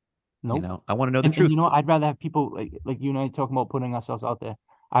 nope. I want to know the And truth. I'd rather have people like you and I talking about putting ourselves out there.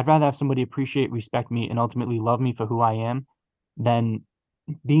 I'd rather have somebody appreciate, respect me, and ultimately love me for who I am than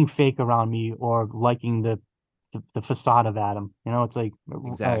being fake around me or liking the facade of Adam. It's like, all right,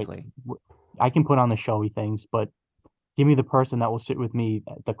 Exactly. I can put on the showy things, but give me the person that will sit with me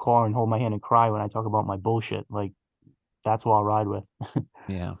at the car and hold my hand and cry when I talk about my bullshit. Like, that's what I'll ride with.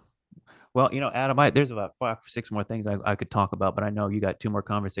 Yeah. Well, Adam, there's about 5 or 6 more things I could talk about, but I know you got 2 more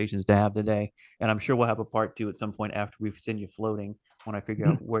conversations to have today, and I'm sure we'll have a part 2 at some point after we send you floating when I figure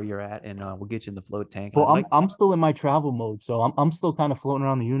out where you're at, and we'll get you in the float tank. And Well, I'd I'm like to, I'm still in my travel mode, so I'm still kind of floating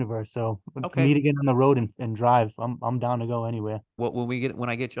around the universe. So for okay. me to get on the road and drive, I'm down to go anywhere. Well, when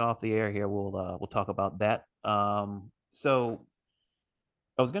I get you off the air here, we'll talk about that. So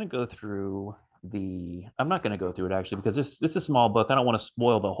I was going to go through I'm not going to go through it actually because this is a small book. I don't want to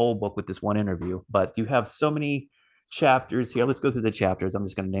spoil the whole book with this one interview, but you have so many chapters here. Let's go through the chapters. I'm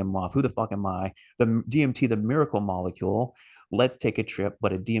just going to name them off. Who the fuck am I? The DMT, the miracle molecule. Let's take a trip.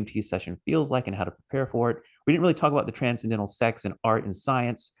 What a DMT session feels like and how to prepare for it. We didn't really talk about the transcendental sex and art and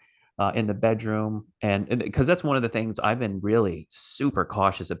science in the bedroom, and because that's one of the things I've been really super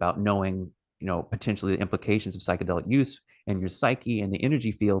cautious about knowing. Potentially the implications of psychedelic use and your psyche and the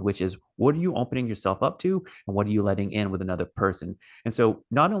energy field, which is what are you opening yourself up to and what are you letting in with another person. And so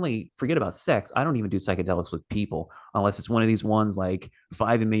not only forget about sex, I don't even do psychedelics with people unless it's one of these ones like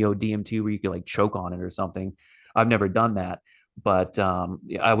 5-MeO DMT where you could like choke on it or something. I've never done that, but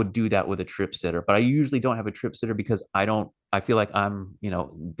I would do that with a trip sitter. But I usually don't have a trip sitter because I feel like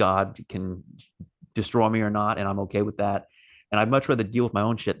God can destroy me or not, and I'm okay with that. And I'd much rather deal with my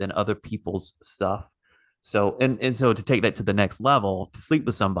own shit than other people's stuff. So and so to take that to the next level, to sleep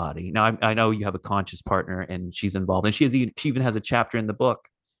with somebody. Now I know you have a conscious partner and she's involved, and she even has a chapter in the book.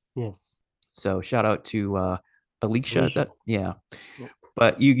 Yes. So shout out to Alicia. Is Alicia. that yeah? Yep.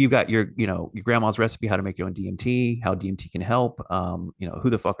 But you got your grandma's recipe how to make your own DMT, how DMT can help. Who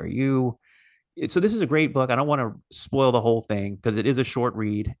the fuck are you? So this is a great book. I don't want to spoil the whole thing because it is a short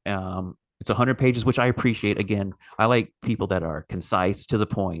read. It's 100 pages, which I appreciate. Again, I like people that are concise to the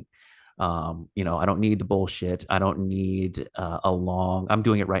point. I don't need the bullshit. I don't need I'm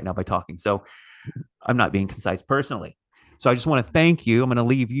doing it right now by talking. So I'm not being concise personally. So I just want to thank you. I'm going to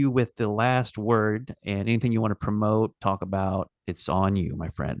leave you with the last word, and anything you want to promote, talk about, it's on you, my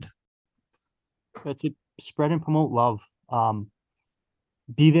friend. That's it. Spread and promote love.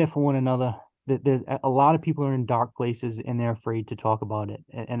 Be there for one another. There's a lot of people are in dark places and they're afraid to talk about it.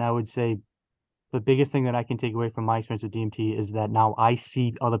 And I would say the biggest thing that I can take away from my experience with DMT is that now I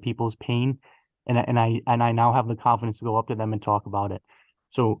see other people's pain, and I now have the confidence to go up to them and talk about it.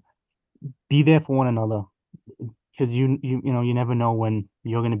 So be there for one another, because you never know when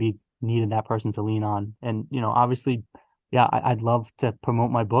you're going to be needing that person to lean on. And obviously, yeah, I'd love to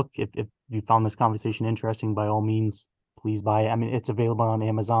promote my book. If you found this conversation interesting, by all means, please buy it. I mean, it's available on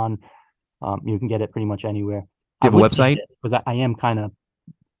Amazon. You can get it pretty much anywhere. Do you have a website? Because I am kind of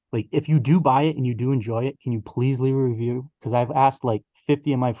like, if you do buy it and you do enjoy it, can you please leave a review? Because I've asked like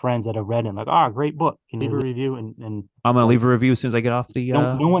 50 of my friends that have read it, like, great book. Can you leave a review? And I'm going to leave a review as soon as I get off the.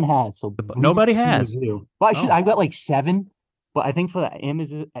 No one has. So nobody has. Well, I've got like 7, but I think for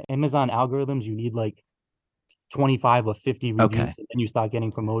the Amazon algorithms, you need like 25 or 50 reviews, Okay. and then you start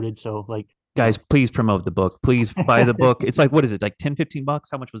getting promoted. So like, guys, please promote the book. Please buy the book. It's like, what is it? Like $10-15?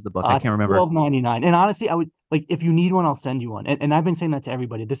 How much was the book? I can't remember. $12.99. And honestly, I would like, if you need one, I'll send you one. And I've been saying that to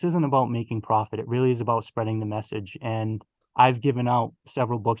everybody. This isn't about making profit. It really is about spreading the message. And I've given out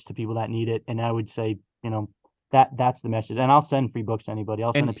several books to people that need it. And I would say, that's the message. And I'll send free books to anybody.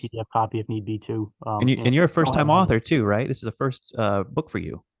 I'll send a PDF copy if need be too. And you're a first-time author too, right? This is the first book for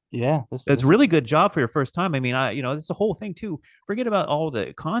you. Yeah, that's a really good job for your first time. I mean, it's the whole thing too. Forget about all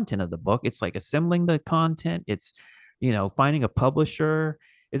the content of the book. It's like assembling the content. It's, finding a publisher.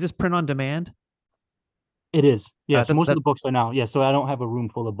 Is this print on demand? It is. Yes. Most of the books are now. Yeah. So I don't have a room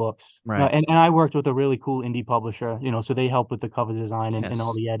full of books. Right. And I worked with a really cool indie publisher, so they help with the cover design and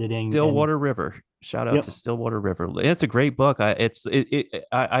all the editing. Stillwater River. Shout out to Stillwater River. It's a great book.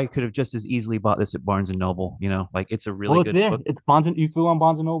 I could have just as easily bought this at Barnes and Noble, like it's a really good book. It's you go on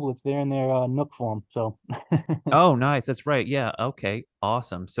Barnes and Noble. It's there in their Nook form. So. Oh, nice. That's right. Yeah. Okay.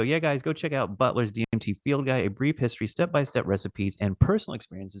 Awesome. So yeah, guys, go check out Butler's DMT Field Guide, a brief history, step-by-step recipes, and personal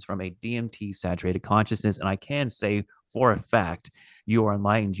experiences from a DMT saturated consciousness. And I can say for a fact, you are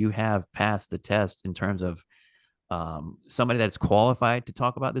enlightened. You have passed the test in terms of somebody that's qualified to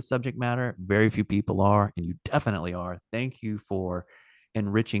talk about this subject matter. Very few people are, and you definitely are. Thank you for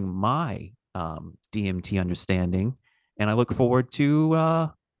enriching my DMT understanding, and I look forward to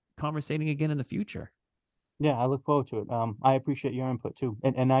conversating again in the future. Yeah, I look forward to it. I appreciate your input too,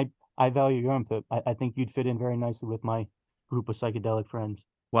 and I value your input. I think you'd fit in very nicely with my group of psychedelic friends.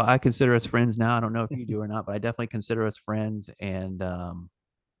 Well, I consider us friends now. I don't know if you do or not, but I definitely consider us friends and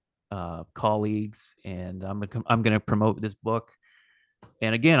colleagues. And I'm going to promote this book.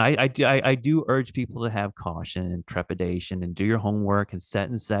 And again, I do urge people to have caution and trepidation and do your homework and set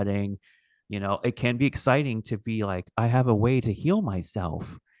and setting. It can be exciting to be like, I have a way to heal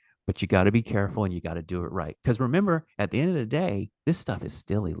myself, but you got to be careful and you got to do it right. Because remember, at the end of the day, this stuff is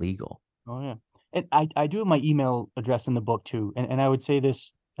still illegal. Oh yeah. And I do have my email address in the book too. And I would say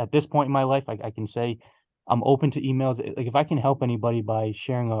this at this point in my life, I can say I'm open to emails. Like if I can help anybody by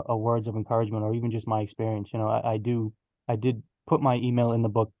sharing a words of encouragement or even just my experience, I did put my email in the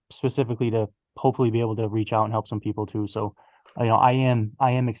book specifically to hopefully be able to reach out and help some people too. So, I am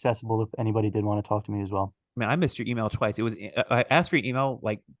accessible if anybody did want to talk to me as well. Man, I missed your email twice. I asked for your email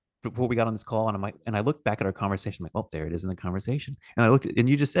like before we got on this call, and I'm like, and I looked back at our conversation, I'm like, oh, there it is in the conversation. And I looked, and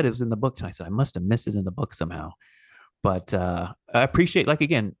you just said it was in the book. And I said, I must have missed it in the book somehow. But I appreciate, like,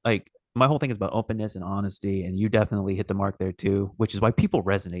 again, like my whole thing is about openness and honesty, and you definitely hit the mark there too, which is why people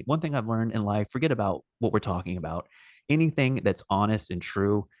resonate. One thing I've learned in life, forget about what we're talking about. Anything that's honest and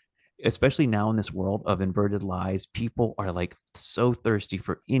true, especially now in this world of inverted lies, people are like so thirsty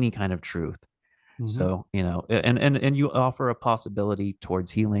for any kind of truth. Mm-hmm. So, and you offer a possibility towards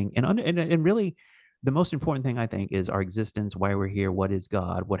healing, and really the most important thing I think is our existence, why we're here, what is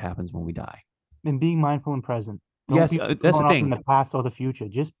God, what happens when we die, and being mindful and present. Yes, that's the thing. In the past or the future,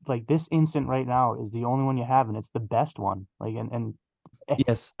 just like this instant right now is the only one you have, and it's the best one. Like and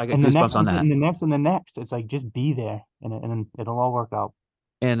yes, I get goosebumps on that. And the next, it's like just be there, and it'll all work out.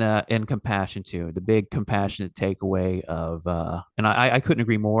 And compassion too. The big compassionate takeaway of and I couldn't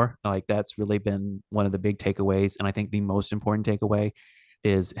agree more. Like that's really been one of the big takeaways, and I think the most important takeaway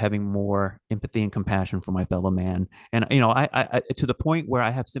is having more empathy and compassion for my fellow man. And I to the point where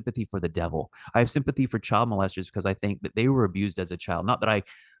I have sympathy for the devil. I have sympathy for child molesters because I think that they were abused as a child. Not that I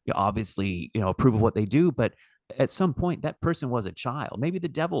obviously approve of what they do, but at some point that person was a child. Maybe the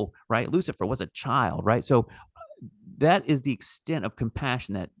devil, right? Lucifer was a child, right? So that is the extent of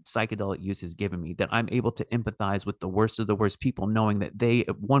compassion that psychedelic use has given me, that I'm able to empathize with the worst of the worst people, knowing that they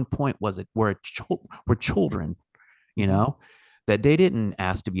at one point were children. you know, that they didn't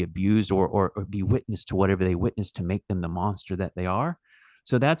ask to be abused or be witness to whatever they witnessed to make them the monster that they are.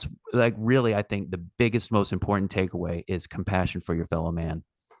 So that's like really, I think the biggest, most important takeaway is compassion for your fellow man.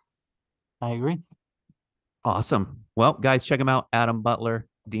 I agree. Awesome. Well, guys, check him out. Adam Butler,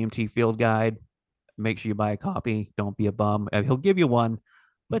 DMT Field Guide. Make sure you buy a copy. Don't be a bum. He'll give you one,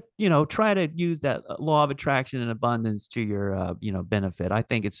 but try to use that law of attraction and abundance to your benefit. I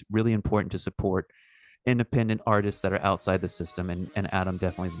think it's really important to support independent artists that are outside the system, and Adam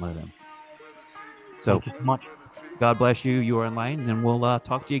definitely is one of them. So thank you so much. God bless you. You are enlightened, and we'll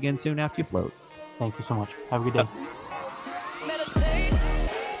talk to you again soon after you float. Thank you so much. Have a good day.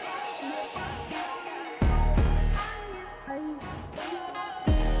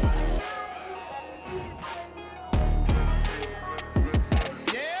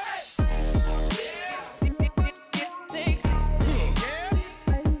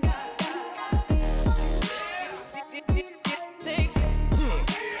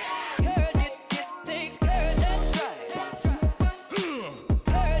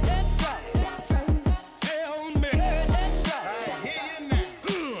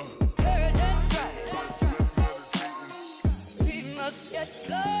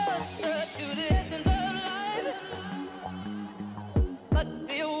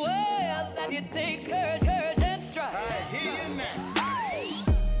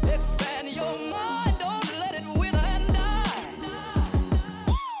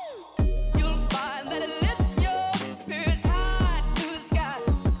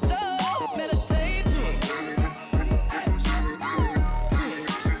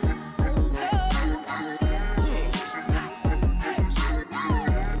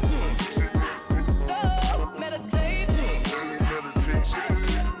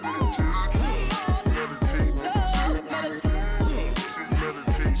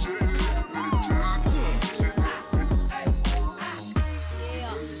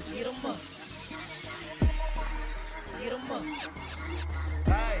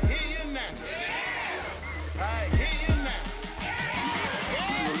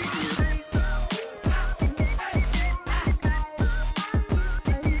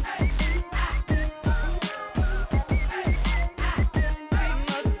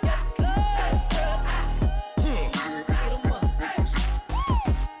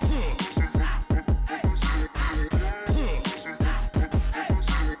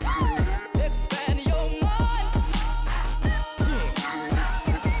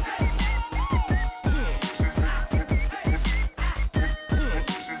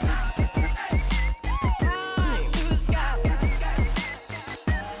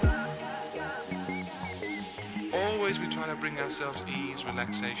 Bring ourselves ease,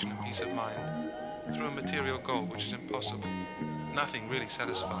 relaxation, and peace of mind through a material goal which is impossible. Nothing really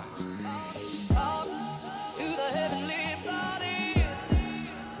satisfies.